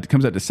Home. It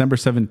comes out December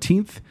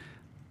 17th.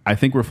 I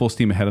think we're full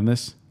steam ahead on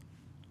this.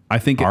 I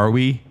think Are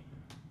we?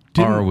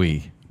 Are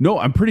we? No,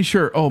 I'm pretty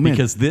sure. Oh man,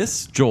 Because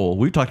this, Joel,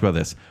 we've talked about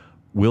this,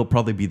 will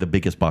probably be the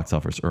biggest box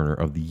office earner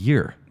of the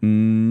year. Fast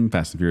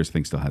and Furious I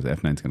think still has it.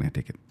 F9's going to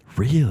take it.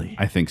 Really?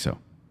 I think so.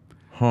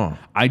 Huh.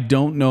 I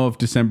don't know if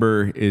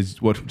December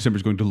is what December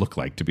is going to look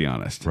like, to be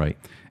honest. Right.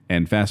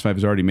 And Fast 5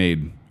 has already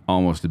made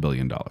almost $1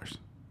 billion.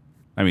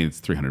 I mean, it's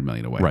 300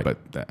 million away, Right. but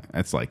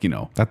that's like, you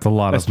know, That's a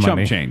lot that's of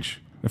money. chump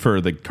change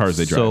for the cars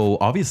they drive. So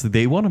obviously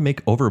they want to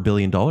make over $1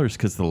 billion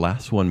because the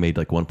last one made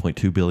like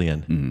 1.2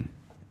 billion.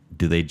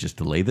 Do they just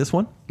delay this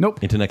one?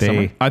 Nope. Into next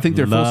summer? I think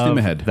they're full steam love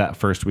ahead. That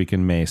first week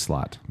in May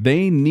slot.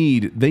 They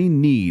need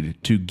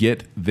to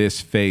get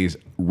this phase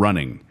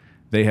running.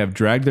 They have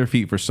dragged their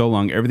feet for so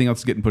long. Everything else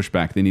is getting pushed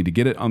back. They need to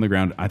get it on the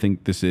ground. I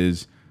think this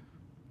is,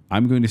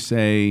 I'm going to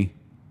say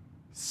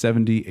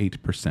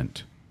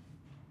 78%.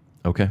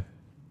 Okay.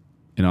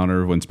 In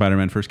honor of when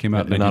Spider-Man first came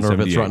out In honor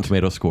of its 1978. Rotten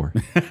Tomato score.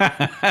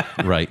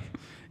 Right.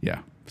 Yeah.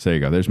 So there you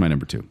go. There's my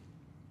number 2. All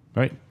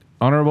right.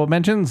 Honorable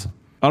mentions.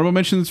 Honorable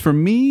mentions for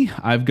me,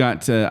 I've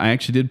got, I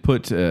actually did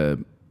put the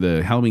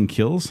Halloween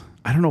Kills.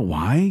 I don't know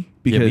why.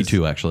 Yeah, me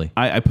too, actually.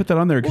 I put that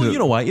on there because Well, you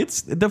know why?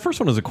 It's the first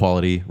one is a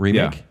quality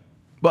remake. Yeah.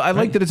 But I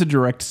like that it's a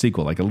direct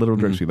sequel, like a little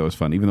direct sequel. That was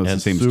fun, even though it's And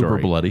the same super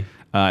story. bloody.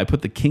 I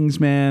put the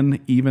Kingsman,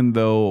 even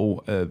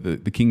though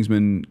the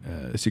Kingsman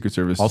Secret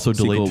Service Also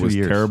delayed sequel 2 was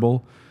years.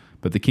 terrible.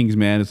 But the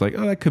Kingsman is like,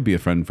 oh, that could be a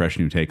fun, fresh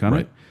new take on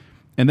Right. it.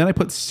 And then I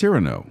put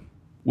Cyrano,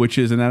 which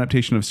is an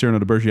adaptation of Cyrano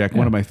de Bergerac,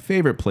 one of my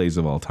favorite plays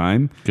of all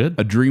time. Good.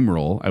 A dream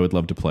role I would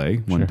love to play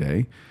one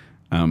day.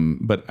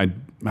 But I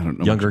don't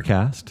know. Younger much.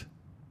 cast.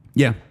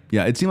 Yeah.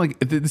 Yeah. It seemed like,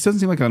 this doesn't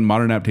seem like a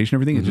modern adaptation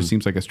of everything. It just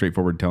seems like a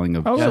straightforward telling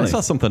of. Yeah, I saw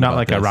something Not about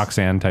like a this.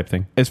 Roxanne type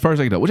thing. As far as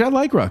I can tell, which I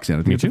like Roxanne.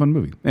 I think it's a fun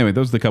movie. Anyway,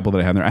 those are the couple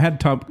that I had there. I had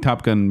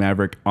Top Gun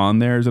Maverick on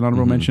there as an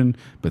honorable mention,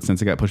 but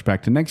since it got pushed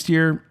back to next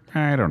year,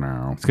 I don't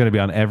know. It's going to be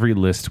on every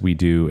list we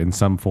do in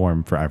some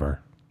form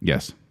forever.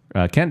 Yes.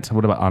 Kent,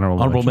 what about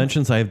honorable Honorable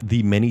mentions? mentions, I have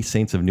The Many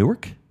Saints of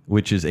Newark,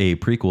 which is a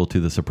prequel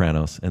to The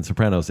Sopranos. And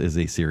Sopranos is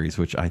a series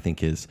which I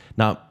think is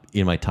not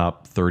in my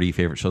top 30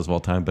 favorite shows of all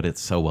time, but it's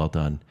so well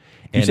done.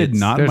 You said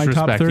not there's my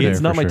top respect 30? there.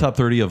 It's not for my sure. top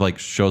 30 of like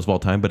shows of all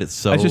time, but it's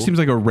so... That just seems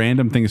like a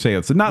random thing to say.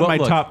 It's not Well, my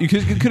look. top. You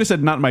could have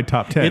said not my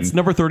top 10. It's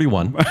number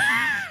 31,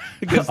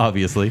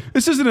 obviously.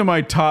 This isn't in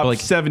my top Like-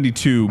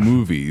 72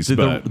 movies.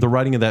 But The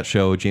writing of that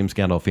show, James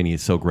Gandolfini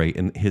is so great,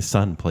 and his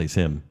son plays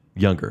him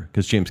younger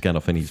because James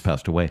Gandolfini's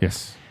passed away.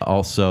 Yes.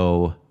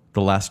 Also,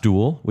 The Last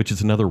Duel, which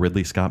is another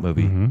Ridley Scott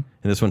movie, and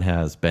this one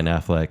has Ben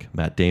Affleck,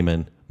 Matt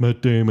Damon,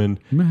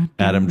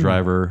 Adam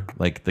Driver.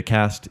 Like the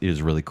cast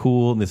is really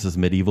cool. And this is a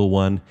medieval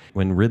one.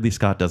 When Ridley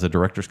Scott does a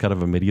director's cut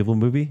of a medieval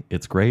movie,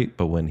 it's great.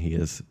 But when he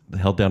is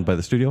held down by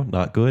the studio,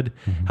 not good.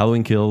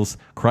 Halloween Kills,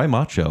 Cry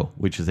Macho,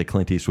 which is a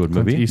Clint Eastwood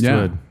movie.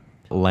 Eastwood.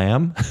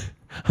 Lamb.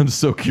 I'm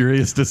so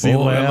curious to see that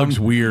Lamb. looks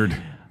weird.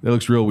 That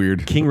looks real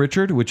weird. King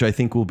Richard, which I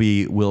think will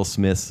be Will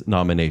Smith's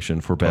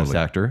nomination for Best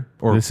Actor.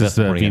 Or This is Best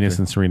Supporting Venus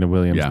Actor. and Serena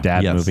Williams' Yeah.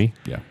 dad Yes. movie.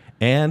 Yeah.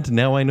 And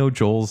now I know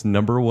Joel's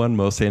number one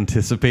most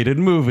anticipated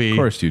movie Of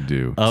course you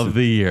do. of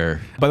the year.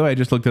 By the way, I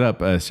just looked it up.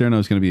 Cyrano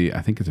is going to be,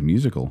 I think it's a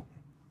musical.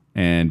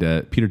 And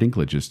Peter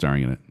Dinklage is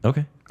starring in it.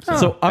 Okay.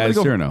 So I'm As gonna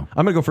go. Cyrano.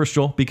 I'm gonna go first,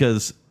 Joel,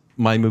 because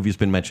my movie's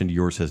been mentioned.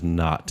 Yours has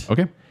not.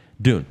 Okay.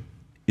 Dune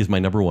is my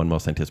number one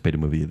most anticipated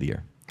movie of the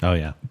year. Oh,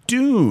 yeah.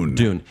 Dune.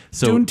 Dune.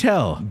 So Dune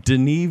tell.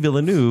 Denis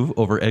Villeneuve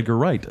over Edgar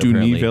Wright.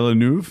 Denis apparently.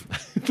 Villeneuve.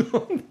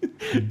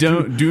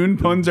 Dune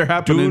puns are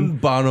happening. Dune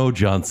Bono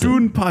Johnson.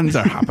 Dune puns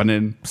are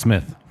happening.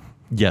 Smith.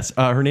 Yes.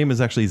 Her name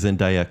is actually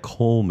Zendaya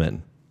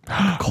Coleman.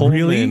 Coleman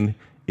Really?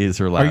 is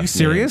her last you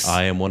serious? name.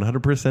 I am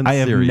 100% I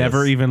have serious.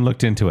 never even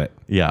looked into it.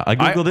 Yeah, I I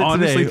googled it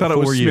honestly today thought it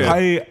was for you.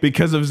 Smith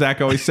because of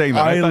Zach always saying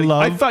that.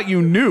 I thought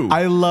you knew.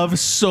 I love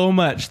so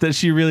much that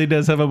she really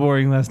does have a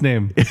boring last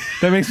name.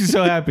 That makes me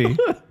so happy.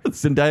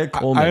 Zendaya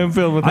Coleman. I am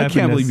filled with I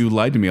happiness. can't believe you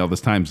lied to me all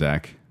this time,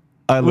 Zach.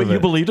 I love Wait, you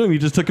it. believed him? You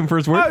just took him for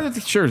his word?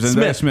 Sure,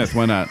 Zendaya Smith.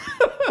 Why not?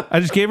 I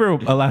just gave her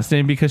a last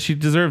name because she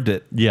deserved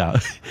it. Yeah.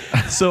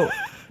 So,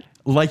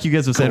 like you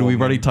guys have said, we've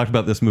already talked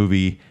about this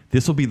movie.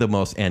 This will be the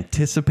most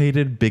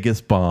anticipated,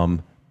 biggest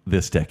bomb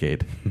this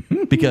decade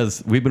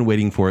because we've been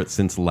waiting for it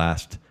since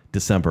last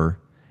December,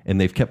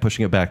 and they've kept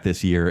pushing it back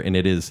this year, and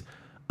it is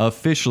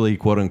officially,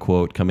 quote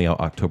unquote, coming out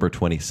October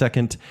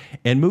 22nd.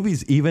 And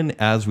movies, even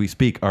as we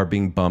speak, are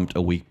being bumped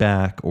a week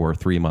back or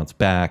 3 months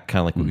back,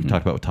 kind of like what we've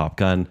talked about with Top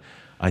Gun.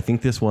 I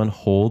think this one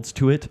holds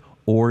to it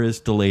or is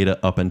delayed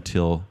up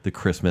until the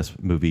Christmas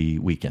movie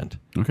weekend.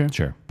 Okay.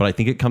 Sure. But I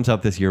think it comes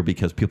out this year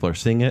because people are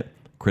seeing it.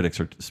 Critics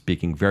are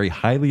speaking very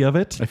highly of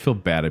it. I feel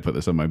bad I put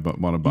this on my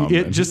Monobomb.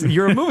 It just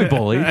you're a movie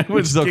bully. I was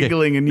which is okay.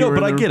 giggling and you no, were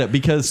but in I the- get it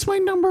because my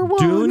number one.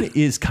 Dune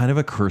is kind of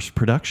a cursed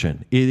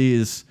production. It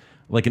is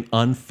like an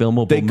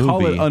unfilmable They movie.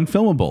 call it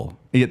unfilmable,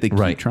 yet they keep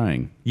Right.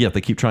 trying. Yeah,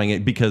 they keep trying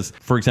it because,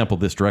 for example,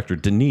 this director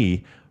Denis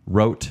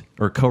wrote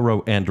or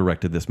co-wrote and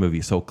directed this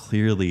movie. So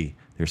clearly,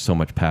 there's so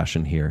much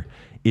passion here.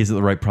 Is it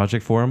the right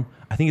project for him?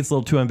 I think it's a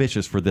little too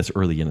ambitious for this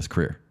early in his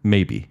career.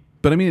 Maybe.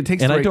 But I mean, it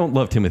takes. And the I right, don't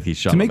love Timothy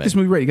Chalamet. to make this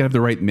movie right. You got to have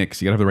the right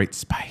mix. You got to have the right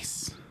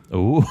spice.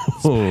 Ooh.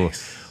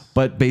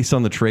 But based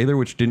on the trailer,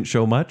 which didn't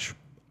show much,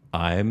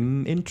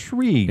 I'm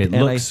intrigued. It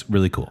And looks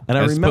really cool. And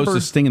I As remember,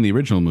 opposed to Sting in the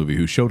original movie,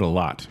 who showed a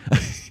lot.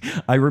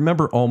 I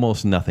remember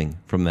almost nothing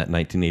from that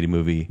 1980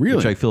 movie, Really?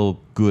 which I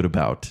feel good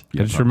about.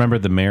 I just remember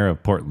the mayor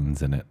of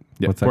Portland's in it.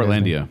 Yeah, What's that guy's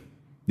name? Portlandia.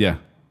 Yeah,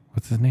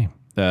 What's his name?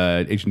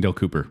 Agent Dale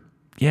Cooper.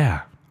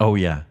 Yeah. Oh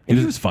yeah, and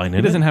he was fine.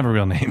 He doesn't have a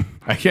real name.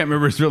 I can't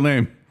remember his real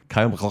name.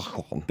 Kyle.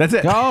 That's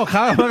it. Oh,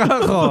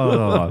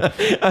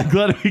 I'm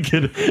glad we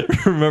could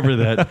remember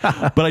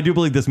that. But I do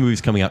believe this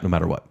movie's coming out no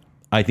matter what.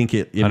 I think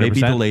it may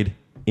be 100%? delayed,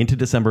 into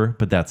December,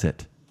 but that's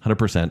it.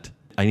 100%.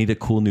 I need a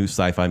cool new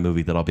sci-fi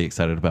movie that I'll be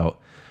excited about.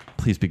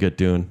 Please be good,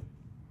 Dune.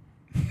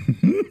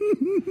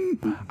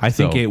 I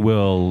think it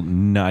will.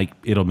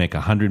 It'll make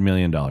 $100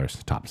 million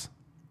tops,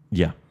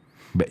 Yeah.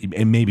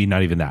 and maybe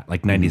not even that,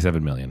 like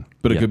 97 million.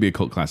 But it Yeah. could be a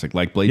cult classic,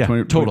 like Blade Yeah,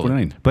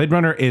 2049. Blade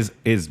Runner is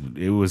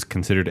it was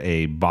considered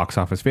a box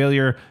office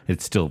failure.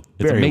 It's still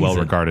very amazing. well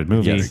regarded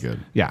movie. Yes. Very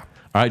good. Yeah.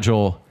 All right,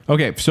 Joel.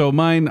 Okay, so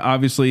mine,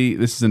 obviously,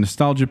 this is a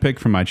nostalgia pick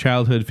from my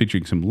childhood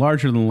featuring some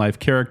larger-than-life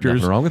characters.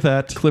 Nothing wrong with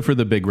that. Clifford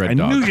the Big Red I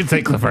Dog. knew you'd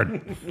say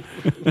Clifford.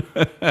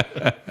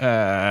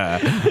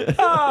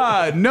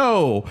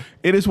 No,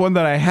 it is one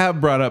that I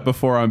have brought up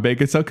before on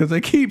Bacon Cell because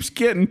it keeps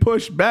getting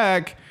pushed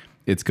back.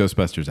 It's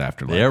Ghostbusters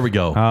Afterlife. There we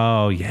go.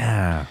 Oh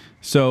yeah.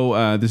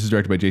 So this is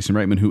directed by Jason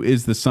Reitman, who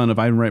is the son of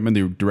Ivan Reitman,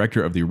 the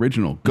director of the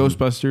original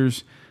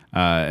Ghostbusters.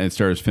 And it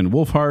stars Finn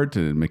Wolfhard,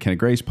 McKenna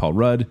Grace, Paul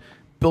Rudd,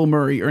 Bill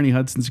Murray, Ernie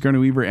Hudson, Sigourney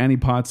Weaver, Annie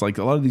Potts, like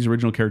a lot of these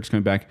original characters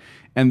coming back.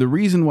 And the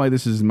reason why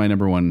this is my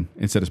number one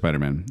instead of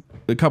Spider-Man,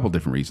 a couple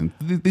different reasons.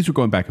 These were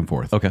going back and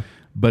forth. Okay.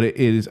 But it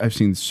is, I've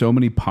seen so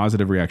many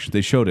positive reactions.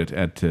 They showed it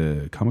at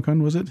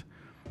Comic-Con, was it?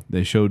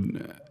 They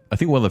showed... I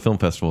think one of the film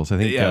festivals. I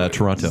think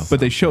Toronto. But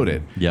they showed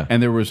it. Yeah.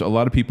 And there was a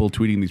lot of people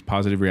tweeting these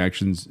positive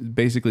reactions,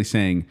 basically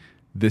saying,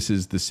 this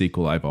is the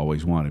sequel I've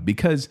always wanted.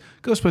 Because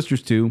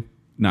Ghostbusters 2,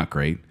 not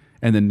great.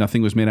 And then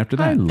nothing was made after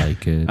that. I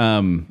like it.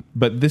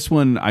 But this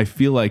one, I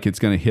feel like it's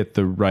going to hit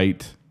the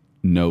right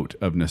note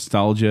of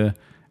nostalgia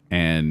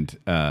and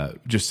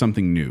just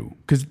something new.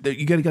 Because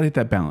you got to hit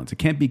that balance. It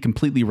can't be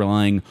completely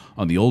relying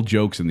on the old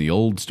jokes and the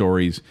old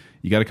stories.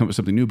 You got to come up with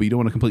something new, but you don't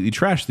want to completely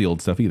trash the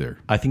old stuff either.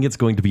 I think it's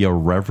going to be a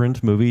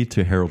reverent movie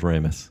to Harold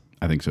Ramis.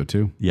 I think so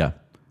too. Yeah.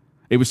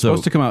 It was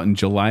supposed to come out in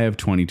July of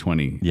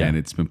 2020, Yeah. and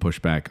it's been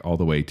pushed back all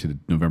the way to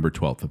November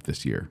 12th of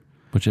this year.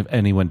 Which if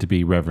anyone to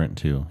be reverent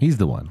to, he's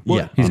the one.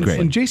 Yeah, he's honestly. great.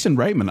 And Jason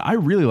Reitman, I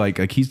really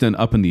like he's done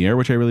Up in the Air,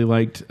 which I really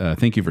liked.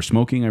 Thank You for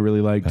Smoking, I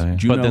really liked.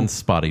 Juno. But then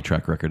spotty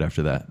track record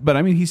after that. But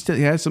I mean, he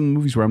has some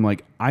movies where I'm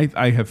like,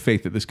 I have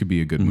faith that this could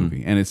be a good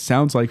movie. And it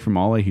sounds like from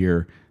all I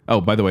hear. Oh,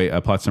 by the way,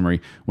 a plot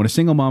summary. When a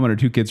single mom and her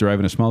 2 kids arrive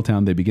in a small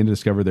town, they begin to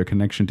discover their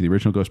connection to the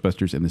original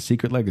Ghostbusters and the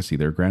secret legacy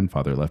their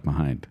grandfather left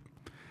behind.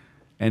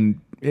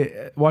 And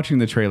watching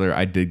the trailer,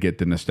 I did get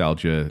the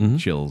nostalgia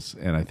chills.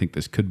 And I think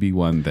this could be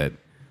one that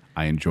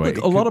I enjoy. Look,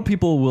 a lot of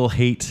people will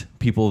hate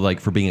people like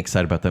for being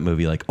excited about that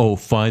movie. Like, oh,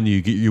 fine,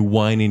 you get your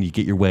whining, you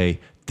get your way.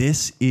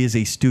 This is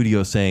a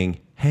studio saying,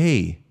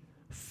 hey,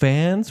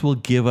 fans will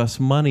give us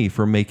money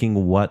for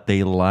making what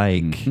they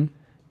like.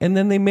 And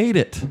then they made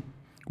it.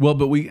 Well,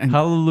 but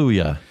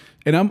Hallelujah.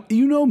 and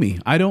you know me,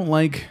 I don't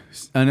like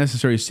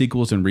unnecessary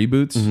sequels and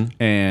reboots.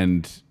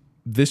 And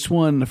this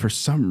one, for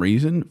some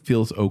reason,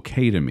 feels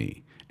okay to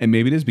me. And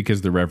maybe it is because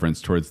of the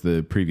reverence towards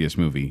the previous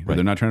movie. Right.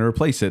 They're not trying to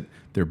replace it.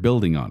 They're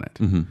building on it.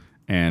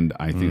 And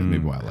I think that's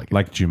maybe why I like it.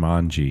 Like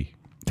Jumanji.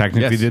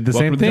 Technically Yes. did the Welcome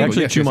same to the thing.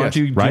 jungle. Actually, Yes, yes, Jumanji yes.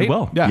 did Right?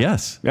 well. Yeah.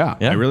 Yes. Yeah.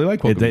 I really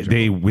like Welcome to the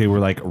They Jungle. were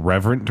like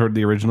reverent toward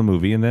the original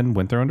movie and then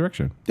went their own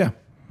direction. Yeah.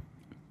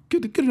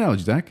 Good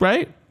analogy, Zach.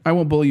 Right? I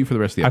won't bully you for the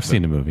rest of the I've episode.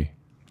 seen the movie.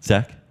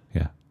 Zach,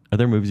 Yeah. are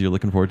there movies you're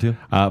looking forward to?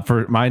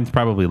 For mine's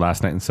probably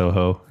Last Night in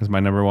Soho is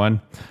my number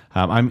one.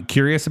 I'm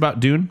curious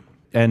about Dune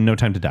and No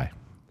Time to Die.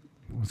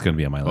 It's going to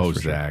be on my list. Oh, for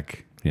sure.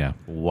 Zach. Yeah.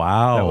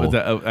 Wow.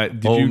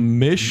 Did you?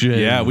 Omission.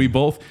 Yeah, we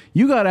both.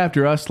 You got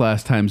after us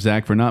last time,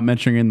 Zach, for not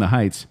mentioning In the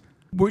Heights.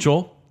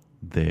 Joel,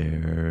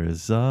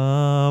 there's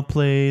a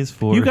place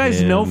for You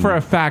guys him. know for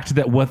a fact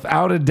that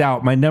without a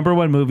doubt, my number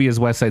one movie is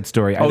West Side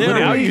Story. I there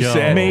literally we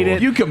go. made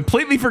it. You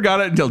completely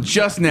forgot it until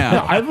just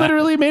now. I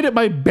literally made it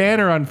my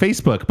banner on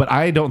Facebook, but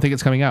I don't think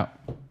it's coming out.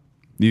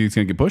 You think it's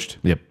gonna get pushed?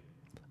 Yep.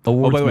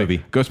 awards by the way, movie.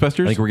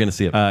 Ghostbusters. I think we're gonna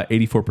see it.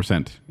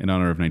 84% in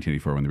honor of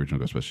 1984 when the original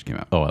Ghostbusters came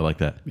out. Oh, I like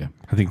that. Yeah.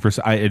 I think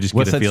I just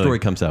West get a Side feeling. Story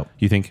comes out.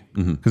 You think?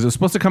 Because it was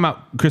supposed to come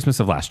out Christmas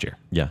of last year.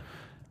 Yeah.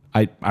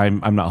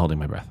 I'm not holding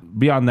my breath.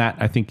 Beyond that,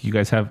 I think you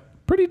guys have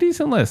pretty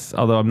decent lists.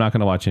 Although I'm not going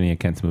to watch any of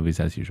Kent's movies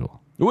as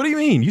usual. What do you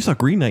mean? You saw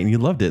Green Knight and you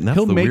loved it, and that's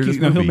He'll the make weirdest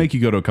you. No, he'll movie. make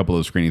you go to a couple of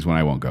those screenings when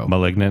I won't go.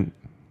 Malignant,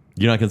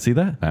 You're not gonna see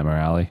that. Nightmare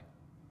Alley,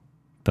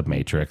 The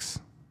Matrix.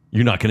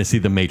 You're not gonna see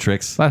The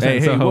Matrix. Last Hey, Night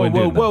in Soho whoa, and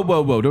whoa, Dune, whoa,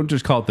 whoa, whoa! Don't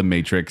just call it the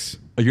Matrix.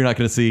 You're not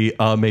gonna see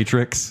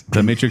Matrix.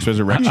 The Matrix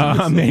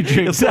Resurrection.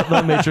 Matrix. It's not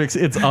The Matrix.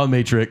 It's A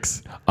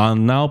Matrix,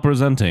 I'm now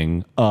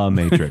presenting a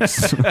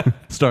Matrix.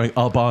 starring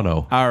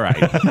Albano. All right.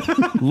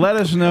 Let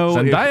us know.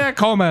 if- Zendaya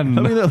Coleman.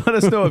 let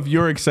us know if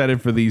you're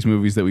excited for these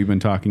movies that we've been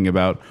talking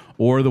about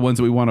or the ones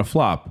that we want to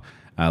flop.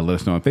 Let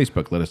us know on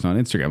Facebook. Let us know on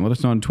Instagram. Let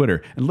us know on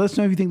Twitter. And let us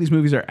know if you think these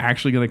movies are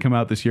actually going to come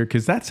out this year,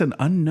 because that's an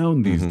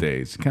unknown these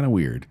days. Kind of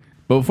weird.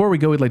 But before we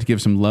go, we'd like to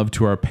give some love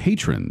to our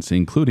patrons,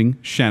 including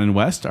Shannon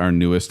West, our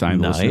newest I'm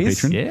listener Nice.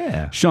 patron.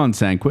 Yeah. Sean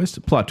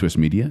Sandquist, Plot Twist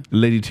Media,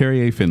 Lady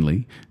Terrier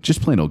Finley,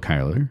 Just Plain Old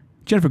Kyler,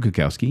 Jennifer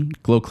Kukowski,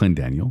 Glow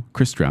Daniel,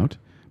 Chris Strout,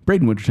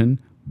 Braden Winterton,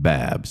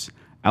 Babs,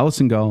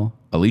 Allison Gall,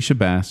 Alicia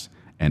Bass,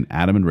 and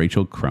Adam and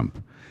Rachel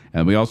Crump.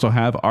 And we also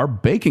have our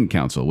Bacon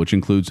Council, which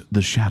includes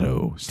The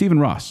Shadow, Stephen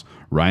Ross,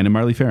 Ryan and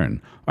Marley Farron,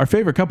 our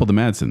favorite couple, the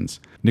Madsons,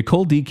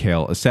 Nicole D.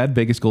 Kale, a sad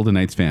Vegas Golden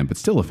Knights fan, but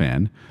still a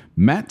fan,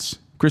 Matts,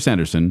 Chris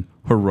Anderson,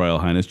 Her Royal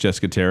Highness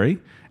Jessica Terry,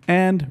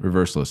 and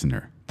Reverse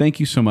Listener.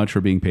 Thank you so much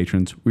for being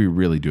patrons. We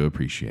really do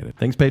appreciate it.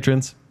 Thanks,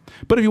 patrons.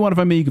 But if you want to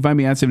find me, you can find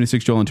me at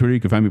 76Joel on Twitter. You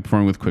can find me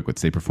performing with Quickwits.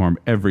 They perform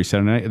every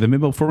Saturday night at the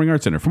Midville Performing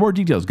Arts Center. For more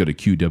details, go to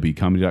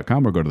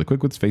qwcomedy.com or go to the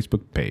Quickwits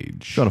Facebook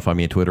page. If you want to find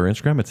me on Twitter or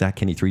Instagram, it's at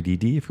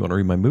Kenny3DD. If you want to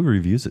read my movie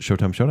reviews, it's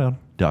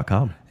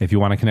ShowtimeShowdown.com. If you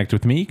want to connect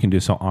with me, you can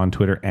do so on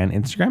Twitter and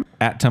Instagram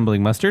at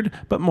Tumbling Mustard.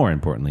 But more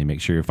importantly, make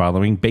sure you're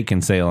following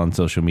Bacon Sale on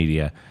social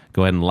media.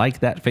 Go ahead and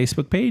like that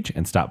Facebook page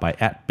and stop by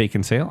at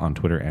Bacon Sale on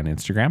Twitter and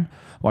Instagram.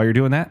 While you're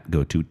doing that,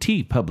 go to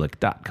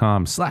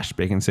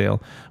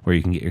tpublic.com/baconsale, where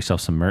you can get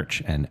yourself some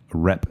merch and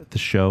rep the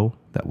show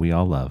that we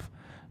all love.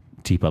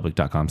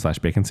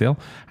 tpublic.com/baconsale.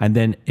 And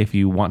then if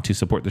you want to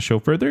support the show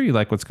further, you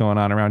like what's going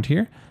on around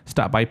here,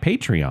 stop by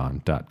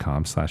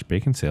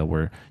patreon.com/baconsale,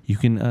 where you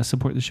can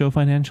support the show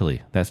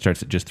financially. That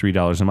starts at just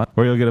 $3 a month,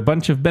 where you'll get a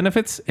bunch of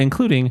benefits,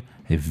 including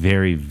a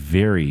very,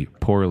 very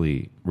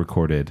poorly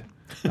recorded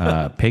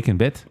Bacon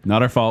Bit.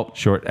 Not our fault.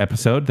 Short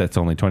episode that's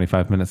only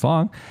 25 minutes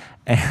long,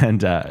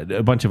 and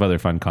a bunch of other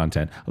fun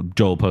content.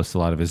 Joel posts a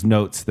lot of his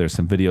notes. There's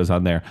some videos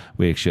on there.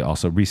 We actually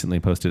also recently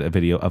posted a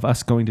video of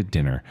us going to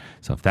dinner.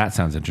 So if that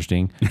sounds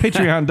interesting,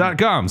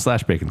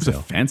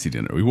 patreon.com/baconsale. Fancy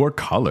dinner. We wore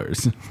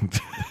colors.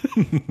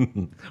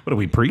 What are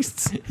we,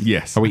 priests?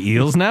 Yes. Are we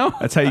eels now?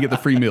 That's how you get the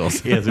free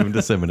meals. He has moved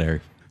to seminary.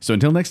 So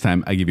until next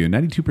time, I give you a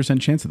 92%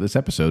 chance that this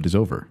episode is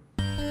over.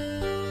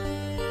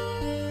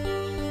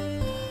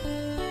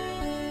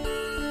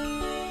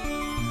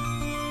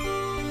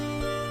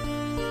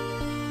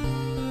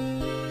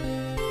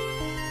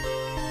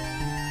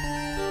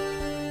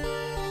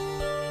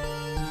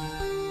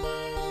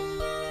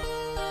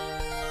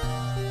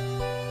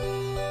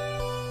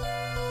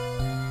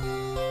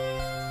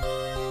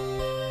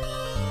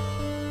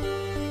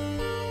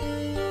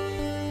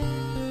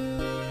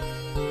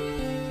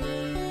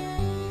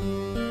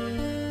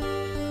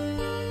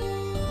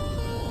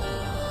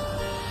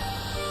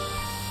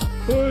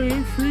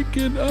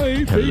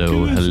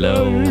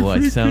 Hello.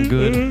 I sound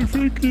good.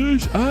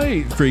 I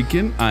ain't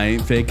faking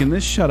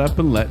this. Shut up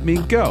and let me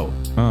go.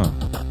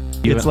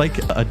 It's like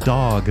a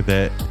dog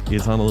that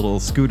is on a little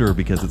scooter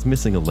because it's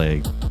missing a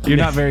leg. You're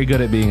not very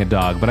good at being a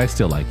dog, but I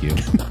still like you.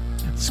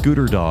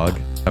 Scooter dog.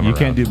 You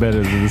can't do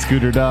better than the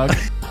scooter dog.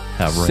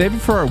 Save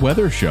it for our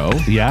weather show.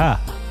 Yeah.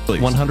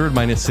 100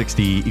 minus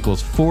 60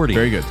 equals 40.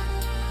 Very good.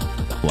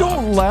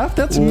 Don't laugh.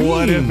 That's mean.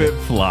 What if it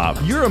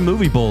flopped? You're a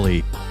movie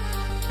bully.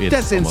 It's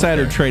That's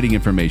insider trading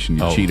information,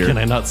 you cheater. Can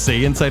I not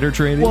say insider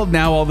trading? Well,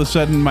 now all of a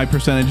sudden my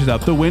percentage is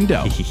out the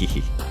window. I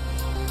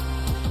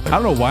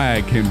don't know why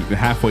I came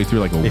halfway through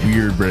like a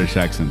weird British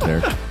accent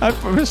there.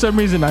 For some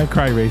reason, I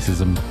cry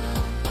racism.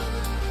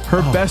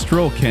 Her best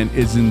role, Kent,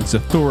 is in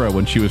Zathura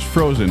when she was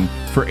frozen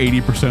for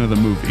 80% of the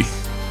movie.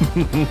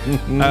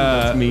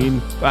 That's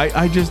mean.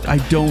 I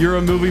don't. You're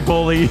a movie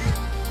bully.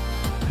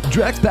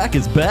 Drax back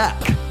is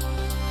back.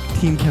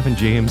 Team Kevin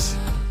James.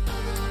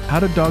 How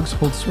do dogs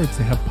hold swords?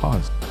 They have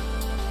paws.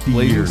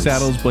 Blazing Years.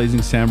 Saddles,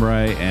 Blazing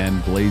Samurai,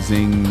 and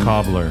Blazing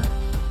Cobbler.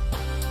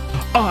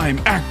 I'm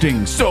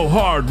acting so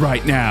hard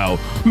right now.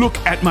 Look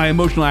at my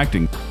emotional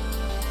acting.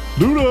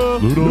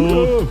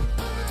 Luda.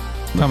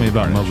 Tell me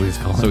about Mowgli's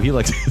colon. So he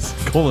likes his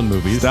colon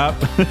movies. Stop.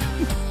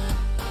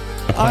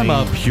 I'm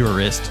a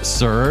purist,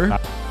 sir.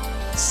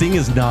 Sing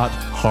is not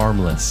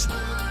harmless.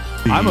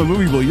 I'm a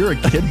movie bully. You're a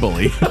kid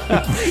bully.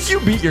 You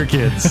beat your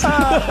kids.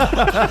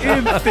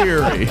 In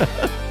theory.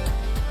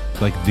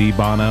 Like the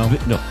Bono.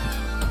 No.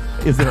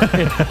 Is there?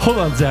 Hold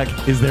on, Zach.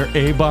 Is there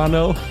a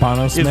Bono?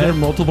 Bono Smith? Is there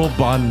multiple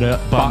Bono?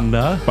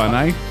 Bunai.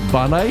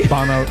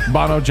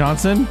 Bono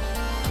Johnson?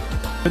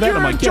 You're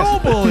I'm like, Joel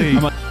bully.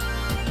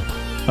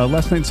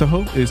 Last Night in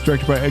Soho is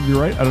directed by Edgar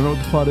Wright. I don't know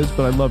what the plot is,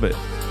 but I love it.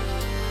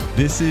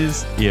 This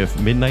is if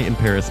Midnight in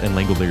Paris and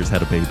Langoliers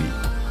had a baby.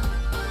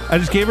 I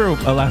just gave her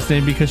a last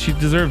name because she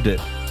deserved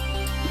it.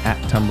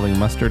 At Tumbling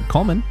Mustard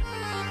Coleman.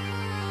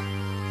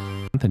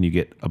 Then you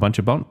get a bunch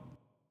of